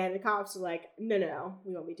 And the cops are like, no,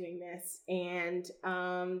 we won't be doing this. And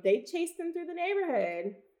they chase them through the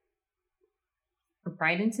neighborhood.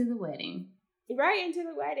 Right into the wedding. Right into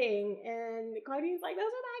the wedding. And Claudine's like, that's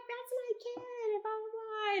my kid. And blah, blah,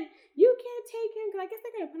 blah. And you can't take him. Because I guess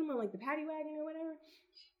they're going to put him on like the paddy wagon or whatever.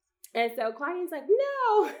 And so Claudine's like,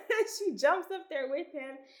 no. She jumps up there with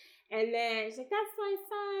him. And then she's like, that's my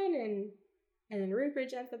son. And then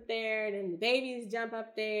Rupert jumps up there. And then the babies jump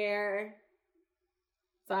up there.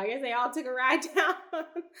 So I guess they all took a ride down. I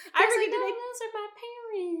forget, those are my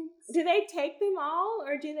friends. Do they take them all,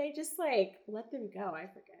 or do they just like let them go? I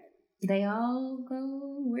forget. They all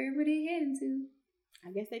go wherever they heading to.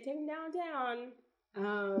 I guess they take them downtown.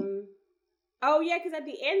 Oh yeah, because at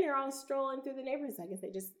the end they're all strolling through the neighborhoods. I guess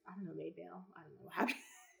they just, I don't know, made bail. I don't know what happened.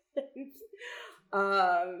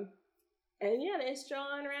 And yeah, they're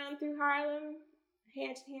strolling around through Harlem,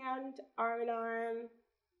 hand in hand, arm in arm.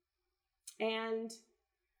 And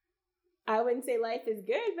I wouldn't say life is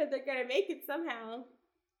good, but they're gonna make it somehow.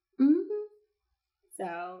 Mm-hmm.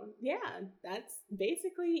 So yeah, that's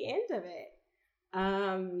basically the end of it.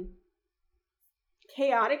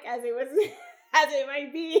 Chaotic as it was, as it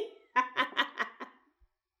might be.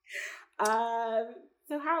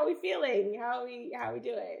 So how are we feeling? How are we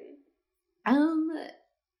doing?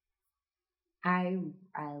 I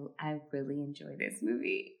really enjoy this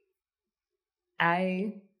movie.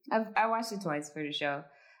 I watched it twice for the show.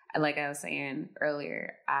 Like I was saying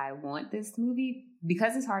earlier, I want this movie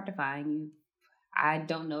because it's hard to find. I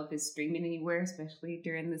don't know if it's streaming anywhere, especially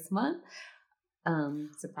during this month.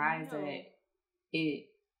 Surprised that it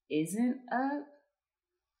isn't up.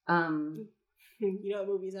 You know,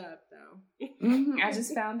 movie's up though. I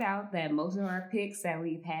just found out that most of our picks that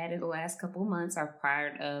we've had in the last couple of months are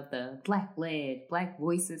part of the Black Led, Black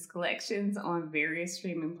Voices collections on various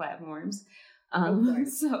streaming platforms.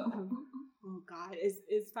 So, oh God, is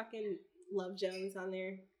fucking Love Jones on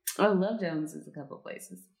there? Oh, Love Jones is a couple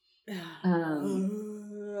places.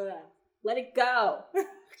 Let it go.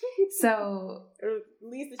 So,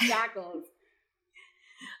 Lisa Shackles.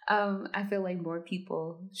 I feel like more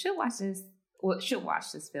people should watch this. Well, should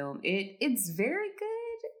watch this film. It's very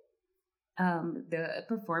good. The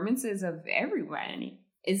performances of everyone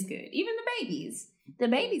is good. Even the babies. The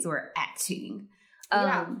babies were acting.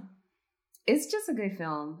 It's just a good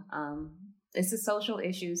film. It's a social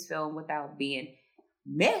issues film without being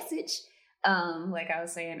message. Like I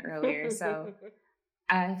was saying earlier. So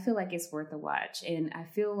I feel like it's worth a watch. And I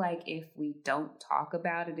feel like if we don't talk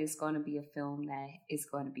about it, it's going to be a film that is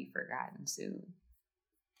going to be forgotten soon.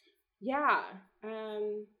 Yeah.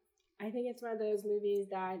 I think it's one of those movies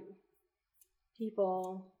that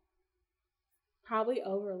people probably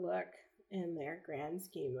overlook in their grand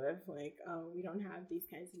scheme of like, oh, we don't have these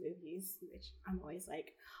kinds of movies, which I'm always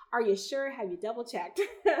like, are you sure? Have you double checked?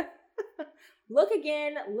 Look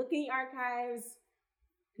again, look in the archives,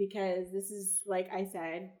 because this is, like I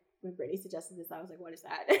said, when Brittany suggested this, I was like, what is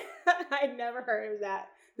that? I'd never heard of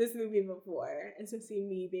this movie before, especially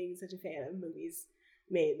me being such a fan of movies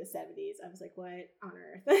made in the 70s. I was like, what on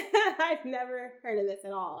earth? I've never heard of this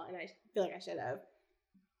at all, and I feel like I should have.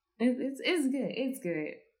 It's good. It's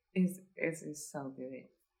good. It's so good.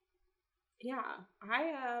 Yeah,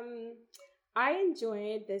 I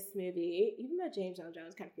enjoyed this movie, even though James Earl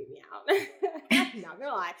Jones kind of creeped me out. I'm not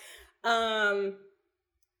gonna lie.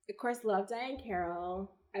 Of course, love Diahann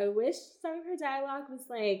Carroll. I wish some of her dialogue was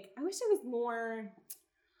like, I wish it was more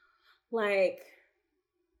like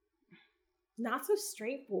not so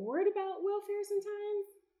straightforward about welfare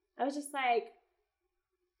sometimes. I was just like,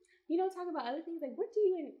 you don't talk about other things. Like, what do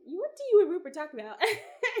you and Rupert talk about?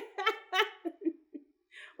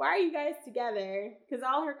 Why are you guys together? Because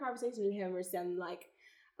all her conversations with him were some like,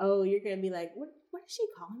 oh, you're gonna be like, what did she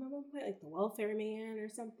call him at one point? Like the welfare man or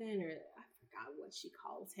something, or I forgot what she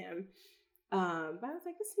calls him. But I was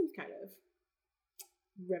like, this seems kind of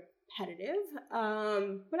repetitive.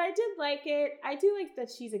 But I did like it. I do like that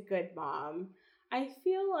she's a good mom. I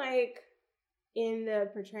feel like in the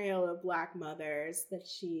portrayal of Black mothers that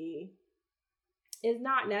she is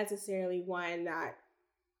not necessarily one that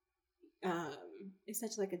is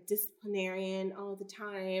such like a disciplinarian all the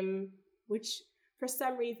time, which for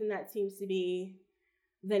some reason that seems to be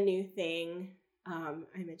the new thing. I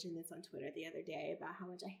mentioned this on Twitter the other day about how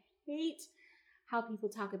much I hate how people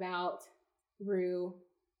talk about Rue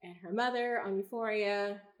and her mother on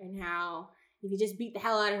Euphoria, and how if you just beat the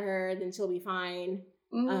hell out of her, then she'll be fine.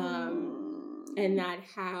 And that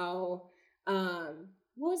how, what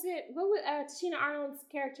was Tashina Arnold's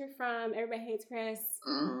character from Everybody Hates Chris,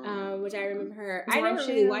 which I remember her. I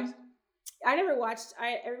never watched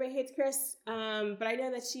Everybody Hates Chris, but I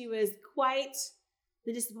know that she was quite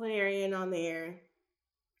the disciplinarian on there,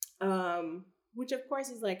 which of course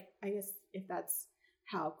is like, I guess if that's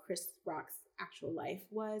how Chris Rock's actual life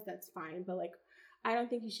was, that's fine. But like, I don't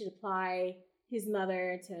think you should apply his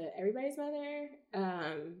mother to everybody's mother,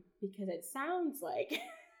 because it sounds like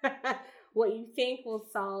what you think will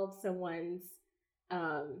solve someone's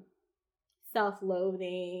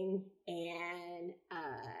self-loathing and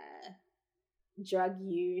drug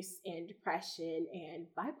use and depression and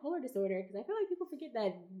bipolar disorder, because I feel like people forget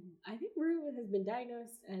that I think Rue has been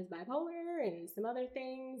diagnosed as bipolar and some other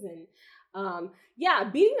things. And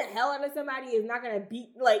beating the hell out of somebody is not gonna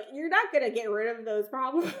you're not gonna get rid of those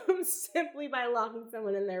problems simply by locking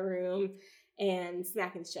someone in their room and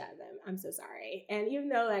smacking the shit out of them. I'm so sorry. And even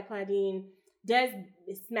though that Claudine does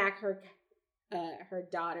smack her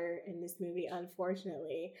daughter in this movie,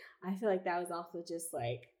 unfortunately, I feel like that was also just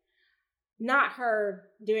like not her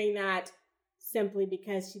doing that simply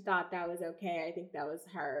because she thought that was okay. I think that was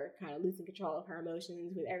her kind of losing control of her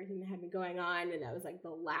emotions with everything that had been going on, and that was like the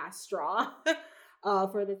last straw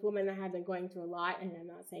for this woman that had been going through a lot. And I'm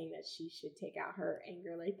not saying that she should take out her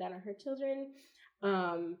anger like that on her children,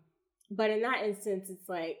 but in that instance, it's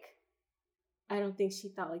like I don't think she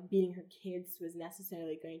thought like beating her kids was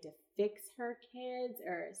necessarily going to fix her kids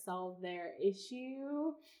or solve their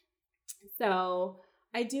issue. So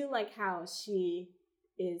I do like how she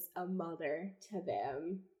is a mother to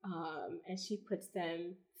them, and she puts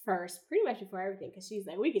them first pretty much before everything, because she's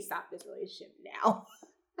like, we can stop this relationship now.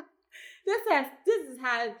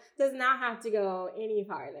 Does not have to go any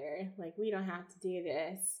farther. Like, we don't have to do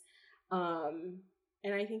this.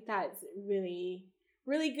 And I think that's really,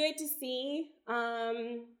 really good to see.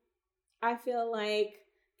 I feel like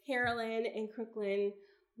Carolyn in Crooklyn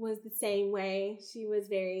was the same way. She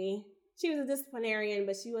was a disciplinarian,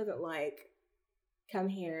 but she wasn't like, come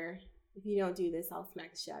here. If you don't do this, I'll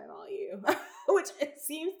smack the shit out of all you. Which it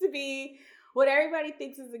seems to be what everybody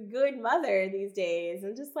thinks is a good mother these days.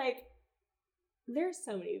 And just like, there's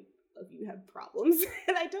so many of you have problems.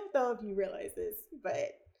 And I don't know if you realize this,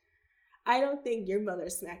 but I don't think your mother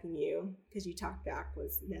smacking you because you talk back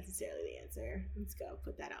was necessarily the answer. Let's go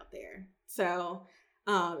put that out there. So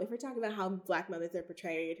if we're talking about how Black mothers are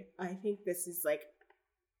portrayed, I think this is like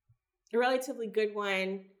a relatively good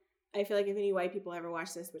one. I feel like if any white people ever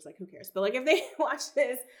watch this, which like who cares? But like if they watch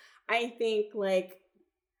this, I think like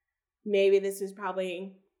maybe this is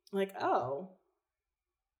probably like, oh,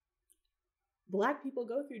 Black people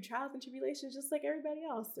go through trials and tribulations just like everybody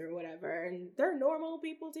else or whatever, and they're normal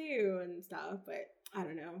people too and stuff. But I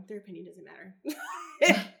don't know, their opinion doesn't matter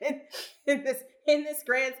in this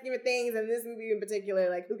grand scheme of things, and this movie in particular.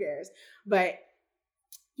 Like, who cares? But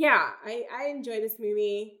yeah, I enjoy this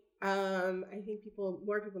movie. I think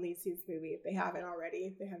more people need to see this movie if they haven't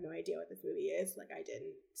already. If they have no idea what this movie is, like I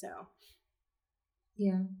didn't. So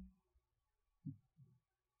yeah,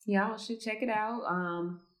 y'all should check it out.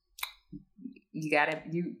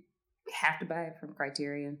 You have to buy it from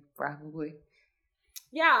Criterion, probably.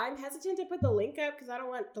 Yeah, I'm hesitant to put the link up because I don't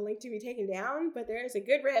want the link to be taken down, but there is a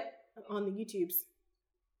good rip on the YouTubes.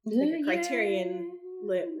 Like a Criterion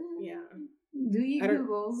lip. Yeah. Do you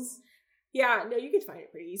Googles? Yeah, no, you could find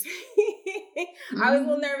it pretty easy. I was a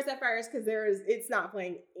little nervous at first because it's not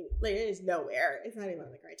playing, like, it is nowhere. It's not even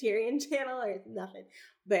on the Criterion channel or nothing.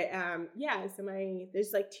 But yeah, so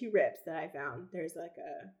there's like 2 rips that I found. There's like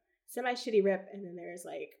a semi-shitty rip, and then there's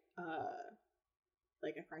like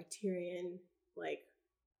a Criterion like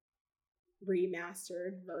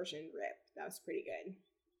remastered version rip. That was pretty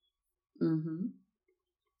good. Mm-hmm.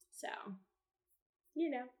 So,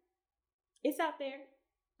 it's out there.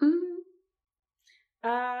 Mm-hmm.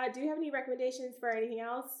 Do you have any recommendations for anything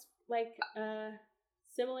else, like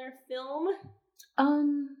similar film?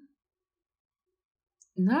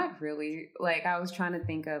 Not really. Like, I was trying to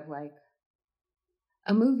think of like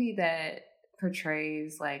a movie that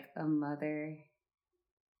portrays like a mother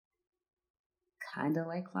kind of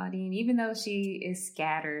like Claudine, even though she is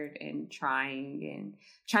scattered and trying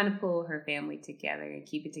to pull her family together and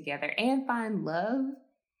keep it together and find love,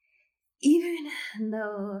 even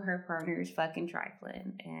though her partner is fucking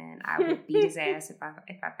trifling, and I would beat his ass if I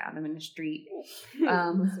found him in the street.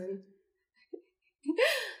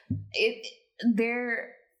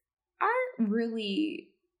 There aren't really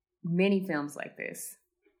many films like this.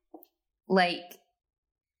 Like,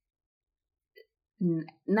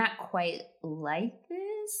 not quite like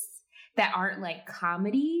this, that aren't like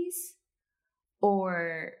comedies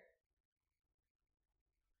or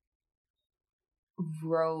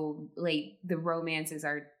like the romances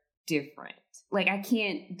are different. Like, I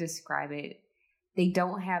can't describe it. They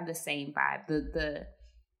don't have the same vibe.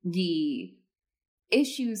 The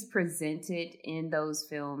issues presented in those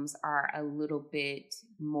films are a little bit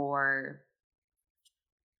more,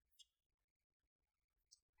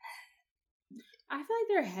 I feel like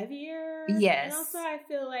they're heavier. Yes. And also I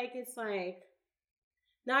feel like it's like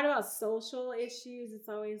not about social issues. It's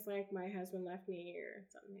always like my husband left me or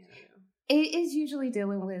something. I don't know. It is usually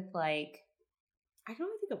dealing with like I can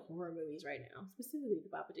only think of horror movies right now, specifically The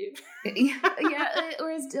Babadook. Yeah,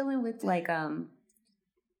 or it's dealing with like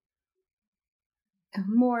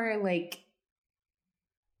more like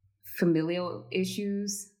familial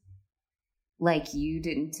issues. Like, you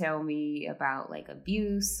didn't tell me about like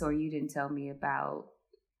abuse, or you didn't tell me about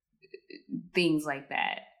things like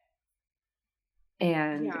that.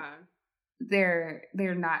 And they're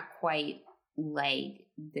not quite like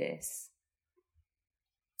this.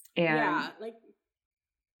 And like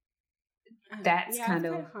that's kind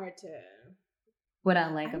of hard to. What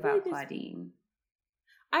I like about Claudine.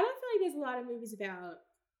 I don't feel like there's a lot of movies about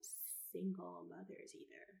single mothers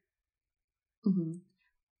either. Mm-hmm.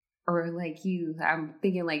 Or like I'm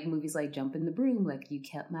thinking like movies like Jump in the Broom, like You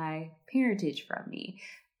Kept My Parentage from Me.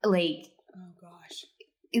 Like, oh gosh.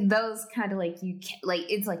 Those kind of like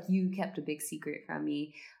it's like you kept a big secret from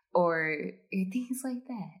me, or things like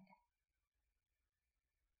that.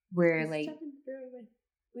 Where like Jump in the Broom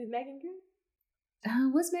with Megan Good?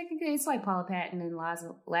 What's Megan Good? It's like Paula Patton and Laz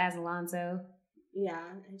Alonso.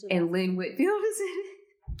 Yeah. And Lynn Whitfield is in it.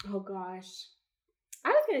 Oh gosh. I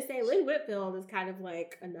was gonna say Lynn Whitfield is kind of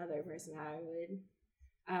like another person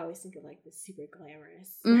I always think of like the super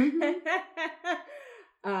glamorous. Mm-hmm.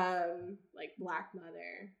 Like Black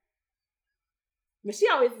Mother. But she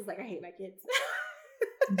always is like, I hate my kids.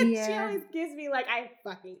 Yeah. She always gives me like, I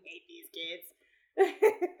fucking hate these kids.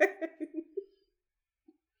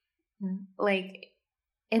 Like,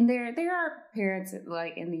 and there are parents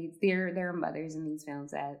like in these, there are mothers in these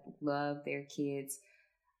films that love their kids,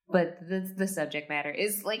 but the subject matter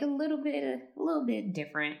is like a little bit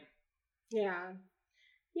different. Yeah,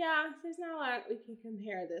 there's not a lot we can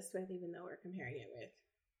compare this with, even though we're comparing it with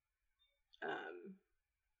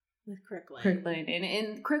Crooklyn.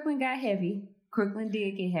 And Crooklyn got heavy. Crooklyn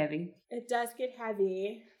did get heavy. It does get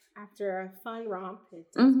heavy after a fun romp.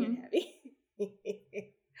 It does get heavy.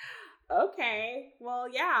 Okay, well,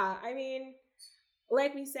 yeah. I mean,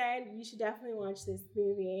 like we said, you should definitely watch this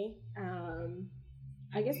movie.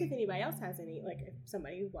 I guess if anybody else has any, like if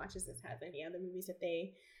somebody who watches this has any other movies that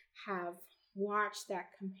they have watched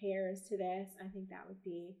that compares to this, I think that would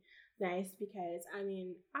be nice, because I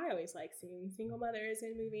mean, I always like seeing single mothers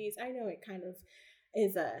in movies. I know it kind of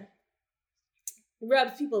is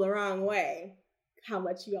rubs people the wrong way how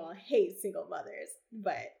much you all hate single mothers,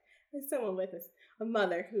 but as someone with a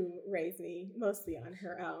mother who raised me mostly on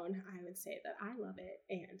her own, I would say that I love it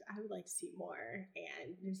and I would like to see more,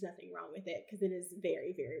 and there's nothing wrong with it because it is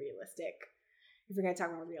very, very realistic if we're going to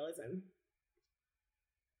talk about realism.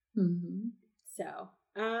 Mm-hmm. So,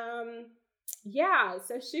 yeah,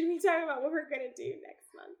 so should we talk about what we're going to do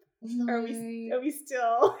next month? Are we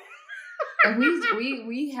still...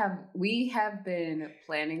 we have been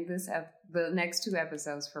planning the next 2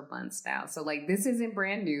 episodes for months now. So like, this isn't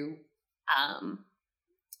brand new.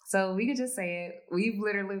 So we could just say it. We've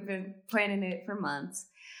literally been planning it for months.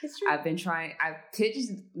 It's true. I've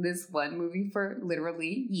pitched this one movie for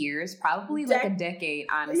literally years, probably like a decade,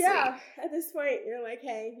 honestly. Yeah. At this point, you're like,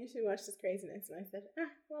 hey, you should watch this craziness. And I said,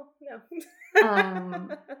 well, no.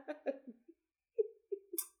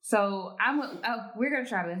 So we're going to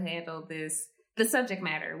try to handle the subject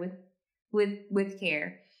matter with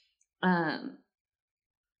care.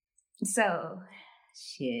 So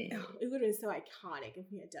shit. Oh, it would have been so iconic if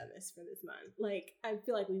we had done this for this month. Like, I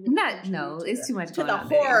feel like we would it's too much going on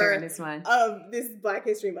during this month of this Black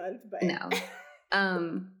History Month. But no.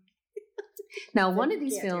 Now, one of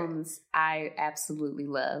these films I absolutely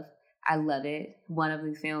love. I love it. One of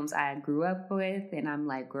the films I grew up with, and I'm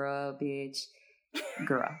like, girl, bitch,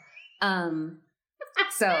 girl.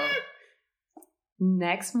 So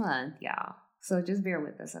next month, y'all. So just bear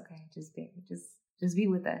with us, okay? Just be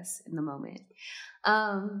with us in the moment.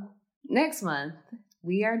 Next month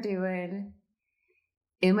we are doing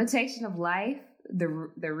Imitation of Life, the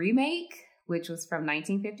remake, which was from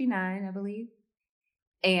 1959, I believe,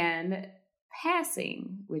 and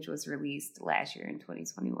Passing, which was released last year in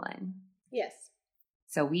 2021. Yes.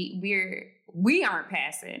 So we aren't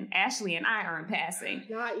passing. Ashley and I aren't passing.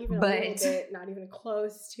 Not even a little bit, not even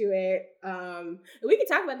close to it. We can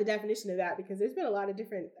talk about the definition of that, because there's been a lot of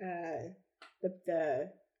different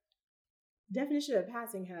the definition of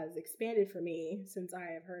passing has expanded for me since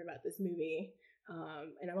I have heard about this movie.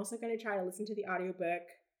 And I'm also going to try to listen to the audiobook,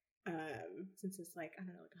 since it's like, I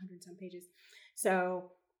don't know, like 100 some pages.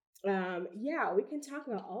 So, yeah, we can talk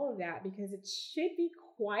about all of that because it should be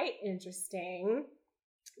quite interesting.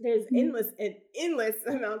 There's endless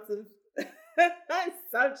amounts of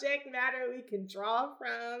subject matter we can draw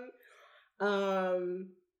from.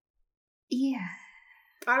 Yeah.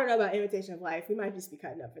 I don't know about Imitation of Life. We might just be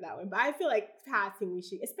cutting up for that one. But I feel like Passing, we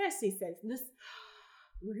should, especially since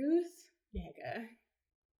Ruth, nigga.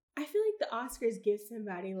 I feel like the Oscars give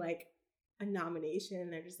somebody like a nomination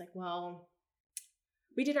and they're just like, well,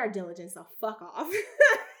 we did our diligence, so fuck off.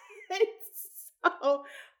 So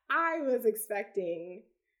I was expecting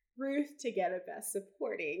Ruth to get a Best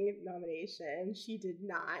Supporting nomination. She did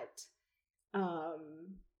not.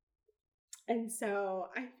 And so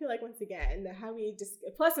I feel like, once again, how we just,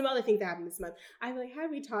 plus some other things that happened this month, I feel like,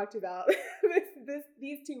 had we talked about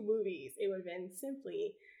these two movies, it would have been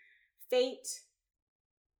simply Fate,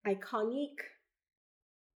 iconic.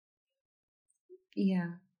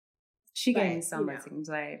 Yeah. She gave me so much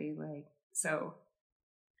anxiety, like, so.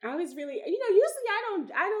 I was really, usually I don't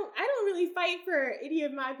really fight for any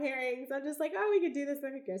of my pairings. I'm just like, oh, we could do this,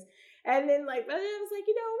 who cares? And then I was like,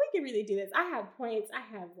 we could really do this. I have points. I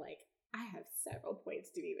have several points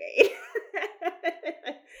to be made.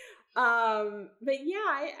 But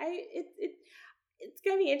yeah, it's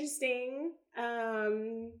gonna be interesting.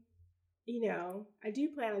 I do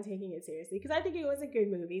plan on taking it seriously because I think it was a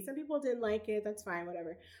good movie. Some people didn't like it. That's fine,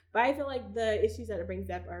 whatever. But I feel like the issues that it brings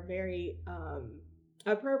up are very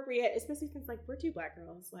appropriate, especially since we're two Black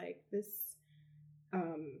girls. Like this,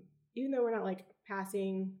 even though we're not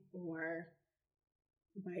passing or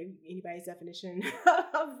by anybody's definition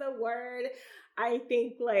of the word, I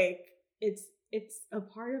think it's a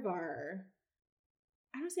part of our,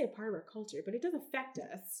 I don't say a part of our culture, but it does affect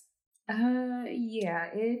us. Yeah,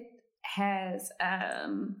 it has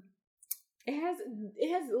it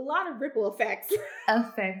has a lot of ripple effects.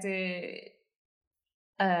 Affected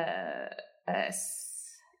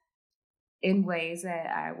us in ways that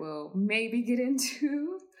I will maybe get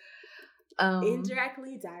into.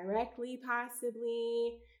 Indirectly, directly,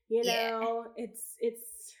 possibly.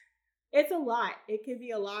 It's a lot. It could be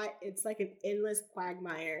a lot. It's like an endless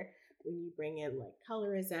quagmire when you bring in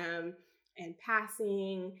colorism and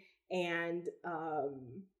passing and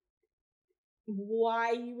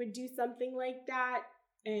why you would do something like that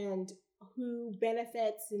and who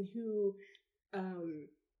benefits and who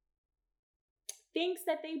thinks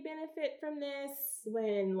that they benefit from this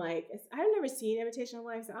when I've never seen Imitation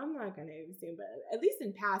Life, so I'm not gonna assume, but at least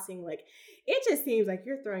in passing, it just seems like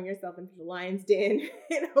you're throwing yourself into the lion's den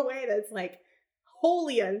in a way that's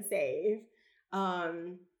wholly unsafe.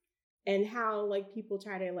 And how people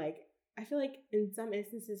try to I feel like in some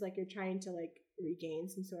instances you're trying to regain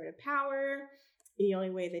some sort of power in the only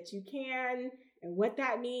way that you can, and what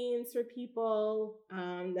that means for people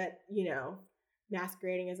that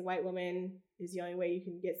masquerading as a white woman is the only way you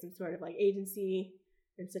can get some sort of agency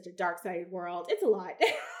in such a dark-sided world. It's a lot.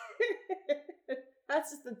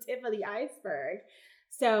 That's just the tip of the iceberg.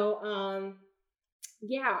 So,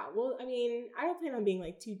 yeah. Well, I mean, I don't plan on being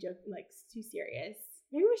too serious.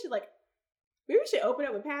 Maybe we should open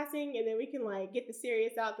up with passing, and then we can get the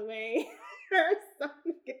serious out the way, or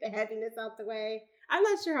something, get the heaviness out the way. I'm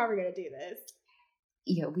not sure how we're gonna do this.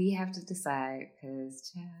 Yeah, we have to decide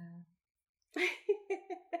because.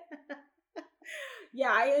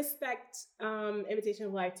 Yeah, I expect Imitation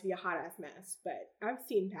of Life to be a hot ass mess, but I've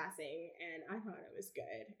seen passing and I thought it was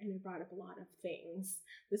good and it brought up a lot of things.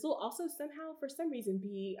 This will also somehow, for some reason,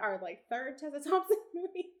 be our third Tessa Thompson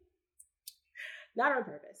movie. Not on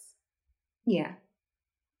purpose. Yeah.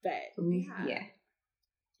 But yeah.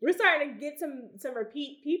 We're starting to get some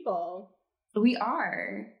repeat people. We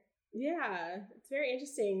are. Yeah, it's very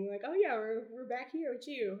interesting. Oh yeah, we're back here with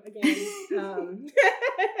you again.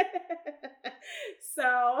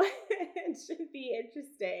 So it should be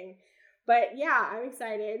interesting. But yeah, I'm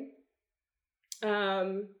excited.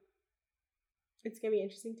 It's gonna be an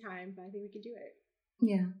interesting time, but I think we can do it.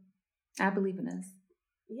 Yeah, I believe in us.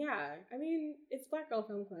 Yeah, I mean, it's Black Girl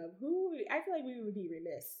Film Club. I feel like we would be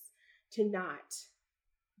remiss to not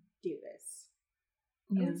do this.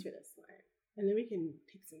 Yeah. At least for this one. And then we can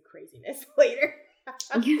pick some craziness later.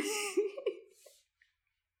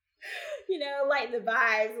 Lighten the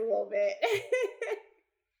vibes a little bit.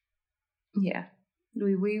 Yeah.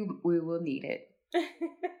 We will need it.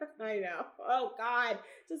 I know. Oh God.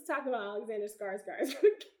 Just talk about Alexander Skarsgård.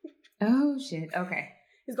 Oh shit. Okay.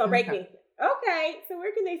 He's gonna break me. Okay. So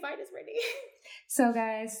where can they find us, Brittany? So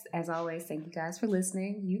guys, as always, thank you guys for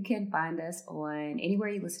listening. You can find us on anywhere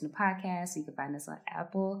you listen to podcasts. You can find us on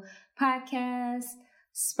Apple Podcasts,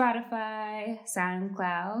 Spotify,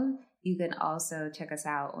 SoundCloud. You can also check us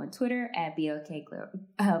out on Twitter at BOK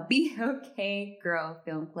Girl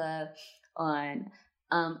Film Club, on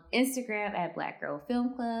Instagram at Black Girl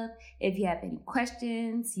Film Club. If you have any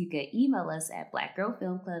questions, you can email us at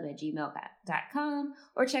blackgirlfilmclub@gmail.com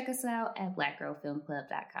or check us out at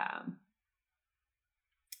blackgirlfilmclub.com.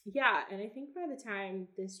 Yeah, and I think by the time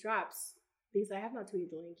this drops, because I have not tweeted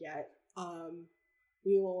the link yet,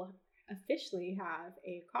 we will officially have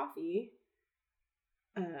a Ko-fi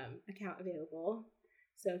account available.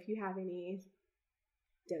 So if you have any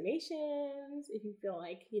donations, if you feel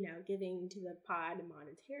like, giving to the pod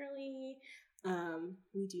monetarily,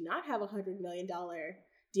 we do not have $100 million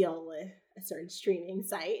deal with a certain streaming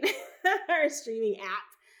site or streaming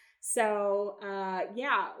app. So,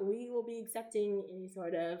 we will be accepting any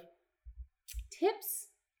sort of tips,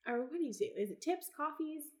 or what do you say? Is it tips,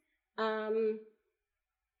 coffees?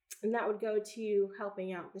 And that would go to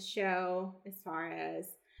helping out the show as far as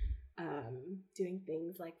doing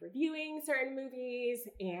things like reviewing certain movies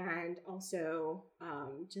and also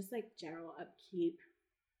just like general upkeep,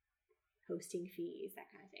 hosting fees, that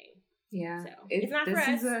kind of thing. Yeah. So it's not for us.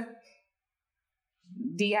 This is a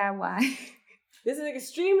DIY. This is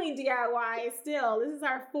extremely DIY still. This is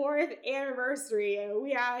our 4th anniversary and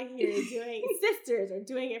we out here doing, sisters are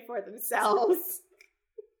doing it for themselves.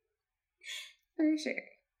 For sure.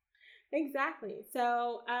 Exactly.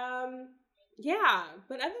 So,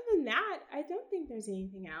 but other than that, I don't think there's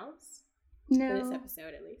anything else. No. For this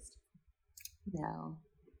episode, at least. No.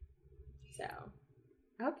 So,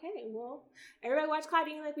 okay. Well, everybody watch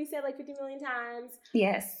Claudine, like we said, like 50 million times.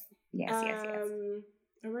 Yes. Yes.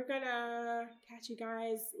 And we're gonna catch you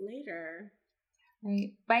guys later. All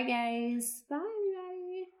right. Bye, guys. Bye.